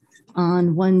modifications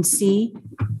on 1C.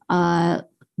 The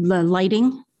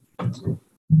lighting,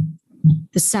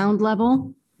 the sound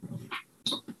level,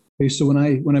 Okay, so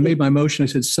when I made my motion, I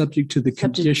said subject to the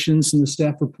conditions in the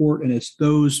staff report, and it's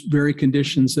those very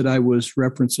conditions that I was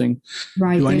referencing.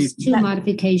 Right. Do I There's need- two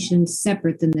modifications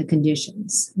separate than the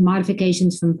conditions.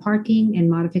 Modifications from parking and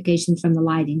modifications from the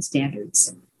lighting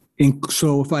standards.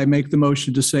 So if I make the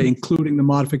motion to say including the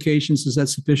modifications, is that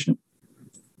sufficient?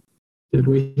 Did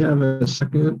we have a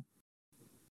second?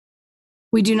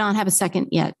 We do not have a second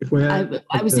yet. If we had-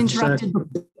 I was interrupted.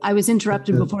 I was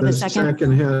interrupted before the second. The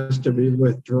second has to be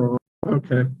withdrawn.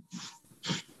 Okay.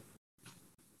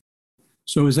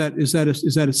 So is that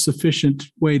a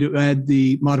sufficient way to add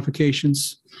the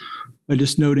modifications by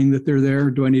just noting that they're there?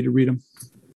 Or do I need to read them?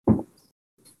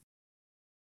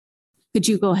 Could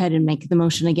you go ahead and make the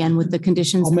motion again with the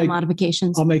conditions and the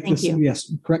modifications? I'll make Thank this, you.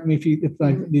 yes, correct me if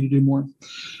I need to do more.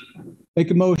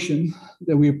 Make a motion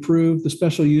that we approve the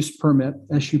special use permit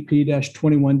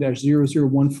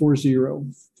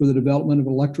SUP-21-00140 for the development of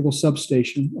an electrical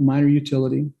substation, a minor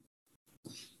utility,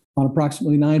 on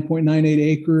approximately 9.98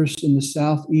 acres in the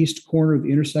southeast corner of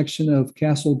the intersection of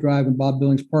Castle Drive and Bob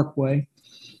Billings Parkway,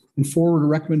 and forward a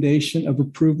recommendation of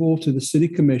approval to the City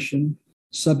Commission,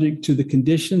 subject to the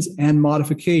conditions and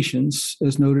modifications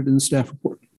as noted in the staff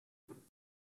report.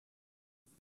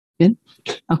 Good.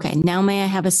 Okay, now may I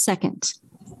have a second?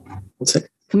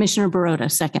 Commissioner Barota,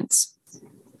 seconds.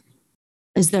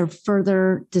 Is there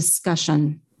further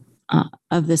discussion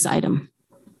of this item?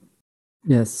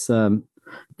 Yes,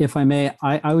 if I may,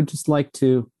 I would just like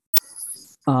to,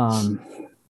 I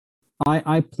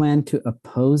plan to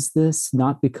oppose this,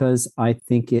 not because I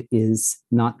think it is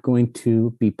not going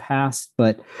to be passed,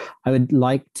 but I'd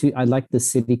like the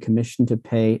City Commission to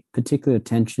pay particular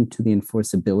attention to the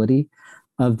enforceability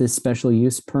of this special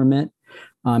use permit.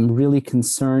 I'm really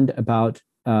concerned about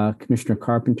Commissioner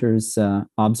Carpenter's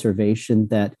observation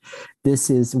that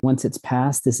this is, once it's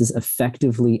passed, this is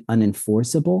effectively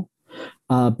unenforceable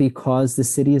because the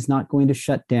city is not going to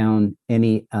shut down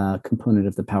any component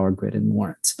of the power grid in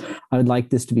Lawrence. I would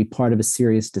like this to be part of a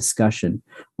serious discussion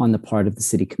on the part of the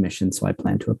City Commission, so I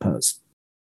plan to oppose.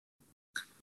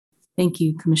 Thank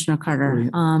you, Commissioner Carter.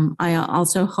 I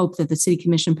also hope that the City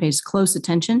Commission pays close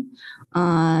attention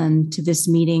to this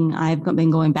meeting. I've been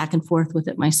going back and forth with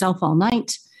it myself all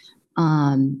night.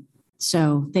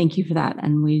 So thank you for that.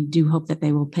 And we do hope that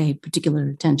they will pay particular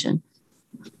attention.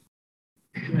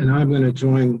 And I'm going to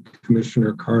join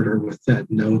Commissioner Carter with that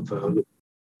no vote,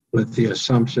 with the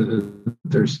assumption that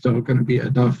there's still going to be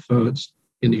enough votes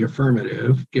in the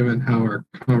affirmative, given how our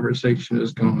conversation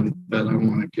is going. But I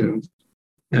want to give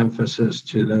emphasis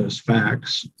to those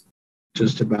facts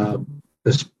just about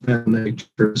the special nature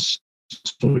of the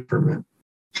special permit.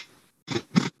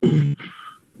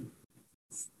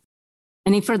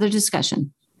 Any further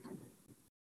discussion?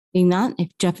 Being not,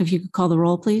 Jeff, if you could call the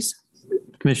roll, please.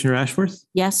 Commissioner Ashworth?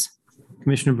 Yes.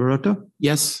 Commissioner Barota?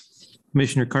 Yes.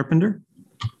 Commissioner Carpenter?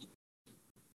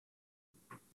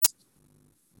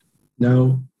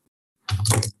 No.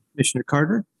 Commissioner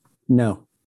Carter? No.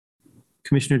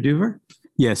 Commissioner Duver?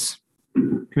 Yes.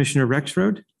 Commissioner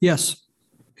Rexroad? Yes.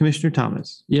 Commissioner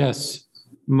Thomas? Yes.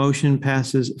 Motion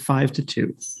passes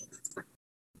 5-2.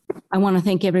 I want to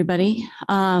thank everybody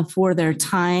for their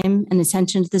time and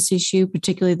attention to this issue,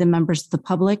 particularly the members of the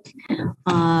public.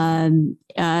 Like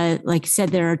I said,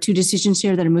 there are two decisions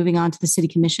here that are moving on to the City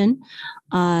Commission.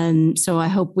 So I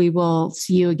hope we will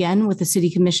see you again with the City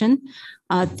Commission.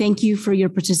 Thank you for your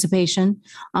participation.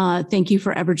 Thank you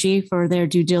for Evergy for their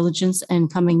due diligence and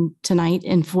coming tonight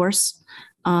in force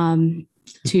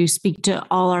to speak to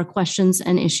all our questions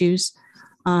and issues.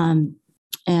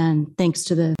 And thanks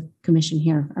to the commission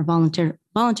here, our volunteer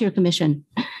commission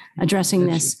addressing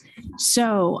this.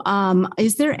 So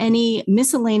is there any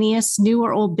miscellaneous new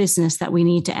or old business that we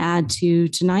need to add to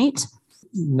tonight?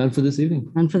 None for this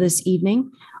evening. None for this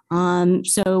evening.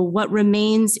 So what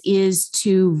remains is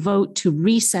to vote to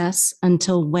recess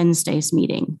until Wednesday's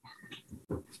meeting.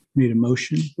 Need a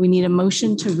motion? We need a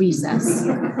motion to recess.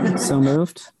 So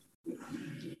moved.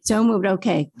 So moved.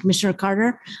 Okay. Commissioner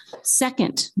Carter,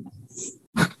 second.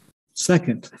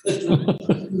 Second.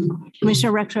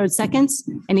 Commissioner Rexroad, seconds.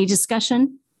 Any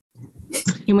discussion?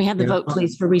 Can we have the vote,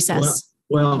 please, for recess?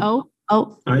 Well,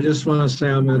 I just want to say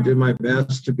I'm going to do my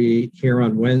best to be here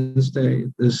on Wednesday.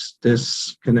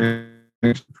 This connection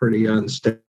pretty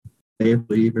unstable.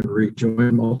 Even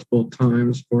rejoined multiple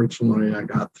times. Fortunately, I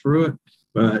got through it,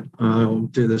 but I'll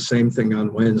do the same thing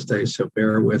on Wednesday. So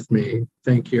bear with me.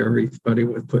 Thank you, everybody,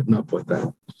 with putting up with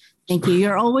that. Thank you.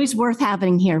 You're always worth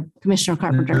having here, Commissioner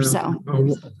Carpenter. So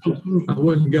I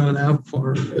wouldn't go that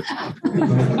far.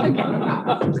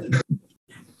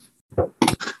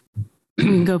 We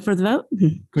can go for the vote.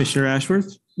 Commissioner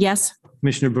Ashworth? Yes.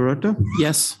 Commissioner Barota?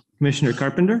 Yes. Commissioner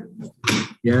Carpenter,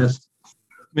 Yes.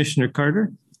 Commissioner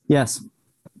Carter, Yes.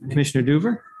 Commissioner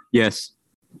Doover, Yes.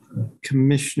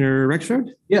 Commissioner Rexroad,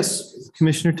 Yes.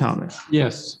 Commissioner Thomas.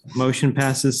 Yes. Motion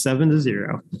passes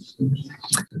 7-0.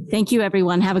 Thank you,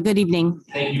 everyone. Have a good evening.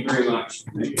 Thank you very much.